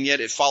madness, and yet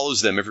it follows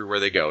them everywhere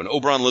they go. And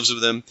Oberon lives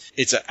with them.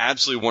 It's an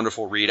absolutely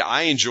wonderful read.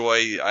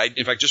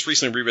 In fact, just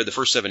recently reread the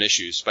first 7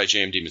 issues by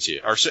J.M.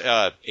 DeMatteis,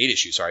 or 8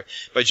 issues,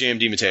 by J.M.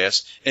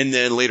 DeMatteis. And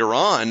then later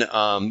on,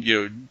 I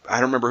don't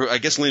remember who, I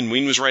guess Lynn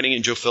Wein was writing it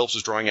and Joe Phillips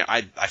was drawing it.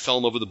 I fell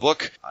in love with the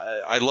book.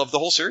 I love the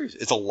whole series.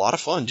 It's a lot of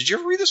fun. Did you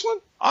ever read this one?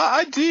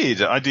 I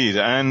did.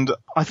 And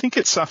I think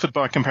it suffered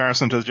by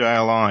comparison to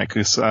JLI,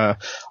 because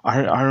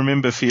I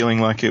remember feeling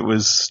like it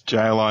was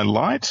JLI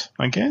light,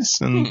 I guess.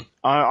 And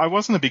I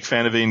wasn't a big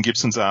fan of Ian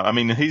Gibson's art. I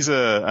mean, he's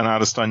an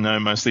artist I know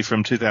mostly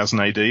from 2000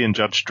 AD and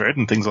Judge Dredd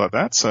and things like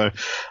that. So,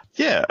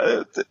 yeah,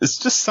 it's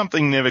just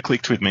something never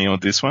clicked with me on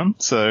this one.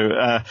 So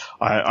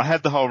I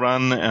had the whole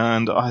run,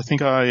 and I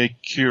think I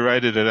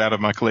curated it out of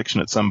my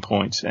collection at some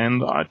point.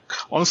 And I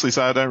honestly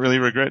say I don't really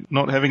regret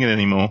not having it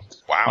anymore.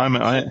 Wow.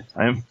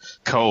 I am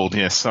cold.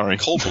 Yes, sorry.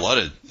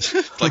 Cold-blooded,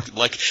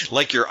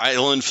 like your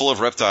island full of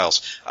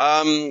reptiles.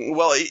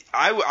 Well,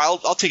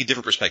 I'll take a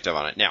different perspective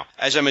on it. Now,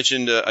 as I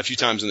mentioned a few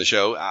times in the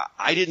show,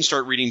 I didn't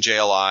start reading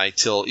JLI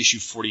till issue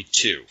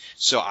 42,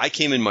 so I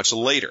came in much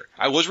later.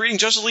 I was reading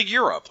Justice League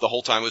Europe the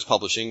whole time it was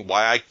publishing.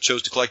 Why I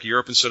chose to collect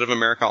Europe instead of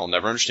America, I'll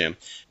never understand.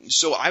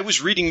 So I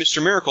was reading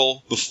Mr.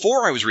 Miracle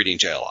before I was reading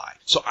JLI.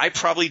 So I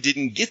probably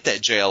didn't get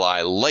that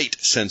JLI light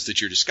sense that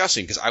you're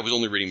discussing because I was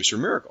only reading Mr.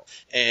 Miracle.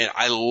 And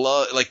I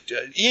love,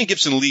 Ian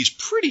Gibson leaves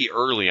pretty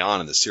early on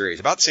in the series,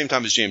 about the same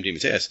time as J.M.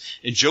 DeMatteis,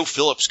 and Joe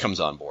Phillips comes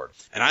on board.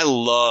 And I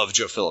love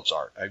Joe Phillips'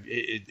 art.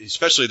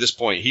 Especially at this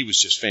point, he was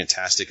just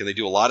fantastic. And they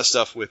do a lot of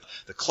stuff with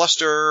the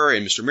Cluster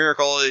and Mr.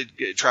 Miracle.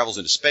 It travels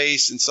into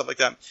space and stuff like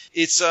that.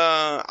 It's,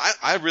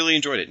 I really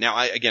enjoyed it.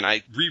 Now,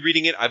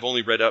 rereading it, I've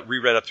only reread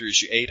up through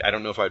issue 8. I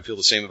don't know if I'd feel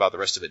the same about the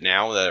rest of it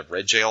now that I've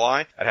read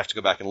JLI. I'd have to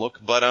go back and look.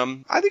 But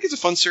I think it's a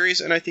fun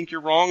series, and I think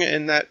you're wrong,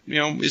 and that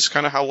is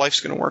kind of how life's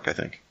going to work, I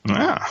think.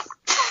 Ah.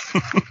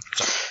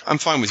 So, I'm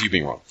fine with you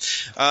being wrong.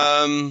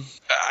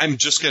 I'm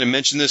just going to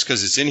mention this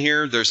because it's in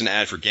here. There's an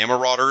ad for Gamma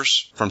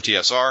Marauders from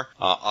TSR.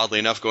 Oddly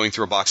enough, going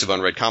through a box of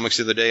unread comics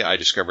the other day, I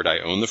discovered I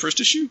own the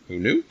first issue. Who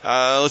knew?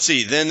 Let's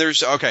see. Then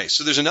there's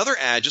another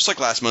ad, just like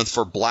last month,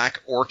 for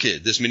Black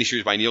Orchid, this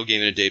miniseries by Neil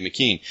Gaiman and Dave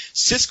McKean.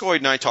 Siskoid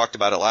and I talked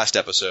about it last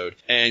episode,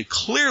 and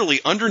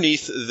clearly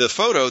underneath the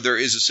photo, there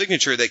is a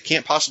signature that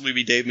can't possibly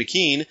be Dave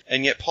McKean,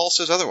 and yet Paul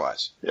says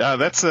otherwise. Yeah,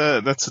 that's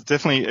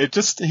definitely,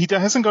 he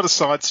hasn't got a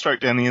side stroke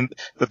down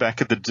the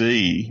back of the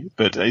D,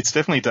 but it's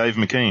definitely Dave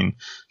McKean.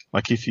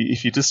 Like if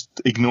you just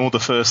ignore the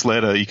first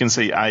letter, you can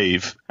see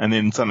Ave, and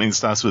then something that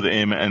starts with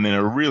M, and then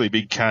a really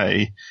big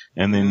K,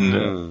 and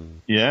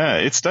then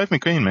it's Dave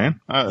McKean,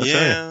 man.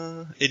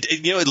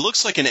 It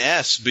looks like an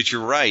S, but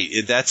you're right.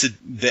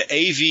 The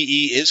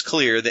AVE is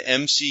clear. The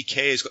MCK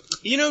is.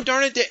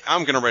 Darn it,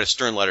 I'm going to write a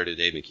stern letter to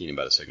Dave McKean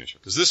about a signature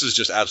because this is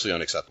just absolutely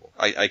unacceptable.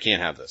 I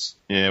can't have this.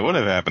 Yeah,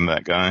 whatever happened to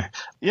that guy?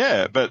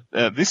 Yeah, but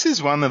this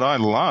is one that I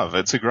love.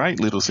 It's a great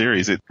little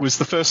series. It was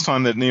the first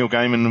time that Neil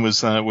Gaiman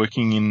was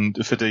working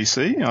for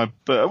DC.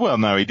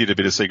 No, he did a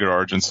bit of Secret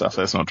Origin stuff.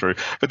 That's not true.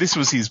 But this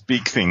was his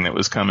big thing that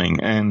was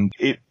coming, and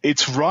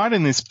it's right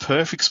in this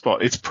perfect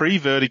spot. It's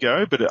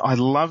pre-Vertigo, but I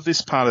love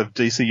this part of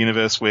DC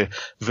Universe where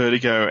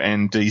Vertigo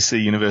and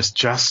DC Universe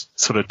just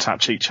sort of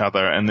touch each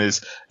other, and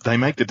they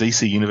make the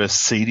DC Universe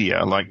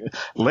seedier. Like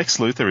Lex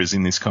Luthor is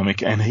in this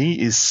comic, and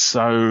he is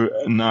so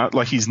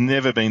he's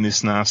never been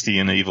this nasty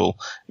and evil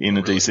in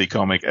a DC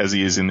comic as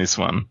he is in this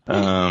one.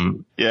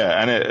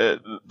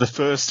 The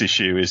first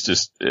issue is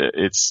just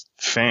it's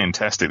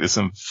fantastic. There's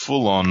some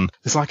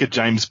there's like a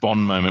James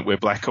Bond moment where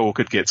Black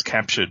Orchid gets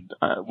captured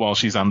while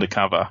she's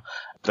undercover.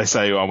 They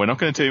say, we're not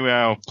going to tell you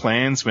our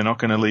plans. We're not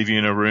going to leave you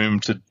in a room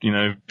to,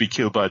 be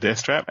killed by a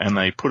death trap. And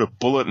they put a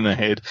bullet in her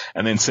head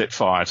and then set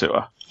fire to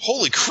her.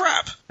 Holy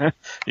crap.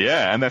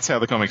 Yeah, and that's how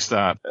the comics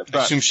start. I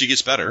assume she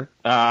gets better.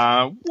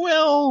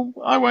 Well,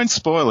 I won't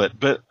spoil it,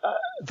 but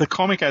the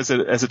comic, as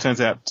it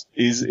turns out,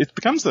 it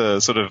becomes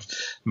a sort of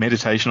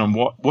meditation on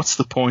what's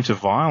the point of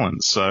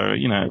violence. So,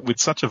 with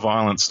such a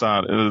violent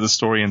start, the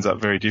story ends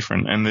up very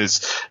different. And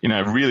there's,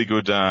 really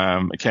good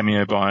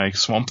cameo by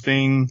Swamp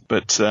Thing.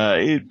 But,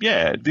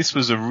 this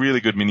was a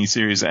really good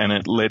miniseries, and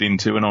it led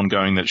into an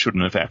ongoing that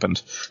shouldn't have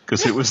happened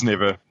because it was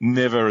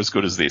never as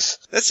good as this.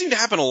 That seemed to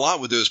happen a lot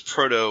with those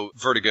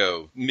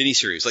proto-Vertigo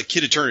miniseries, like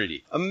Kid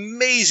Eternity.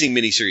 Amazing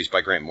miniseries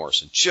by Grant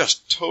Morrison.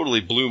 Just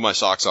totally blew my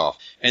socks off.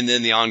 And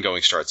then the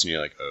ongoing starts, and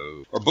you're like,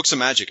 oh. Or Books of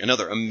Magic,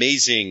 another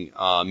amazing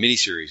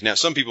miniseries. Now,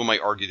 some people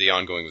might argue the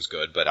ongoing was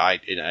good, but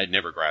it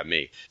never grabbed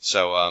me.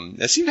 So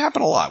that seemed to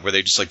happen a lot, where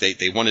they just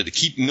they wanted to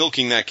keep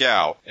milking that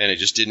cow, and it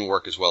just didn't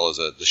work as well as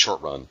the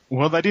short run.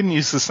 Well, they didn't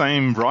use the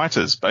same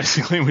writers,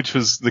 basically, which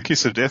was the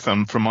kiss of death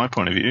from my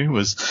point of view,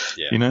 was,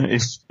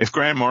 if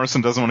Grant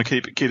Morrison doesn't want to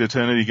keep Kid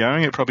Eternity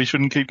going, it probably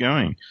shouldn't keep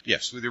going.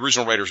 Yes, the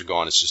original writers are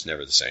gone. It's just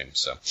never the same.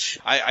 So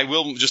I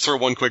will just throw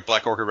one quick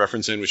Black Orchid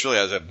reference in, which really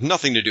has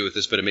nothing to do with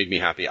this, but it made me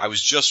happy. I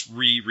was just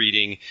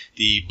rereading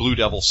the Blue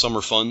Devil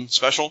Summer Fun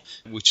special,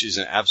 which is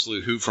an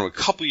absolute hoot from a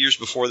couple years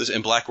before this,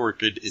 and Black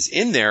Orchid is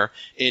in there.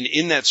 And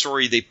in that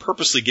story, they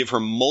purposely give her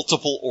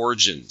multiple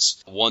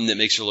origins. One that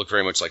makes her look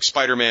very much like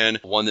Spider-Man,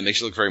 one that makes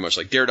her look very much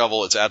like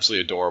Daredevil. It's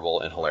absolutely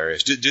adorable and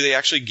hilarious. Do they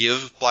actually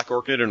give Black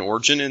Orchid an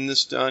origin in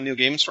this Neil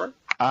Gaiman story?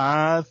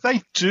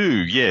 They do,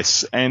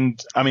 yes.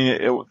 And, I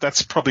mean,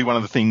 that's probably one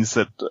of the things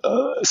that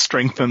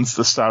strengthens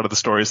the start of the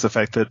story is the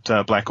fact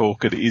that Black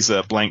Orchid is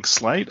a blank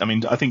slate. I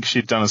mean, I think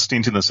she'd done a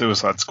stint in the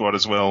Suicide Squad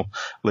as well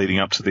leading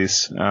up to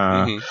this.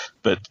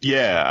 But,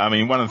 yeah, I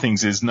mean, one of the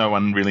things is no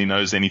one really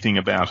knows anything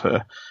about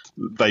her.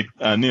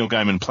 Neil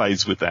Gaiman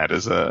plays with that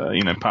as a,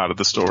 part of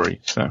the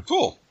story. So.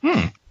 Cool.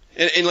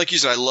 And like you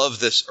said, I love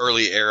this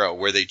early era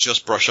where they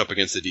just brush up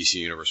against the DC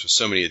Universe with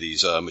so many of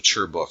these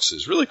mature books.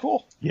 It's really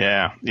cool.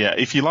 Yeah.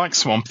 If you like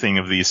Swamp Thing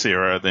of this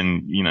era,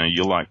 then,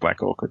 you'll like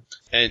Black Orchid.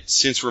 And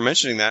since we're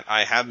mentioning that,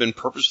 I have been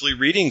purposely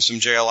reading some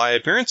JLI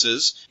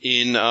appearances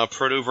in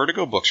Proto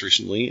Vertigo books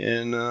recently,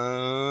 and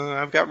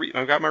I've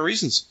got my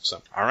reasons.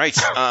 So, all right,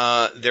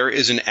 there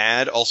is an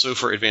ad also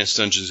for Advanced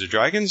Dungeons and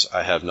Dragons.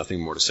 I have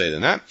nothing more to say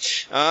than that.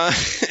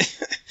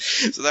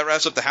 So that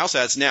wraps up the house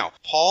ads. Now,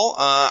 Paul,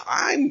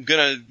 I'm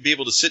gonna be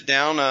able to sit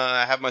down,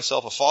 have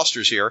myself a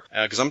Foster's here,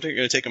 because I'm going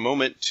to take a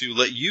moment to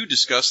let you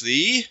discuss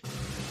the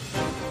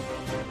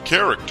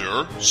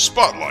Character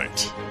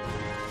Spotlight.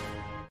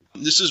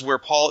 This is where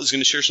Paul is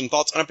going to share some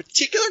thoughts on a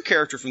particular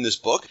character from this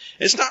book.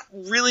 It's not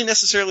really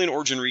necessarily an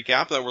origin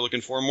recap that we're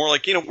looking for, more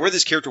like, where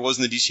this character was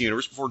in the DC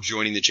Universe before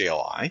joining the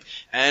JLI,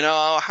 and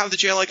how the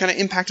JLI kind of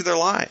impacted their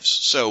lives.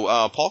 So,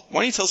 Paul,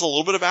 why don't you tell us a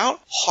little bit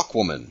about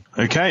Hawkwoman?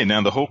 Okay,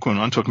 now the Hawkwoman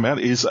I'm talking about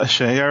is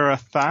Shayera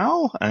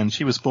Thal, and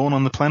she was born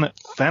on the planet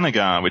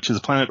Thanagar, which is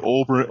a planet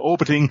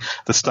orbiting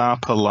the star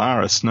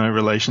Polaris, no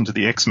relation to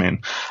the X-Men.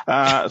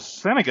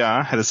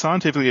 Thanagar had a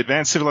scientifically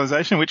advanced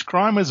civilization in which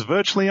crime was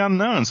virtually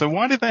unknown, so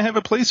why did they have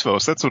a police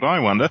force? That's what I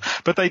wonder.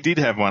 But they did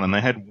have one, and they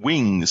had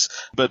wings.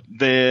 But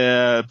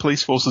their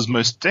police force's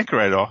most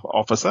decorated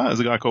officer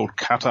is a guy called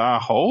Qatar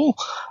Hall.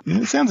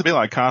 It sounds a bit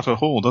like Carter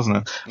Hall, doesn't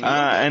it?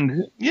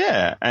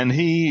 And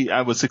he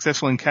was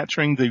successful in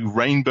capturing the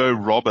Rainbow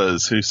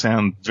Robbers, who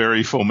sound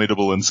very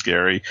formidable and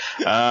scary.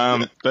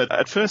 But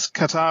at first,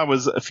 Qatar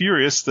was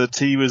furious that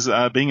he was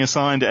being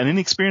assigned an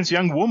inexperienced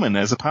young woman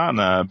as a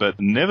partner. But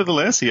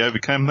nevertheless, he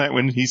overcame that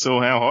when he saw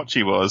how hot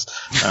she was.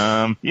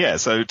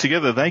 So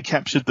together they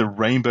captured the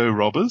Rainbow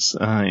Robbers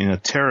in a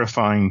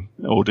terrifying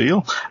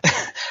ordeal,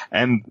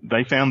 and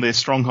they found their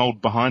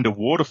stronghold behind a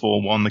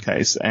waterfall, won the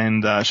case,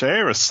 and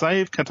Shayera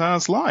saved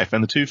Qatar's life,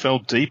 and the two fell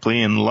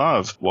deeply in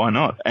love. Why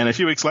not? And a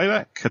few weeks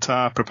later,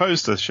 Qatar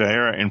proposed to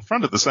Shayera in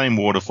front of the same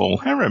waterfall.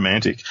 How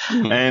romantic.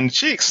 And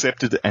she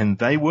accepted, and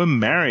they were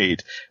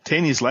married.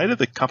 10 years later,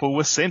 the couple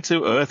were sent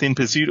to Earth in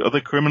pursuit of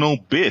the criminal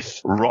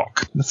Biff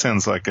Rock. That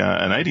sounds like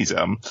an 80s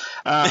album.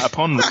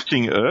 Upon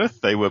reaching Earth,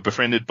 they were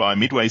befriended by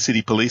Midway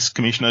City Police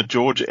Commissioner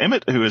George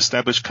Emmett, who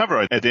established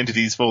cover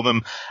identities for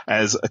them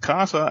as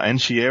Carter and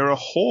Shayera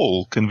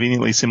Hall,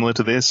 conveniently similar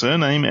to their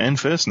surname and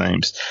first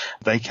names.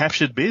 They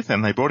captured Biff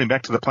and they brought him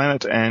back to the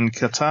planet, and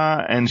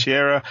Qatar and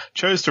Shayera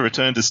chose to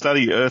return to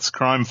study Earth's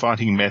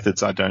crime-fighting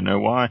methods. I don't know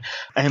why.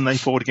 And they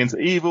fought against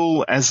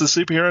evil as the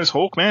superheroes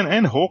Hawkman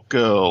and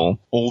Hawkgirl.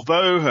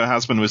 Although her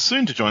husband was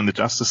soon to join the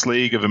Justice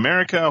League of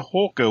America,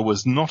 Hawkgirl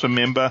was not a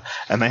member,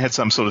 and they had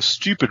some sort of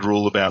stupid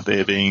rule about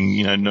there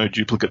being, no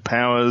duplicate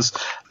powers.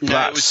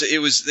 No, it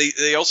was.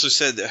 They also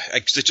said, I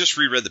just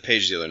reread the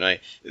page the other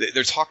night,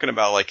 they're talking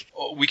about,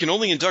 we can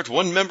only induct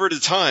one member at a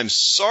time.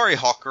 Sorry,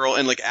 Hawkgirl.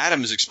 And,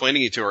 Adam is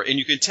explaining it to her, and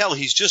you can tell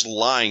he's just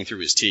lying through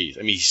his teeth.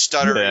 I mean, he's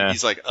stuttering. Yeah.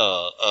 He's like,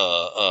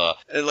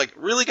 And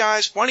really,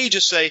 guys, why don't you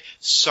just say,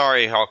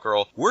 sorry,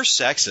 Hawkgirl, we're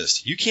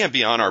sexist. You can't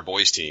be on our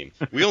boys' team.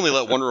 We only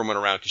let Wonder Woman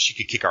around because she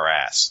could kick our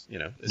ass.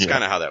 It's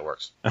kind of how that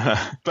works.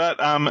 But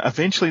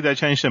eventually they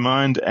changed their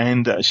mind,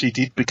 and she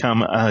did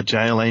become a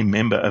JLA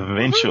member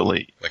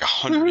eventually. Like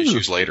 100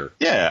 issues later.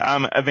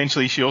 Yeah,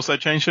 eventually she also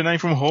changed her name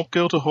from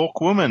Hawkgirl to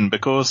Hawkwoman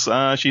because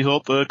she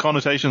thought the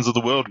connotations of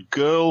the word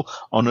girl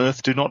on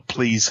Earth do not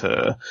please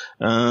her.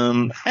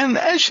 And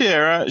as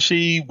Shayera,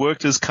 she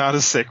worked as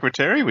Carter's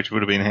secretary, which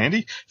would have been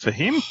handy for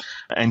him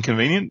and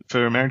convenient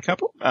for a married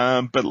couple.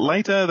 But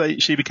later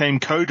she became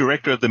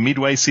co-director of the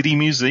Midway City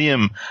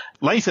Museum.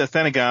 Later,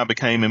 Thanagar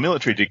became a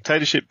military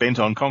dictatorship bent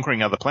on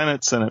conquering other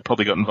planets, and it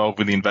probably got involved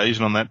with the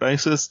invasion on that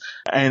basis.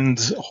 And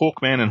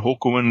Hawkman and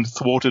Hawkwoman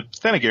thwarted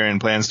Thanagarian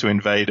plans to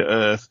invade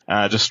Earth,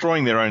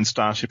 destroying their own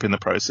starship in the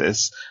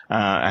process.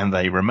 And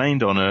they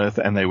remained on Earth,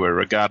 and they were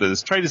regarded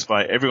as traitors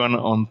by everyone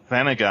on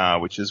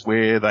Thanagar, which is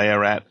where they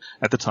are at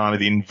the time of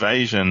the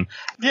invasion.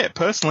 Yeah,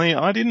 personally,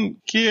 I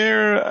didn't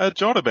care a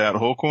jot about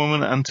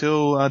Hawkwoman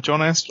until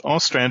John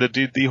Ostrander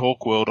did the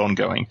Hawkworld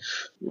ongoing,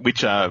 which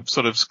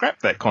sort of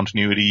scrapped that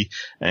continuity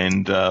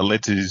and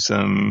led to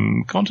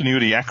some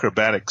continuity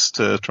acrobatics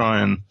to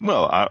try and,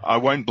 I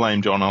won't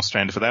blame John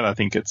Ostrander for that. I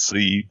think it's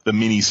the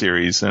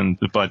mini-series and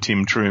by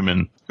Tim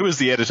Truman. Who was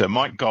the editor?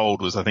 Mike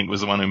Gold was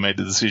the one who made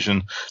the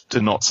decision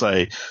to not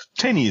say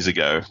 10 years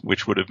ago,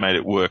 which would have made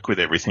it work with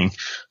everything.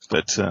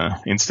 But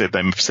instead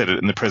they said it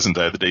in the present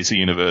day of the DC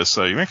Universe.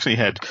 So you actually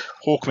had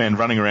Hawkman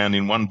running around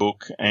in one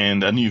book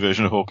and a new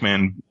version of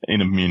Hawkman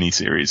in a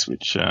mini-series,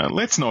 which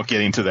let's not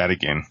get into that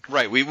again.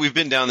 Right. We've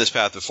been down this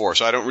path before,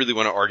 so I don't really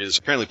want to argue this.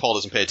 Apparently Paul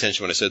doesn't pay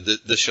attention when I said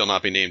this shall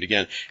not be named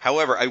again.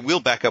 However, I will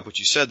back up what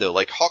you said, though.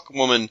 Like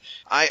Hawkwoman,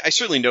 I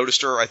certainly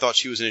noticed her. I thought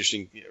she was an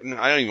interesting –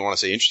 I don't even want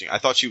to say interesting. I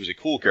thought she was a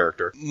cool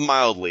character,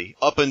 mildly,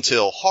 up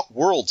until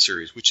Hawkworld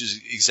series, which is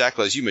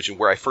exactly as you mentioned,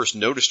 where I first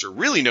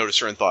really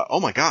noticed her and thought,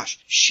 oh my gosh,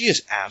 she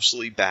is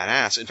absolutely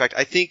badass. In fact,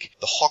 I think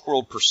the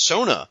Hawkworld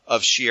persona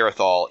of Shayera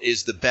Thal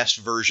is the best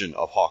version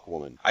of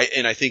Hawkwoman.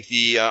 I think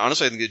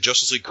honestly, I think the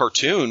Justice League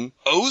cartoon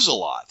owes a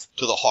lot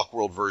to the Hawkworld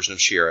Hawkworld version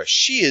of She-Ra.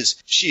 She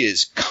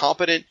is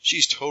competent.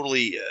 She's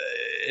totally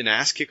an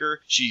ass kicker.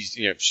 She's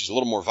a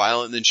little more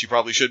violent than she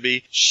probably should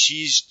be.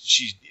 She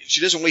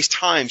doesn't waste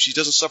time. She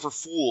doesn't suffer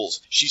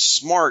fools. She's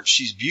smart.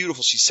 She's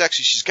beautiful. She's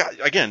sexy. She's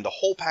got, again, the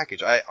whole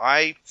package.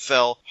 I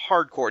fell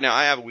hardcore. Now,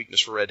 I have a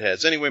weakness for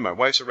redheads. Anyway, my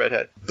wife's a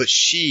redhead. But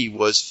she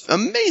was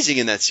amazing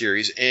in that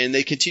series, and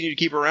they continue to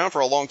keep her around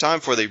for a long time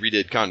before they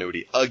redid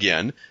continuity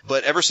again.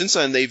 But ever since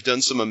then, they've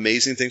done some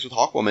amazing things with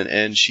Hawkwoman,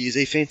 and she's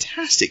a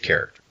fantastic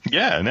character.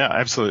 Yeah, no,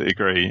 I absolutely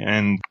agree.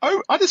 And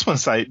I just want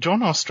to say,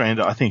 John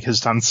Ostrander, I think, has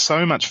done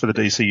so much for the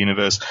DC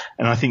Universe.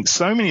 And I think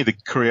so many of the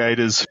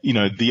creators,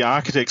 the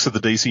architects of the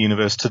DC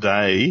Universe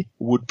today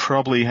would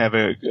probably have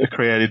a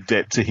creative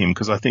debt to him,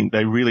 because I think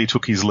they really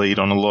took his lead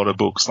on a lot of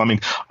books. I mean,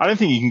 I don't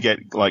think you can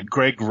get like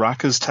Greg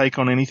Rucka's take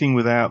on anything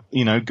without,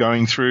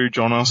 going through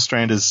John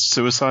Ostrander's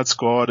Suicide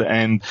Squad,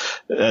 and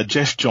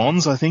Jeff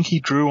Johns. I think he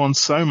drew on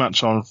so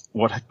much on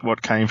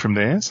what came from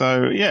there.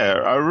 So yeah,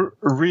 a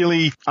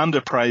really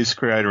underpraised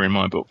creator in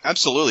my book.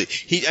 Absolutely.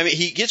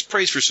 He gets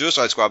praised for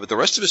Suicide Squad, but the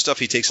rest of his stuff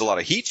he takes a lot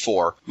of heat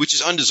for, which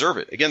is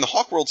undeserved. Again, the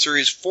Hawkworld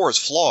series, for its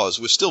flaws,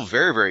 was still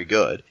very, very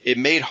good. It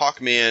made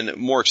Hawkman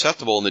more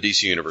acceptable in the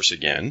DC Universe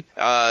again.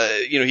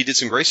 He did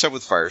some great stuff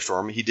with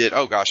Firestorm. He did,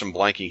 I'm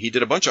blanking. He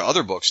did a bunch of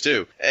other books,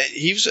 too.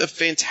 He was a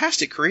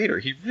fantastic creator.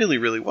 He really,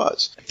 really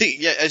was.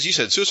 As you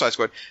said, Suicide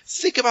Squad,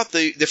 think about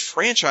the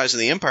franchise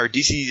and the Empire,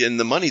 DC, and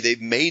the money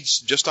they've made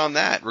just on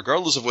that.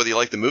 Regardless of whether you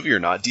like the movie or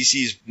not,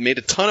 DC's made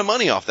a ton of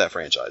money off that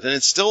franchise, and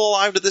it's still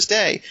alive to this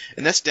day,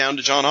 and that's down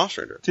to John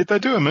Ostrander. Did they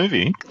do a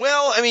movie?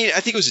 Well, I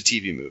think it was a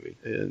TV movie,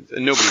 and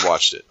nobody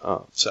watched it.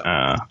 All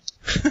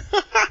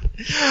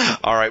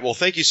right. Well,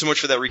 thank you so much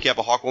for that recap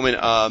of Hawkwoman,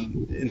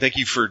 and thank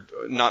you for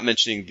not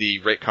mentioning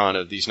the retcon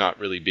of these not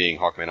really being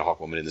Hawkman and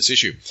Hawkwoman in this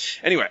issue.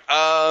 Anyway,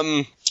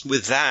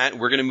 with that,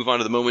 we're going to move on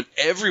to the moment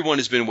everyone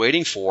has been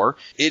waiting for.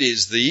 It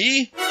is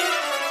the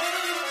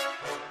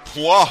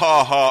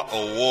Wahaha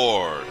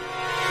Award.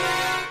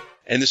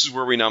 And this is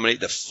where we nominate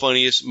the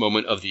funniest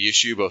moment of the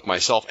issue. Both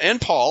myself and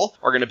Paul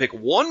are going to pick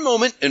one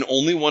moment, and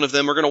only one of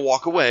them are going to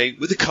walk away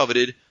with the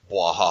coveted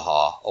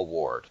Bwahaha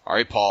Award. All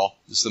right, Paul,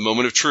 this is the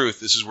moment of truth.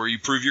 This is where you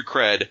prove your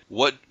cred.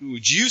 What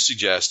would you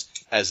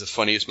suggest as the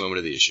funniest moment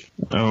of the issue?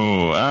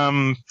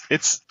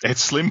 It's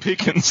Slim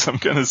Pickens. I'm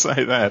going to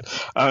say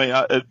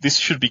that. This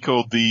should be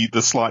called the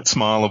Slight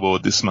Smile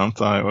Award this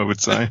month, I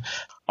would say.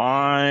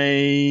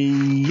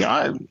 You've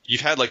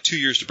had like 2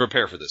 years to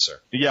prepare for this, sir.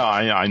 Yeah,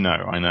 I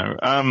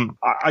know.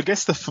 I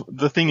guess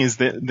the thing is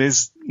that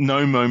there's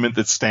no moment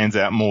that stands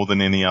out more than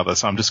any other,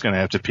 so I'm just going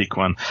to have to pick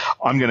one.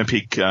 I'm going to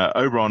pick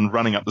Oberon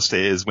running up the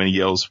stairs when he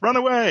yells, "Run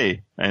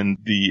away!" and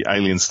the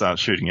aliens start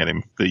shooting at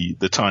him,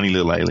 the tiny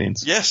little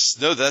aliens. Yes,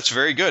 no, that's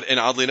very good. And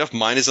oddly enough,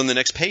 mine is on the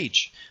next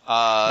page.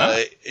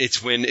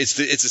 It's when it's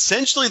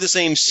essentially the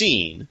same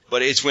scene,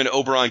 but it's when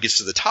Oberon gets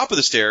to the top of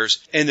the stairs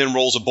and then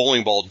rolls a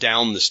bowling ball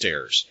down the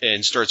stairs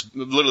and starts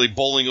literally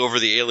bowling over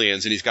the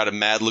aliens, and he's got a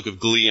mad look of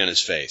glee on his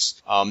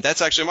face.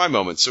 That's actually my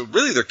moment. So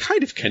really, they're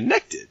kind of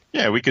connected.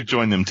 Yeah, we could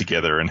join them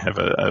together and have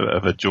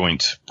a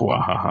joint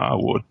Bwahaha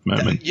Award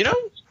moment.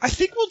 I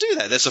think we'll do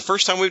that. That's the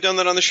first time we've done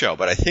that on the show,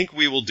 but I think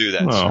we will do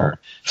that, sir.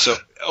 So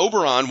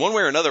Oberon, one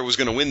way or another, was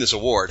going to win this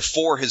award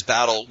for his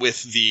battle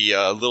with the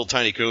little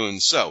tiny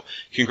coons. So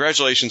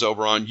congratulations,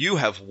 Oberon. You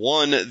have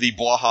won the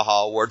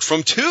Bwahaha Award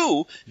from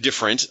 2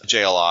 different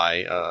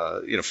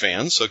JLI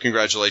fans. So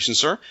congratulations,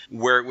 sir.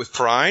 Wear it with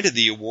pride.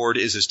 The award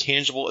is as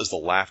tangible as the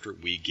laughter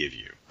we give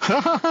you.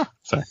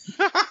 Sorry.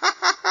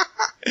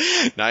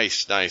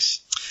 Nice.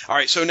 All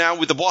right, so now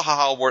with the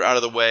Bwahaha Award out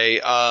of the way,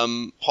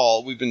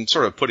 Paul, we've been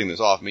sort of putting this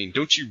off.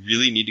 Don't you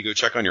really need to go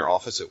check on your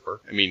office at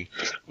work? When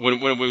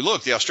we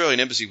looked, the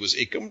Australian embassy was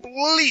a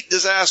complete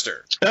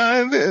disaster.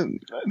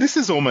 This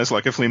is almost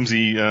like a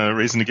flimsy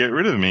reason to get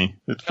rid of me,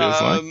 it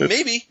feels like.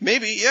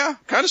 Maybe, yeah,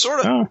 kind of, sort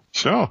of. Oh,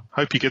 sure.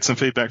 Hope you get some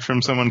feedback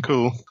from someone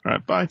cool. All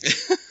right, bye.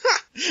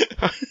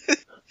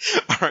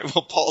 All right,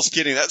 well, Paul's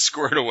getting that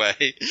squared away.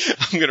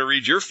 I'm going to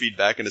read your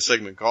feedback in a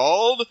segment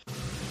called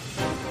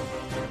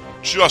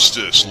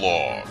Justice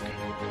Log.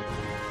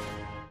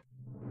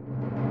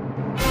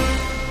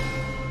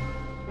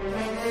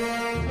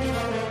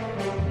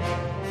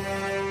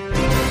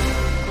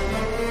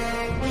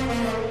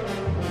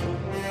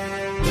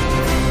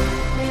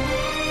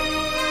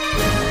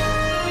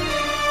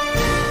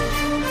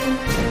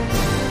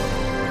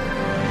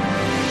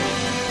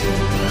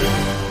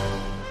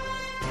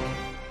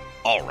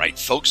 All right,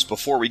 folks,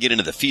 before we get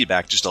into the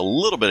feedback, just a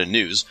little bit of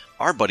news.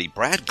 Our buddy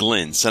Brad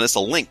Glynn sent us a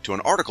link to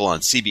an article on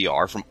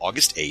CBR from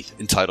August 8th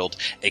entitled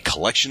A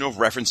Collection of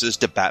References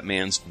to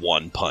Batman's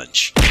One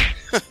Punch.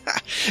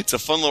 It's a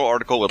fun little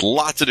article with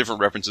lots of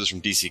different references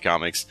from DC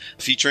Comics,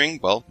 featuring,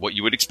 well, what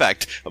you would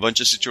expect, a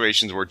bunch of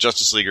situations where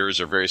Justice Leaguers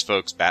or various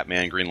folks,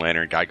 Batman, Green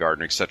Lantern, Guy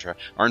Gardner, etc.,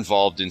 are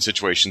involved in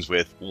situations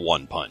with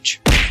one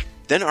punch.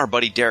 Then our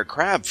buddy Derek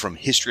Crabb from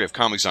History of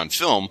Comics on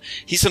Film,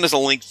 he sent us a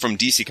link from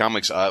DC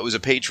Comics. It was a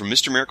page from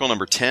Mr. Miracle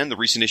number 10, the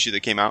recent issue that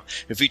came out.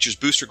 It features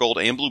Booster Gold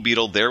and Blue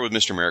Beetle there with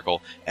Mr.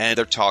 Miracle, and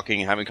they're talking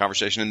and having a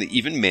conversation, and they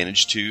even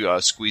managed to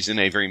squeeze in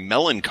a very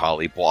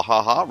melancholy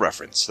Bwahaha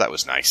reference. That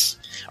was nice.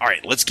 All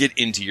right, let's get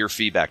into your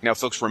feedback. Now,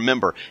 folks,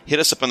 remember, hit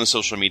us up on the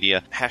social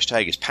media.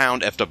 Hashtag is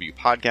 #FW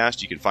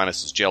Podcast. You can find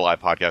us as JLI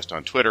Podcast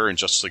on Twitter and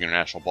Justice League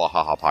International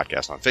Bwahaha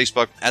Podcast on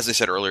Facebook. As I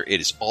said earlier, it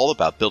is all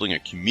about building a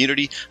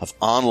community of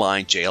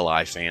online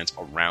JLI fans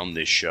around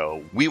this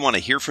show. We want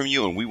to hear from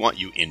you, and we want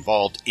you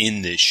involved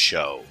in this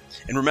show.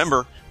 And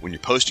remember, when you're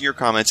posting your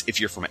comments, if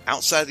you're from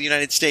outside the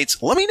United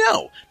States, let me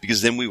know,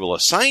 because then we will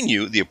assign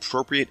you the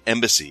appropriate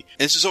embassy.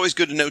 And this is always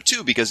good to know,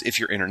 too, because if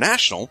you're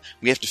international,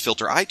 we have to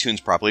filter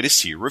iTunes properly to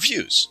see your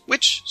reviews.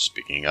 Which,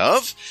 speaking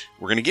of,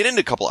 we're going to get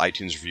into a couple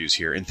iTunes reviews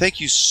here, and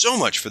thank you so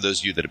much for those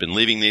of you that have been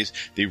leaving these.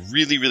 They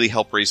really, really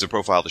help raise the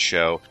profile of the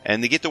show,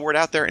 and they get the word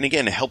out there, and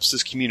again, it helps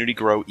this community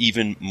grow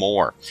even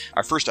more.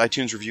 Our first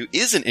iTunes review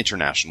is an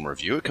international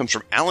review. It comes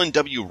from Alan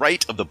W.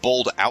 Wright of the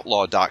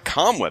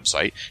BoldOutlaw.com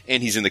website,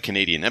 and he's in the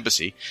Canadian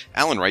Embassy.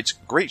 Alan writes,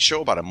 great show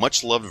about a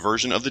much-loved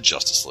version of the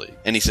Justice League.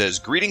 And he says,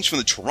 greetings from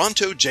the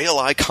Toronto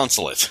JLI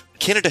Consulate.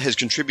 Canada has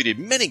contributed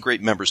many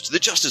great members to the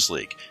Justice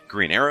League.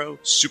 Green Arrow,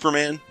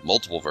 Superman,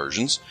 multiple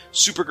versions,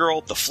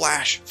 Supergirl, The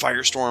Flash,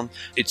 Firestorm.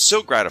 It's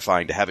so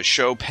gratifying to have a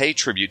show pay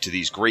tribute to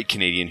these great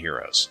Canadian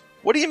heroes.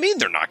 What do you mean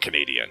they're not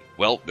Canadian?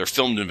 Well, they're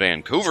filmed in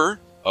Vancouver.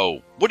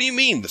 Oh, what do you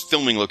mean the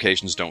filming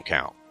locations don't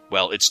count?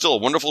 Well, it's still a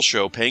wonderful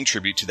show paying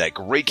tribute to that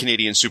great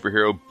Canadian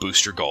superhero,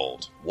 Booster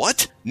Gold.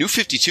 What? New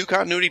 52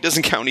 continuity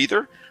doesn't count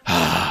either?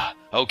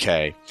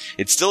 Okay.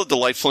 It's still a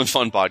delightful and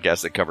fun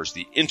podcast that covers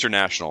the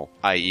international,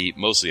 i.e.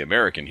 mostly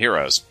American,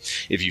 heroes.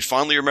 If you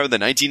fondly remember the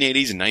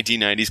 1980s and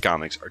 1990s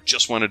comics, or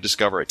just want to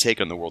discover a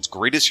take on the world's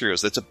greatest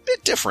heroes that's a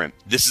bit different,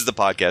 this is the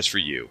podcast for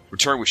you.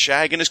 Return with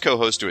Shag and his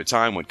co-host to a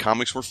time when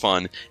comics were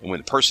fun and when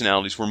the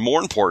personalities were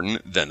more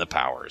important than the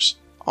powers.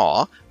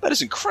 Aw, that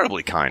is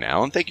incredibly kind,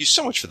 Alan. Thank you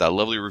so much for that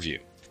lovely review.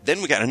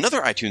 Then we got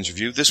another iTunes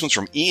review. This one's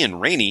from Ian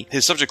Rainey.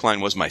 His subject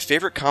line was, my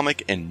favorite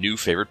comic and new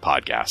favorite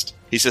podcast.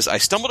 He says, I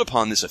stumbled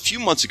upon this a few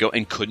months ago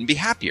and couldn't be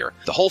happier.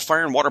 The whole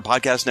Fire and Water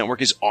Podcast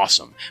Network is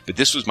awesome, but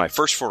this was my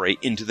first foray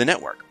into the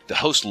network. The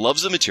host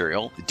loves the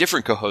material. The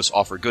different co-hosts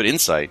offer good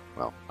insight.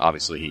 Well,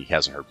 obviously he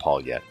hasn't heard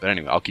Paul yet, but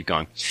anyway, I'll keep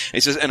going. And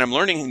he says, and I'm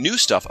learning new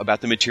stuff about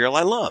the material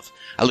I love.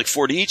 I look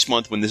forward to each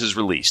month when this is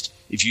released.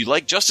 If you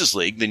like Justice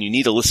League, then you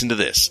need to listen to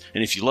this.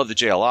 And if you love the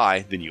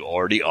JLI, then you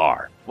already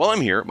are. While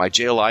I'm here, my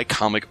JLI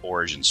comic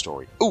origin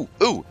story. Ooh,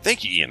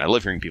 thank you, Ian. I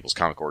love hearing people's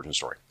comic origin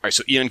story. All right,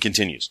 so Ian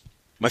continues.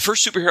 My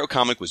first superhero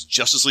comic was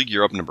Justice League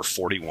Europe number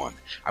 41.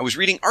 I was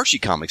reading Archie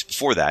comics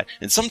before that,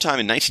 and sometime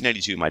in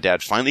 1992, my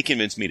dad finally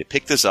convinced me to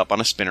pick this up on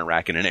a spinner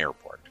rack in an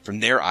airport. From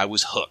there, I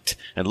was hooked.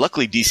 And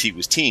luckily, DC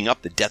was teeing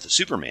up the death of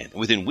Superman, and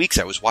within weeks,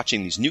 I was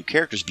watching these new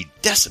characters be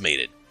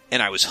decimated.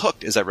 And I was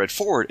hooked as I read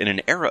forward in an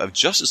era of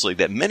Justice League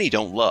that many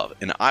don't love,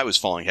 and I was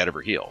falling head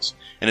over heels.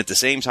 And at the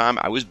same time,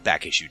 I was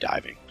back-issue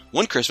diving.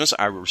 One Christmas,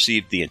 I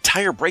received the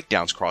entire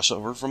Breakdowns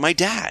crossover from my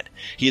dad.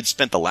 He had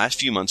spent the last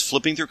few months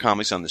flipping through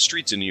comics on the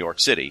streets in New York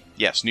City.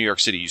 Yes, New York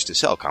City used to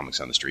sell comics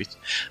on the streets.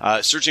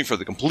 Searching for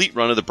the complete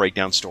run of the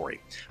Breakdown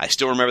story. I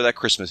still remember that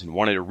Christmas and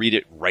wanted to read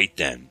it right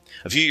then.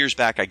 A few years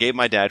back, I gave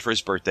my dad for his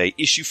birthday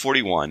issue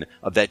 41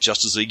 of that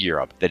Justice League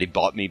Europe that he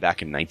bought me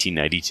back in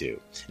 1992.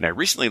 And I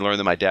recently learned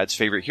that my dad's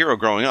favorite hero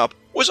growing up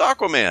was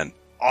Aquaman.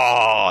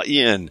 Aw,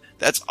 Ian,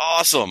 that's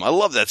awesome. I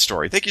love that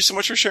story. Thank you so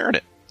much for sharing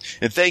it.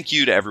 And thank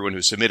you to everyone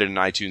who submitted an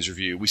iTunes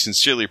review. We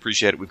sincerely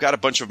appreciate it. We've got a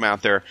bunch of them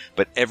out there,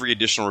 but every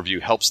additional review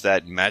helps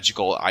that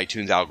magical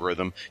iTunes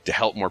algorithm to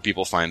help more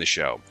people find the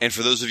show. And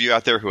for those of you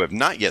out there who have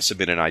not yet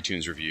submitted an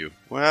iTunes review,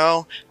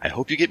 well, I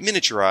hope you get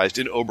miniaturized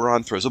and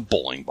Oberon throws a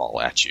bowling ball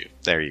at you.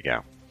 There you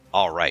go.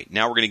 All right,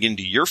 now we're going to get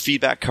into your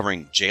feedback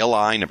covering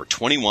JLI number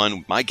 21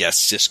 with my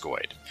guest,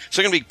 Siskoid.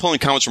 So I'm going to be pulling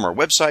comments from our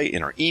website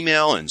and our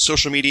email and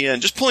social media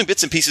and just pulling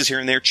bits and pieces here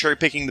and there,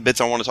 cherry-picking the bits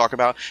I want to talk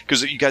about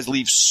because you guys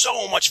leave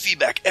so much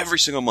feedback every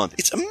single month.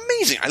 It's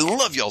amazing. I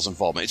love y'all's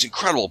involvement. It's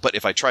incredible, but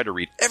if I tried to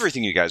read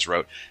everything you guys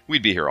wrote,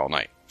 we'd be here all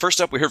night. First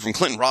up, we heard from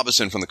Clinton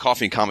Robinson from the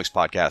Coffee and Comics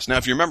podcast. Now,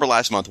 if you remember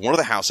last month, one of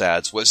the house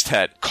ads was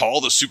that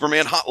Call the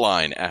Superman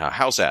Hotline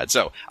house ad.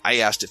 So I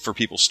asked it for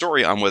people's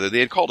story on whether they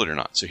had called it or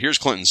not. So here's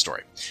Clinton's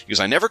story. He goes,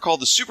 I never called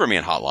the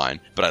Superman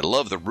Hotline, but I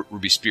love the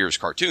Ruby Spears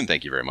cartoon.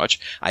 Thank you very much.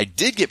 I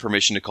did get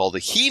permission to call the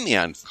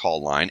He-Man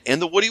call line and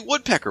the Woody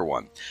Woodpecker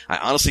one. I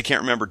honestly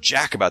can't remember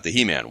jack about the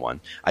He-Man one.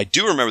 I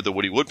do remember the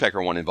Woody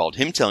Woodpecker one involved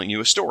him telling you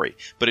a story.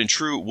 But in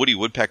true Woody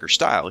Woodpecker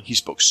style, he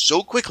spoke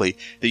so quickly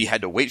that you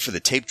had to wait for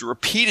the tape to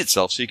repeat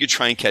itself so you could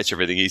try and catch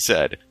everything he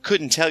said.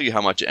 Couldn't tell you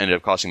how much it ended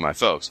up costing my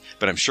folks,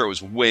 but I'm sure it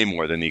was way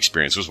more than the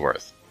experience was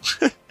worth.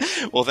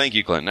 Well, thank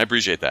you, Clinton. I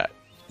appreciate that.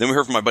 Then we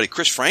heard from my buddy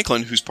Chris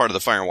Franklin, who's part of the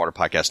Fire and Water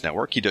Podcast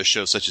Network. He does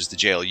shows such as the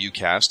JLU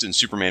Cast and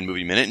Superman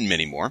Movie Minute and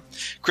many more.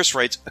 Chris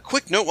writes, a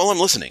quick note while I'm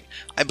listening.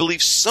 I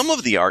believe some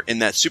of the art in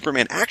that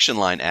Superman Action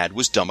Line ad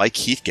was done by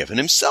Keith Giffen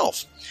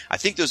himself. I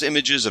think those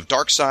images of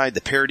Darkseid,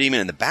 the Parademon,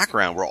 and the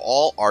background were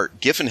all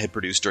art Giffen had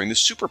produced during the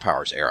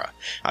Superpowers era.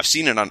 I've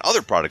seen it on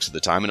other products at the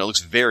time, and it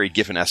looks very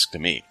Giffen-esque to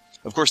me.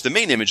 Of course, the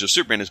main image of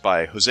Superman is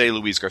by Jose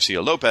Luis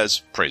Garcia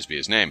Lopez, praise be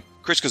his name.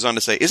 Chris goes on to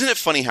say, isn't it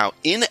funny how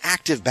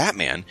inactive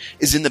Batman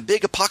is in the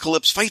big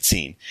apocalypse fight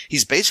scene?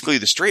 He's basically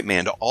the straight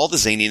man to all the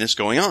zaniness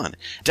going on.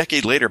 A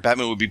decade later,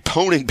 Batman would be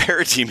poning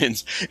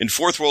parademons and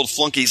fourth world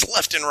flunkies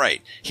left and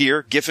right.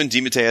 Here, Giffen,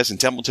 DeMatteis, and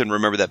Templeton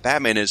remember that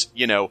Batman is,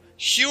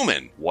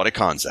 human. What a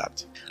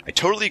concept. I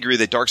totally agree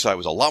that Darkseid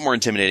was a lot more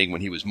intimidating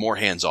when he was more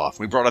hands-off.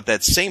 We brought up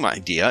that same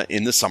idea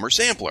in the Summer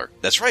Sampler.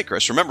 That's right,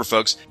 Chris. Remember,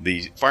 folks,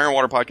 the Fire and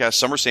Water Podcast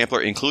Summer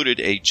Sampler included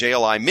a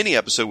JLI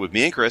mini-episode with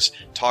me and Chris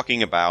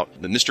talking about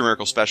the Mr.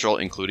 Miracle special,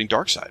 including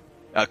Darkseid.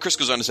 Chris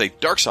goes on to say,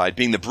 Darkseid,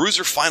 being the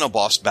Bruiser final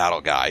boss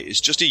battle guy, is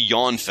just a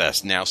yawn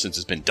fest now since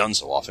it's been done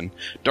so often.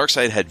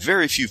 Darkseid had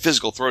very few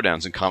physical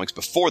throwdowns in comics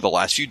before the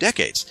last few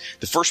decades.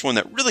 The first one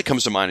that really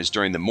comes to mind is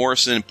during the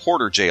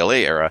Morrison-Porter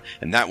JLA era,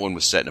 and that one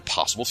was set in a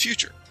possible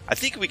future. I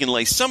think we can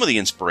lay some of the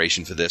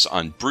inspiration for this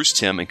on Bruce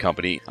Timm and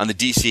company on the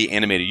DC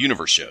Animated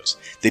Universe shows.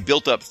 They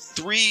built up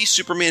 3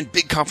 Superman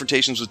big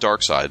confrontations with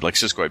Darkseid, like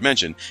Cisco had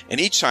mentioned,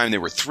 and each time they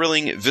were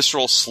thrilling,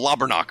 visceral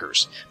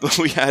slobberknockers. But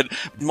we had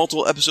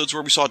multiple episodes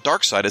where we saw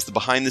Darkseid as the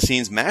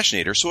behind-the-scenes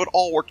machinator, so it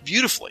all worked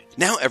beautifully.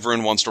 Now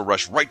everyone wants to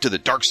rush right to the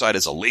Darkseid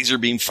as a laser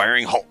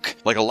beam-firing Hulk.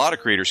 Like a lot of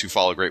creators who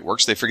follow great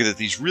works, they figure that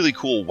these really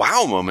cool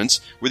wow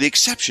moments were the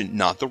exception,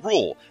 not the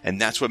rule, and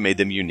that's what made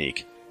them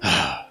unique.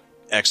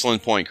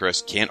 Excellent point,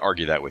 Chris. Can't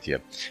argue that with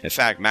you. In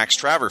fact, Max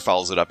Traver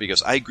follows it up. He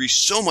goes, I agree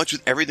so much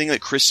with everything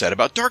that Chris said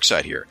about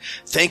Darkseid here.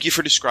 Thank you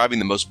for describing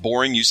the most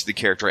boring use of the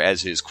character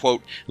as his,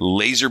 quote,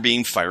 laser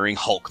beam firing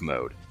Hulk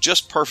mode.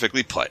 Just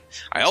perfectly put.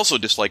 I also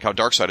dislike how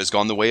Darkseid has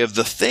gone the way of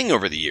the Thing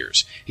over the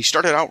years. He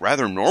started out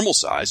rather normal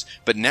size,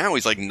 but now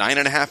he's like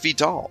 9.5 feet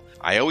tall.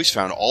 I always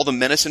found all the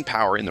menace and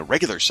power in the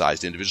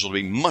regular-sized individual to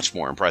be much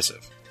more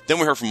impressive. Then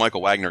we heard from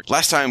Michael Wagner.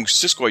 Last time,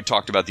 Siskoid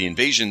talked about the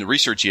invasion, the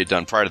research he had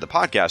done prior to the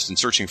podcast and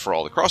searching for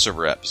all the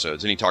crossover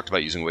episodes, and he talked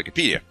about using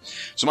Wikipedia.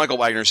 So Michael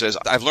Wagner says,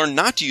 I've learned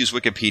not to use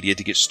Wikipedia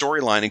to get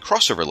storyline and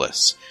crossover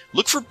lists.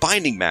 Look for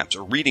binding maps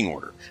or reading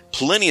order.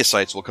 Plenty of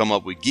sites will come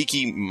up with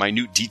geeky,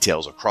 minute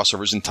details of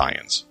crossovers and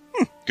tie-ins.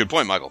 Good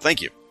point, Michael.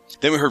 Thank you.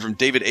 Then we heard from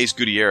David Ace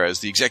Gutierrez,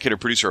 the executive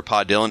producer of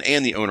Pod Dylan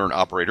and the owner and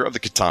operator of the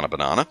Katana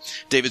Banana.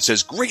 David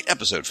says, great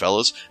episode,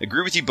 fellas.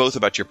 Agree with you both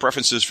about your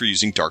preferences for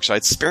using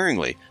Darkseid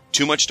sparingly.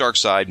 Too much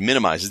Darkseid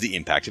minimizes the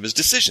impact of his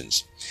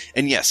decisions.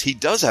 And yes, he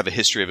does have a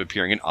history of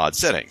appearing in odd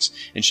settings.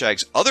 In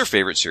Shag's other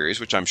favorite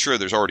series, which I'm sure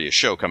there's already a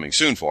show coming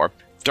soon for,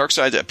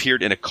 Darkseid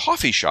appeared in a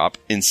coffee shop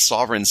in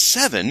Sovereign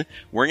 7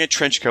 wearing a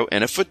trench coat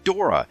and a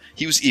fedora.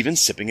 He was even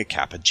sipping a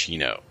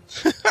cappuccino.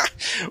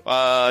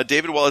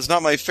 David, while it's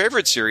not my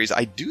favorite series,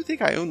 I do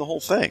think I own the whole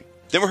thing.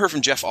 Then we heard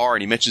from Jeff R.,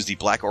 and he mentions the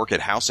Black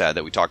Orchid house ad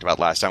that we talked about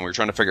last time. We were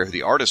trying to figure out who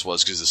the artist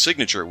was because the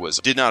signature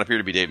did not appear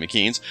to be Dave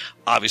McKean's.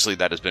 Obviously,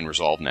 that has been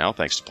resolved now,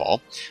 thanks to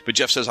Paul. But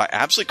Jeff says, I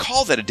absolutely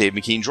call that a Dave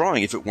McKean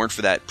drawing if it weren't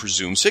for that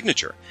presumed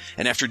signature.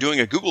 And after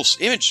doing a Google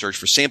image search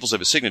for samples of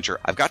his signature,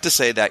 I've got to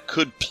say that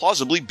could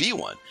plausibly be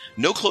one.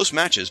 No close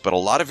matches, but a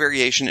lot of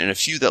variation and a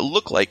few that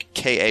look like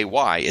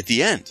K-A-Y at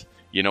the end.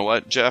 You know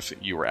what, Jeff?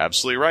 You were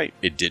absolutely right.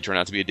 It did turn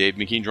out to be a Dave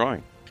McKean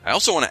drawing. I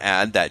also want to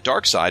add that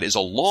Darkseid is a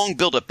long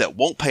build-up that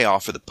won't pay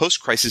off for the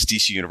post-crisis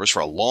DC Universe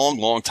for a long,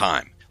 long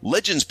time.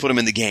 Legends put him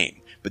in the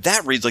game, but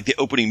that reads like the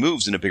opening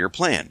moves in a bigger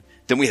plan.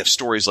 Then we have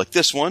stories like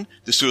this one,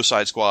 the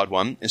Suicide Squad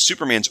one, and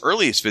Superman's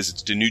earliest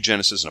visits to New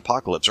Genesis and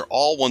Apocalypse are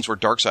all ones where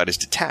Darkseid is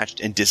detached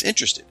and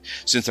disinterested,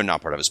 since they're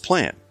not part of his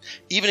plan.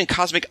 Even in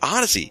Cosmic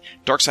Odyssey,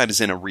 Darkseid is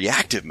in a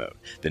reactive mode.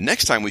 The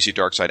next time we see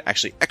Darkseid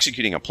actually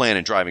executing a plan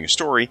and driving a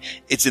story,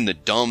 it's in the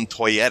dumb,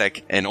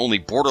 toyetic, and only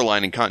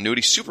borderline in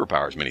continuity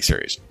Superpowers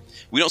miniseries.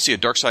 We don't see a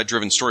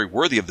Darkseid-driven story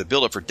worthy of the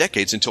build-up for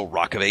decades until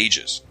Rock of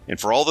Ages. And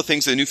for all the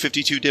things the New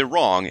 52 did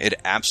wrong, it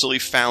absolutely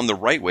found the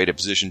right way to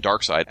position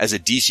Darkseid as a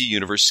DC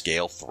Universe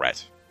scale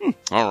threat.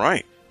 All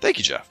right. Thank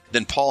you, Jeff.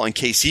 Then Paul and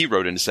KC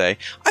wrote in to say,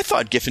 I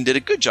thought Giffen did a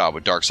good job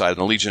with Darkseid in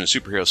the Legion of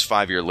Superheroes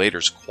 5 years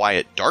later's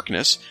Quiet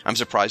Darkness. I'm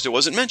surprised it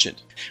wasn't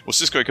mentioned. Well,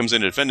 Siskoid comes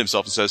in to defend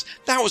himself and says,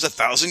 that was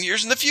 1,000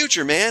 years in the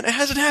future, man. It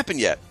hasn't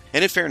happened yet.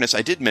 And in fairness,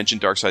 I did mention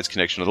Darkseid's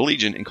connection to the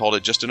Legion and called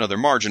it just another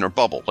margin or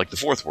bubble, like the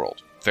Fourth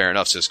World. Fair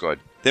enough, Siskoid.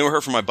 Then we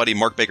heard from my buddy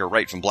Mark Baker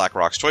Wright from Black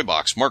Rock's Toy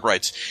Box. Mark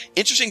writes,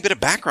 interesting bit of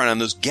background on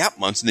those gap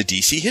months in the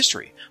DC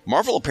history.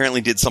 Marvel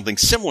apparently did something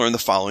similar in the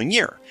following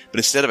year, but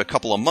instead of a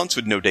couple of months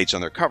with no dates on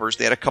their covers,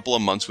 they had a couple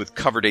of months with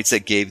cover dates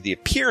that gave the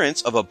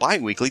appearance of a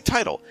bi-weekly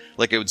title,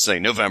 like it would say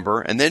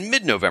November and then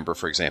mid-November,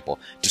 for example,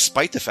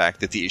 despite the fact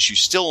that the issue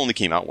still only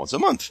came out once a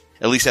month.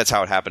 At least that's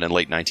how it happened in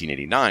late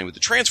 1989 with the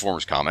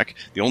Transformers comic,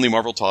 the only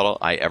Marvel title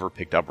I ever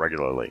picked up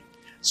regularly.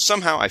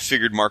 Somehow I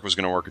figured Mark was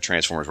going to work a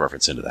Transformers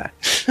reference into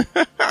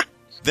that.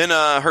 Then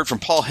heard from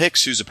Paul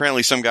Hicks, who's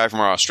apparently some guy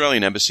from our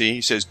Australian embassy.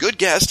 He says, good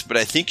guest, but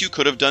I think you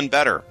could have done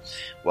better.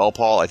 Well,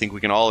 Paul, I think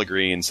we can all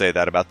agree and say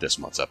that about this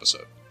month's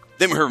episode.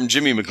 Then we heard from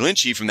Jimmy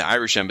McGlinchey from the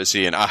Irish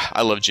Embassy, and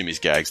I love Jimmy's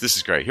gags. This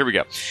is great. Here we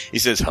go. He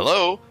says,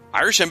 hello,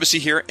 Irish Embassy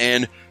here,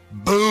 and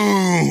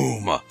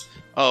boom!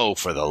 Oh,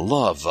 for the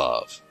love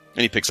of.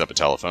 And he picks up a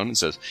telephone and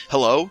says,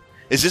 hello,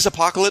 is this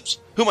Apocalypse?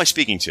 Who am I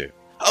speaking to?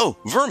 Oh,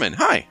 Vermin,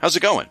 hi, how's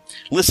it going?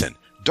 Listen,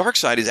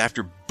 Darkseid is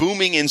after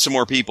booming in some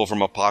more people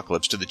from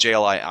Apocalypse to the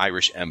JLI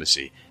Irish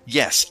Embassy.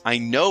 Yes, I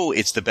know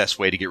it's the best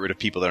way to get rid of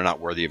people that are not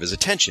worthy of his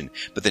attention,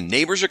 but the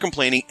neighbors are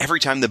complaining every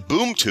time the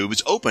boom tube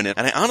is open, and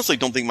I honestly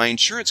don't think my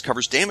insurance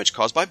covers damage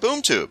caused by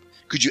boom tube.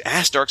 Could you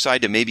ask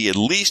Darkseid to maybe at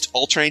least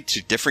alternate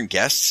to different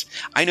guests?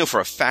 I know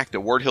for a fact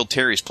that Ward Hill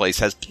Terry's place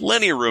has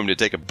plenty of room to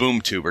take a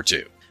boom tube or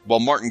two, while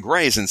Martin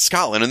Gray is in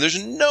Scotland, and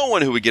there's no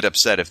one who would get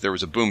upset if there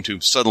was a boom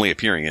tube suddenly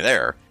appearing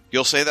there.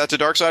 You'll say that to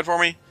Darkseid for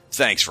me?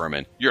 Thanks,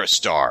 Vermin. You're a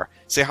star.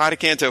 Say hi to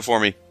Kanto for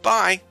me.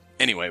 Bye.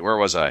 Anyway, where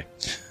was I?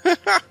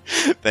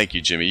 Thank you,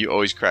 Jimmy. You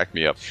always crack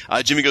me up.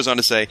 Jimmy goes on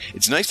to say,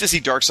 it's nice to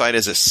see Darkseid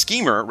as a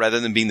schemer rather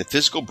than being the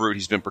physical brute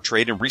he's been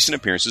portrayed in recent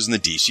appearances in the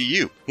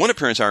DCU. One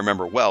appearance I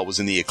remember well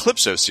was in the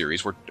Eclipso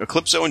series, where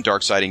Eclipso and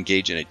Darkseid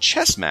engage in a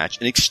chess match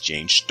and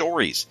exchange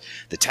stories.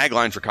 The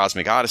tagline for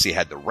Cosmic Odyssey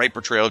had the right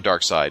portrayal of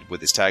Darkseid,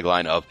 with his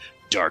tagline of,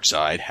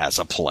 Darkseid has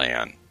a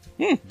plan.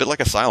 Bit like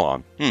a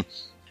Cylon.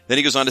 Then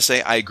he goes on to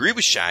say, I agree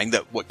with Shang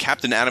that what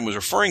Captain Atom was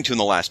referring to in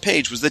the last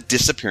page was the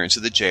disappearance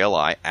of the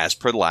JLI as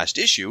per the last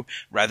issue,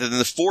 rather than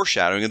the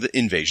foreshadowing of the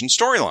invasion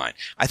storyline.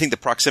 I think the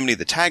proximity of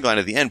the tagline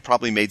at the end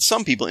probably made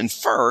some people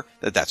infer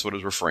that that's what it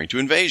was referring to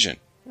invasion.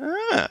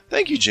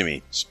 Thank you,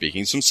 Jimmy.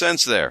 Speaking some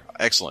sense there.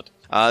 Excellent.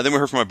 Then we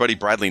heard from my buddy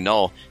Bradley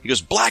Null. He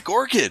goes, Black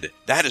Orchid!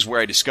 That is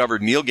where I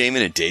discovered Neil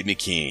Gaiman and Dave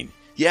McKean.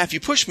 Yeah, if you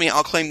push me,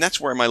 I'll claim that's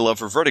where my love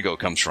for Vertigo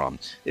comes from.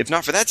 If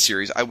not for that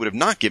series, I would have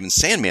not given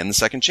Sandman the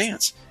second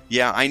chance.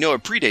 Yeah, I know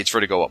it predates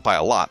Vertigo by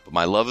a lot, but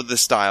my love of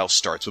this style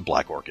starts with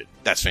Black Orchid.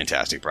 That's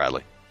fantastic,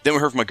 Bradley. Then we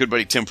heard from my good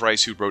buddy Tim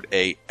Price, who wrote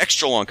a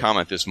extra long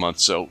comment this month,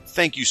 so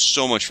thank you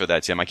so much for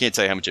that, Tim. I can't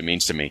tell you how much it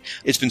means to me.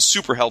 It's been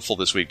super helpful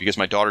this week because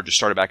my daughter just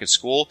started back at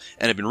school,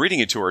 and I've been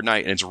reading it to her at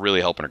night, and it's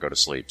really helping her go to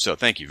sleep. So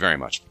thank you very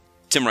much.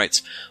 Tim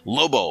writes,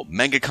 Lobo,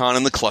 MegaCon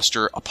and the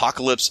Cluster,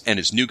 Apocalypse and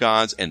his New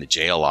Gods, and the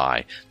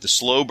JLI. The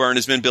slow burn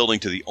has been building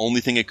to the only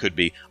thing it could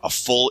be, a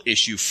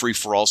full-issue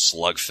free-for-all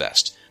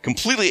slugfest.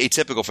 Completely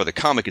atypical for the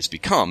comic it's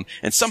become,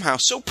 and somehow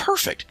so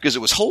perfect, because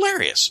it was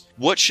hilarious.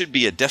 What should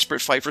be a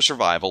desperate fight for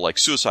survival like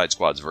Suicide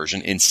Squad's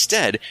version,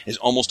 instead, is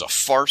almost a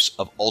farce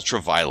of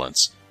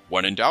ultra-violence.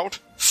 When in doubt,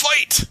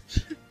 fight!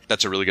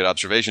 That's a really good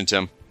observation,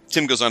 Tim.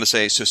 Tim goes on to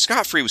say, so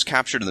Scott Free was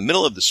captured in the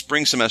middle of the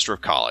spring semester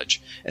of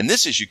college, and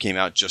this issue came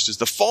out just as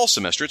the fall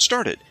semester had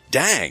started.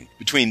 Dang!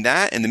 Between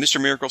that and the Mr.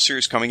 Miracle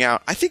series coming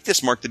out, I think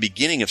this marked the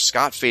beginning of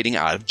Scott fading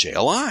out of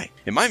JLI.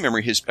 In my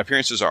memory, his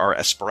appearances are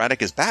as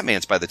sporadic as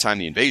Batman's by the time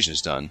the invasion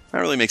is done. That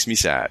really makes me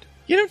sad.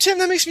 You know, Tim,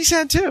 that makes me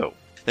sad too.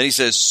 Then he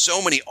says,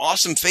 so many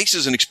awesome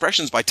faces and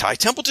expressions by Ty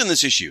Templeton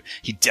this issue.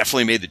 He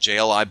definitely made the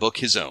JLI book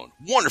his own.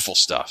 Wonderful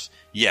stuff.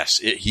 Yes,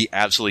 he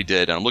absolutely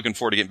did, and I'm looking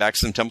forward to getting back to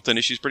some Templeton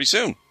issues pretty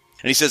soon.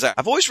 And he says,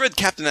 I've always read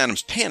Captain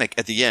Atom's panic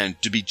at the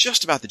end to be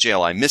just about the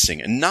JLI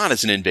missing and not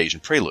as an invasion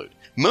prelude.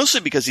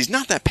 Mostly because he's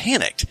not that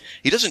panicked.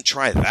 He doesn't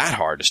try that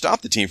hard to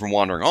stop the team from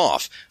wandering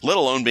off, let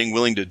alone being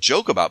willing to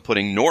joke about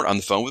putting Nort on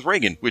the phone with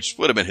Reagan, which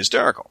would have been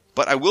hysterical.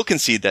 But I will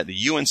concede that the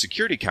UN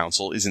Security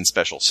Council is in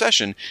special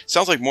session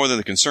sounds like more than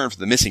the concern for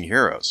the missing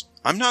heroes.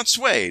 I'm not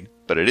swayed,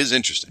 but it is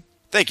interesting.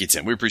 Thank you,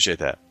 Tim. We appreciate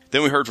that.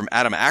 Then we heard from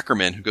Adam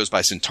Ackerman, who goes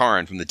by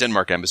Centauran from the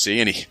Denmark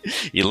Embassy, and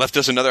he left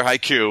us another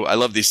haiku. I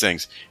love these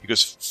things. He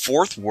goes,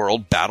 Fourth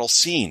World Battle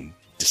Scene.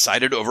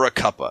 Decided over a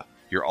cuppa.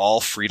 You're all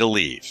free to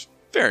leave.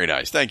 Very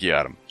nice. Thank you,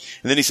 Adam.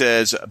 And then he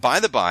says, by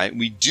the by,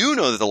 we do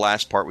know that the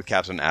last part with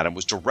Captain Atom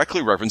was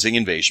directly referencing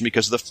Invasion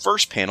because of the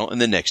first panel in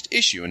the next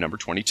issue in number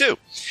 22. And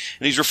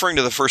he's referring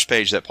to the first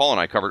page that Paul and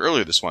I covered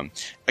earlier this one.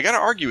 I gotta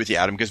argue with you,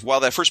 Adam, because while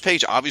that first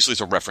page obviously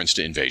is a reference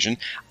to Invasion,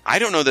 I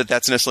don't know that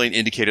that's necessarily an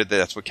indicator that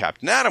that's what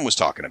Captain Atom was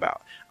talking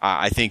about.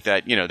 I think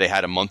that, they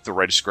had a month to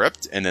write a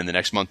script, and then the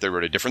next month they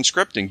wrote a different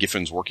script, and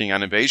Giffen's working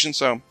on Invasion,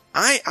 so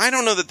I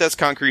don't know that that's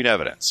concrete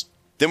evidence.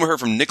 Then we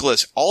heard from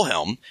Nicholas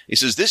Allhelm. He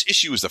says, this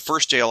issue was the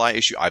first JLI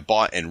issue I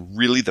bought and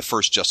really the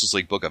first Justice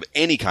League book of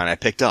any kind I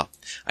picked up.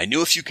 I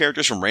knew a few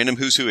characters from random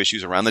Who's Who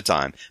issues around the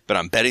time, but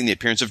I'm betting the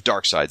appearance of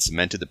Darkseid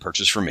cemented the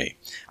purchase for me.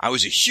 I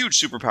was a huge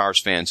Superpowers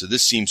fan, so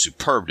this seemed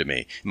superb to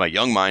me. My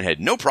young mind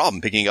had no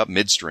problem picking it up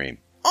midstream.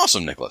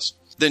 Awesome, Nicholas.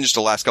 Then just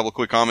the last couple of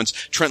quick comments.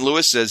 Trent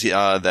Lewis says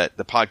that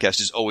the podcast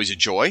is always a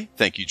joy.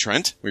 Thank you,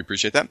 Trent. We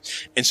appreciate that.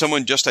 And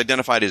someone just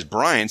identified as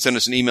Brian sent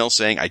us an email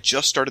saying, I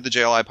just started the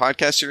JLI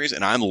podcast series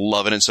and I'm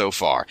loving it so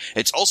far.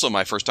 It's also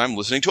my first time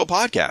listening to a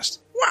podcast.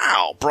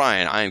 Wow,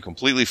 Brian, I am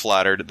completely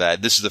flattered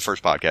that this is the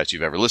first podcast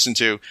you've ever listened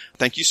to.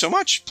 Thank you so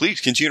much. Please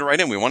continue to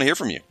write in. We want to hear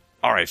from you.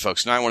 All right,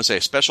 folks, now I want to say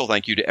a special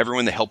thank you to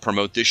everyone that helped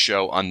promote this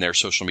show on their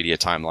social media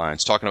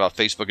timelines, talking about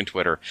Facebook and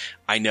Twitter.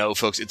 I know,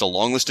 folks, it's a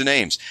long list of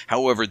names.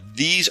 However,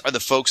 these are the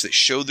folks that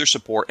showed their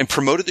support and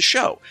promoted the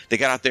show. They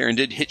got out there and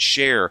did hit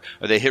share,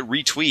 or they hit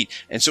retweet.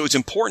 And so it's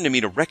important to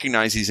me to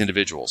recognize these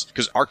individuals,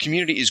 because our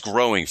community is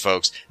growing,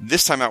 folks.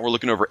 This time out, we're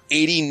looking over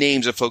 80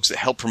 names of folks that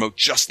helped promote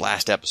just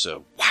last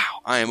episode. Wow,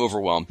 I am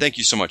overwhelmed. Thank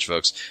you so much,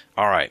 folks.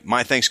 All right,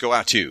 my thanks go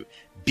out to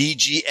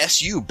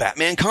BGSU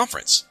Batman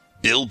Conference,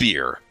 Bill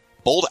Beer,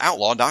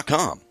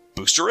 BoldOutlaw.com,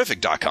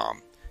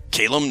 Boosterific.com,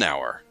 Calum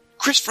Nauer,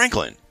 Chris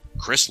Franklin,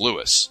 Chris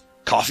Lewis,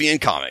 Coffee and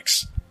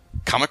Comics,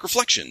 Comic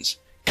Reflections,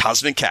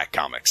 Cosmic Cat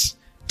Comics,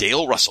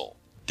 Dale Russell,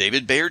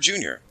 David Bayer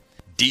Jr.,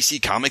 DC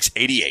Comics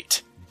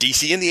 88,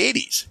 DC in the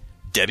 80s,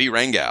 Debbie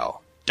Rangel,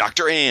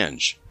 Dr.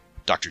 Ange,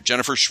 Dr.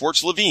 Jennifer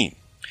Schwartz-Levine,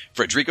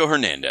 Federico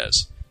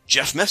Hernandez,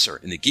 Jeff Messer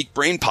in the Geek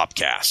Brain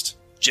Popcast,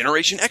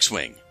 Generation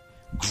X-Wing,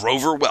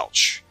 Grover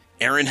Welch,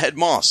 Aaron Head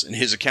Moss and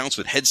his accounts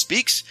with Head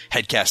Speaks,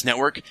 Headcast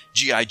Network,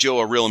 G.I. Joe,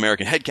 A Real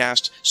American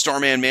Headcast,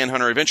 Starman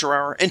Manhunter Adventure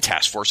Hour, and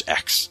Task Force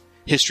X.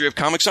 History of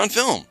Comics on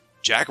Film,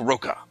 Jack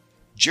Roca,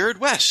 Jared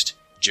West,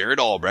 Jared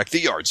Albrecht, the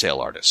Yard Sale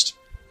Artist,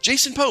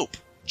 Jason Pope,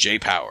 Jay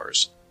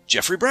Powers,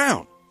 Jeffrey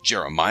Brown,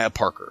 Jeremiah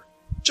Parker,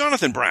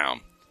 Jonathan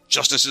Brown,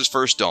 Justice's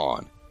First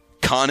Dawn,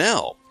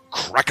 Connell,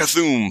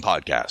 Crackathum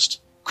Podcast,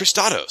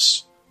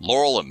 Christados,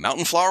 Laurel of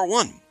Mountain Flower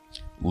One,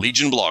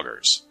 Legion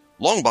Bloggers,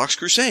 Longbox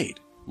Crusade,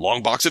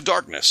 Longbox of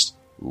Darkness,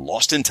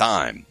 Lost in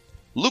Time,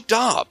 Luke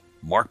Dobb,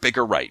 Mark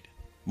Baker Wright,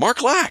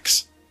 Mark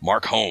Lax,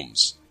 Mark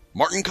Holmes,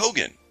 Martin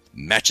Cogan,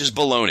 Matches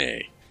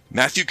Baloney,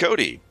 Matthew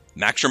Cody,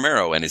 Max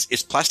Romero and his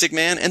It's Plastic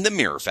Man and the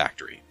Mirror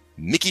Factory,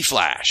 Mickey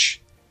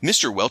Flash,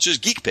 Mr. Welch's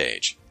Geek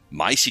Page,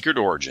 My Secret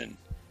Origin,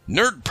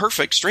 Nerd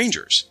Perfect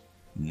Strangers,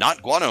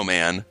 Not Guano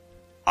Man,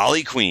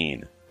 Ollie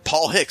Queen,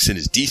 Paul Hicks and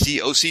his DC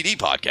OCD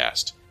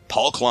podcast,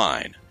 Paul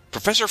Klein,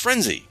 Professor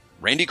Frenzy,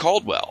 Randy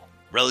Caldwell,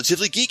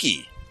 Relatively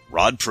Geeky,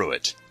 Rod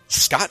Pruitt,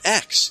 Scott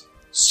X,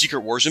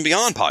 Secret Wars and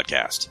Beyond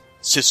podcast,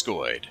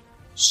 Siskoid,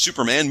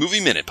 Superman Movie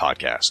Minute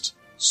podcast,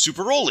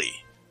 Super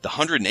Oli, The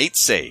 108th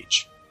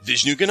Sage,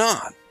 Vishnu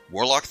Ganon,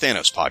 Warlock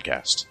Thanos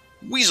podcast,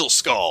 Weasel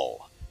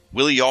Skull,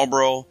 Willie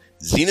Yarbrough,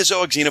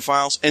 Xenozoic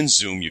Xenophiles, and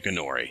Zoom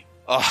Yukinori.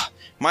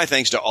 My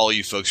thanks to all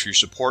you folks for your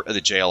support of the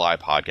JLI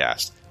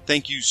podcast.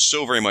 Thank you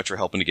so very much for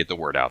helping to get the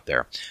word out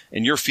there.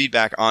 And your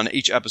feedback on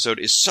each episode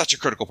is such a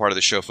critical part of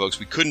the show, folks.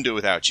 We couldn't do it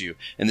without you.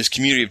 And this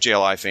community of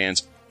JLI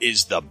fans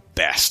is the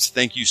best.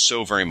 Thank you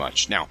so very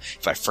much. Now,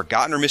 if I've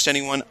forgotten or missed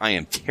anyone, I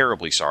am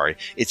terribly sorry.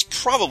 It's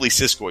probably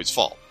Siskoid's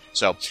fault.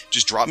 So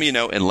just drop me a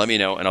note and let me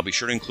know, and I'll be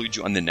sure to include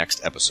you on the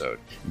next episode.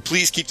 And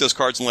please keep those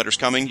cards and letters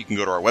coming. You can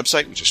go to our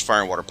website, which is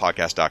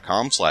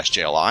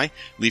fireandwaterpodcast.com/JLI.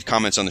 Leave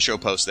comments on the show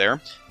post there.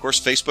 Of course,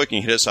 Facebook,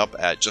 you can hit us up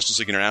at Justice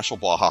League International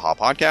Blah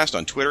Podcast.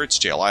 On Twitter, it's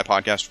JLI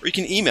Podcast, or you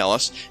can email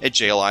us at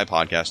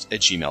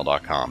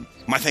jlipodcast@gmail.com.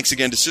 My thanks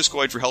again to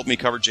Siskoid for helping me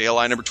cover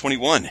JLI number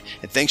 21,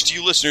 and thanks to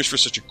you listeners for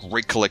such a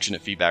great collection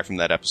of feedback from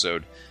that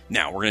episode.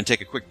 Now, we're going to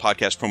take a quick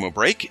podcast promo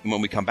break, and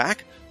when we come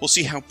back, we'll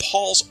see how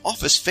Paul's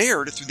office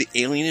fared through the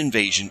alien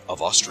invasion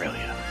of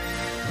Australia.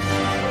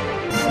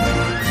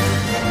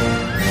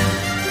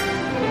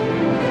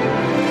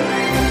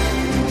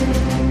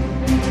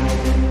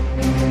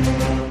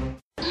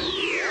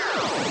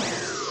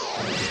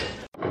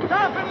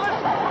 Stop and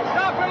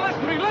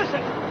listen to me.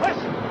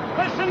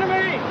 Listen to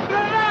me.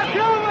 They're not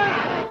human.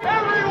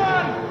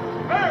 Everyone,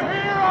 they're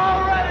here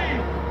already.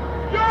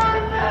 You're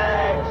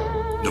next.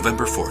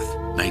 November 4th,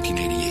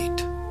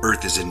 1988.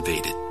 Earth is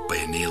invaded by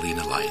an alien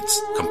alliance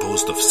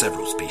composed of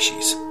several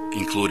species,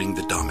 including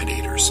the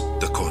Dominators,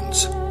 the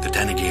Khunds, the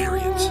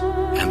Tanagarians,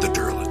 and the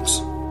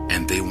Durlans.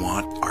 And they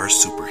want our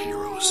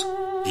superheroes.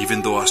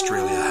 Even though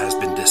Australia has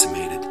been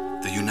decimated,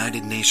 the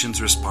United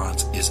Nations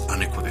response is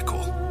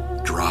unequivocal.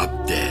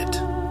 Drop dead.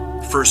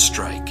 First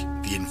Strike,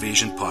 the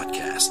Invasion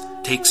podcast,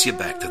 takes you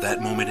back to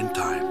that moment in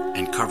time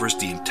and covers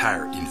the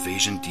entire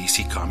Invasion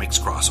DC Comics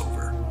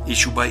crossover.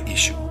 Issue by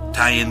issue,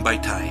 tie-in by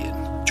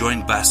tie-in.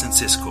 Join Bass and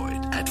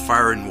Siskoid at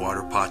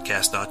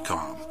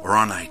fireandwaterpodcast.com or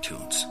on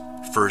iTunes.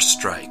 First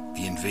Strike,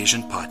 the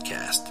Invasion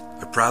podcast,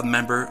 a proud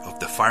member of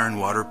the Fire and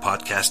Water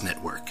Podcast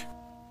Network.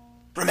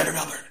 Remember,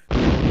 Albert.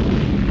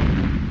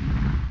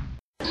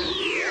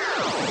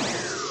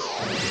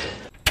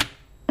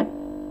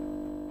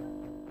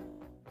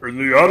 In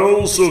the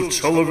annals of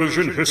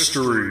television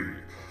history,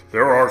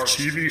 there are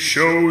TV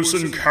shows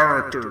and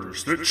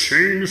characters that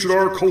changed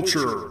our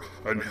culture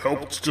and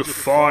helped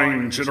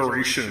define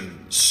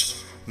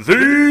generations.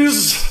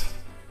 These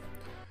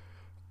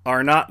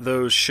are not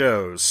those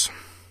shows.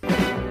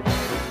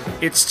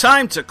 It's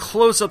time to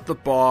close up the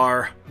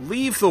bar,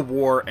 leave the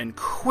war, and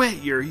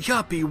quit your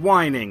yuppie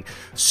whining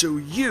so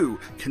you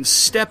can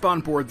step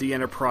on board the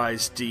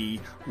Enterprise D,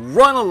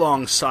 run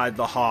alongside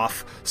the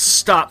Hoff,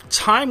 stop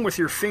time with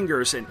your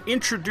fingers, and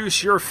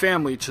introduce your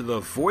family to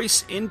the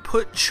Voice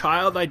Input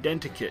Child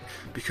Identikit,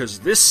 because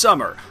this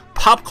summer,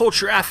 Pop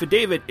Culture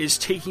Affidavit is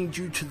taking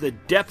you to the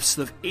depths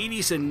of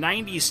 80s and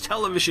 90s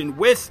television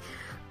with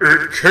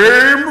It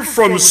Came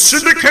from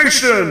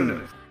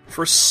Syndication!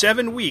 For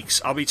 7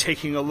 weeks, I'll be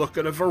taking a look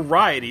at a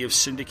variety of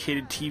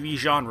syndicated TV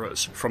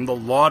genres, from the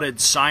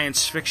lauded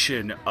science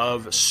fiction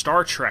of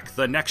Star Trek: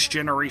 The Next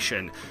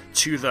Generation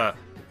to the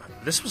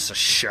 "this was a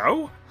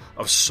show?"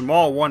 of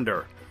Small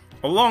Wonder.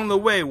 Along the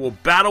way, we'll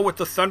battle with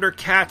the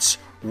Thundercats,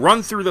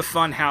 run through the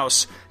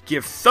Funhouse,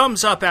 give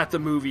thumbs up at the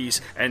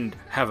movies, and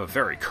have a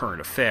very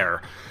current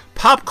affair.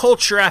 Pop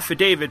Culture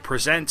Affidavit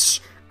presents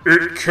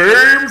It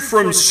Came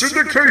from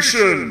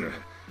Syndication!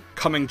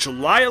 Coming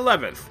July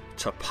 11th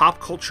to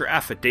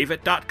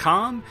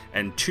popcultureaffidavit.com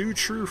and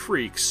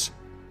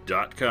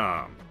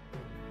twotruefreaks.com.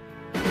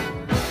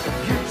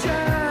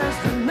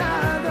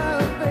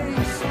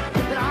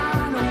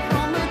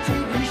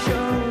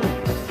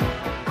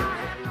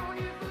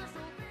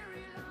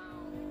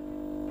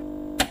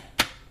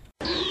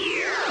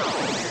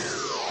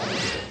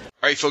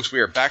 All right, folks, we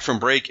are back from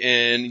break,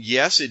 and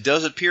yes, it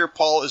does appear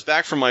Paul is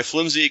back from my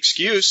flimsy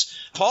excuse.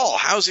 Paul,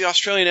 how's the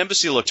Australian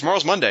embassy look?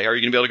 Tomorrow's Monday. Are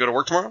you going to be able to go to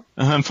work tomorrow?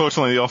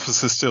 Unfortunately, the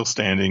office is still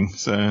standing,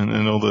 so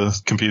and all the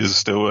computers are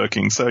still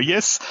working. So,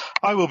 yes,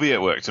 I will be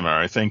at work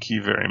tomorrow. Thank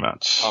you very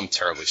much. I'm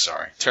terribly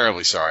sorry.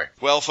 Terribly sorry.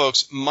 Well,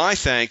 folks, my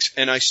thanks,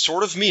 and I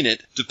sort of mean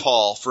it, to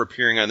Paul for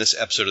appearing on this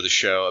episode of the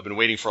show. I've been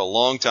waiting for a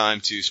long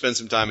time to spend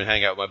some time and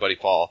hang out with my buddy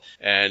Paul.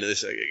 And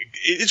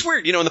it's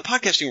weird, in the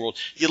podcasting world,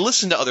 you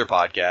listen to other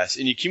podcasts,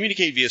 and you communicate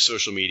via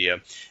social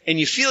media, and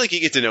you feel like you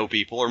get to know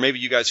people, or maybe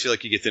you guys feel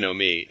like you get to know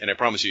me, and I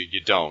promise you,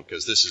 you don't,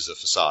 because this is a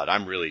facade.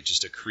 I'm really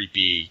just a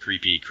creepy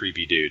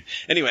dude.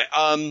 Anyway,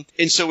 and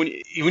so when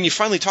you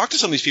finally talk to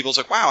some of these people, it's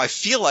like, wow, I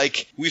feel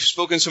like we've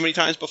spoken so many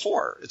times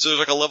before. There's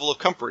like a level of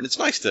comfort, and it's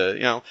nice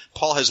to,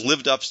 Paul has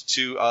lived up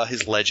to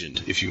his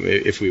legend,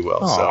 if we will.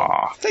 Aww. So,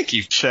 thank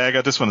you. Shag,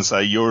 I just want to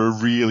say you're a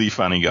really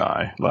funny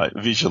guy, like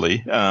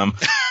visually, but...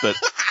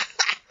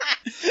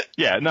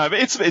 Yeah, no, but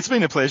it's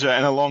been a pleasure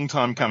and a long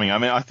time coming. I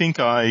mean, I think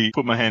I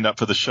put my hand up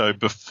for the show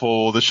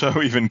before the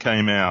show even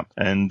came out.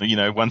 And,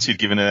 once you'd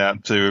given it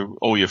out to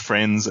all your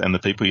friends and the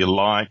people you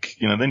like,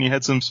 then you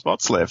had some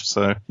spots left.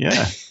 So,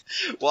 yeah.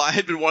 Well, I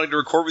had been wanting to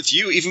record with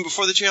you even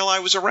before the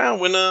JLI was around,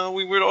 when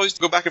we would always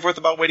go back and forth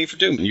about Waiting for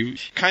Doom. You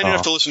kind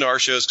enough to listen to our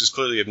shows because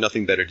clearly you have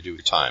nothing better to do with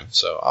your time.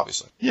 So,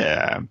 obviously.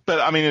 Yeah.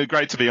 But, I mean, it's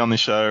great to be on the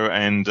show,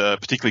 and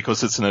particularly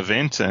because it's an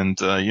event.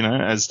 And,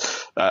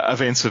 as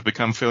events have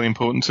become fairly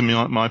important to me,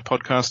 my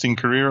podcasting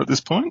career at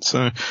this point.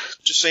 So,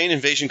 just saying,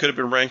 Invasion could have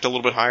been ranked a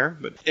little bit higher.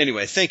 But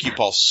anyway, thank you,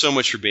 Paul, so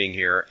much for being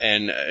here.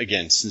 And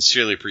again,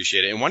 sincerely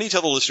appreciate it. And why don't you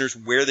tell the listeners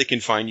where they can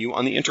find you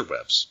on the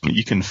interwebs?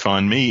 You can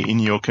find me in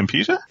your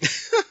computer.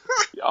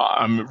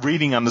 I'm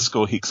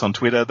reading_Hicks on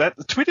Twitter.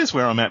 Twitter's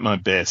where I'm at my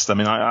best. I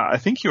mean, I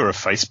think you're a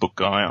Facebook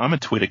guy. I'm a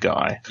Twitter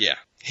guy. Yeah.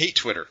 Hate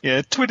Twitter.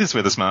 Yeah, Twitter's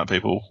where the smart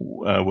people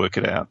work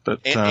it out. But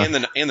and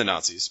the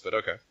Nazis, but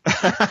okay.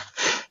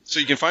 So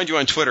you can find you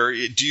on Twitter.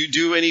 Do you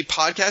do any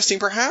podcasting,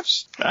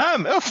 perhaps?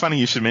 Funny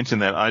you should mention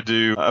that. I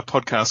do a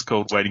podcast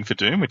called Waiting for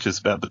Doom, which is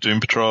about the Doom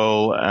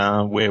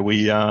Patrol, where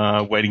we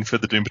are waiting for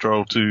the Doom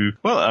Patrol to...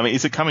 Well, I mean,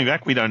 is it coming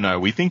back? We don't know.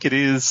 We think it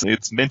is.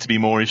 It's meant to be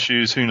more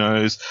issues. Who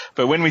knows?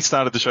 But when we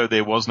started the show,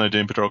 there was no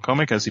Doom Patrol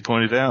comic, as he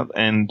pointed out,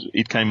 and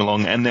it came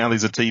along, and now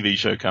there's a TV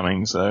show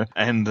coming. So,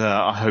 and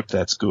I hope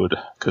that's good,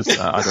 because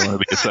I don't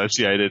want to be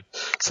associated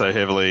so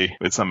heavily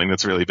with something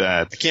that's really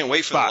bad. I can't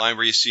wait for the line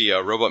where you see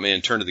Robot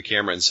Man turn to the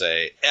camera and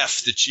say,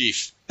 F the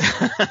Chief.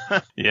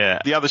 Yeah.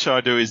 The other show I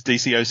do is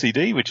DC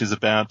OCD, which is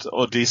about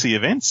DC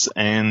events,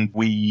 and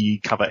we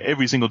cover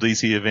every single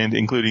DC event,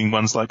 including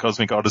ones like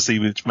Cosmic Odyssey,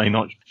 which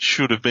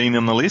should have been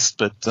on the list,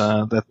 but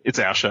it's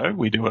our show.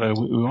 We do whatever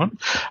we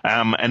want.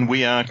 And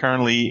we are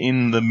currently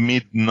in the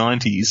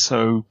mid-90s,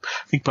 so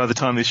I think by the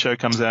time this show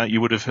comes out,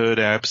 you would have heard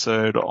our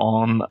episode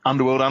on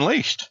Underworld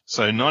Unleashed,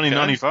 so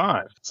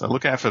 1995. Okay. So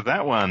look out for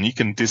that one. You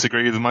can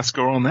disagree with my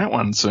score on that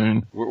one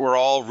soon. We're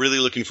all really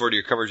looking forward to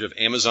your coverage of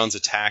Amazon's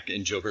Attack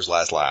and Joker's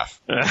Last Laugh.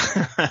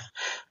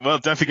 Well,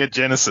 don't forget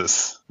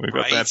Genesis. We've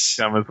got that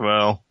to come as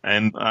well.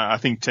 And I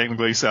think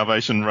technically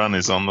Salvation Run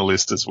is on the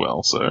list as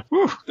well. So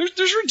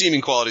there's redeeming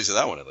qualities of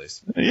that one, at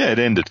least. Yeah, it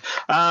ended.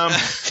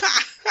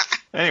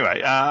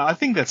 Anyway, I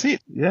think that's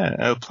it.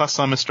 Yeah, plus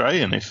I'm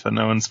Australian, if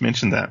no one's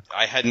mentioned that.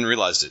 I hadn't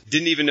realized it.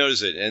 Didn't even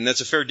notice it, and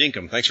that's a fair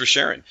dinkum. Thanks for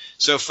sharing.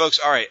 So, folks,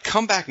 all right,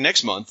 come back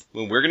next month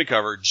when we're going to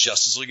cover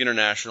Justice League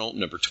International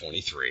number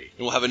 23. And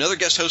we'll have another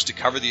guest host to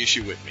cover the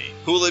issue with me.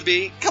 Who will it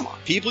be? Come on,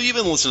 people, you've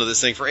been listening to this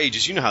thing for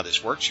ages. You know how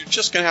this works. You're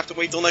just going to have to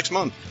wait till next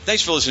month.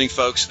 Thanks for listening,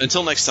 folks.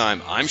 Until next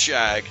time, I'm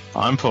Shag.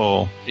 I'm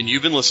Paul. And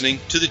you've been listening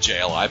to the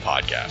JLI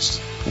Podcast.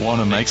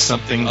 Want to make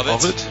something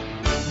of it?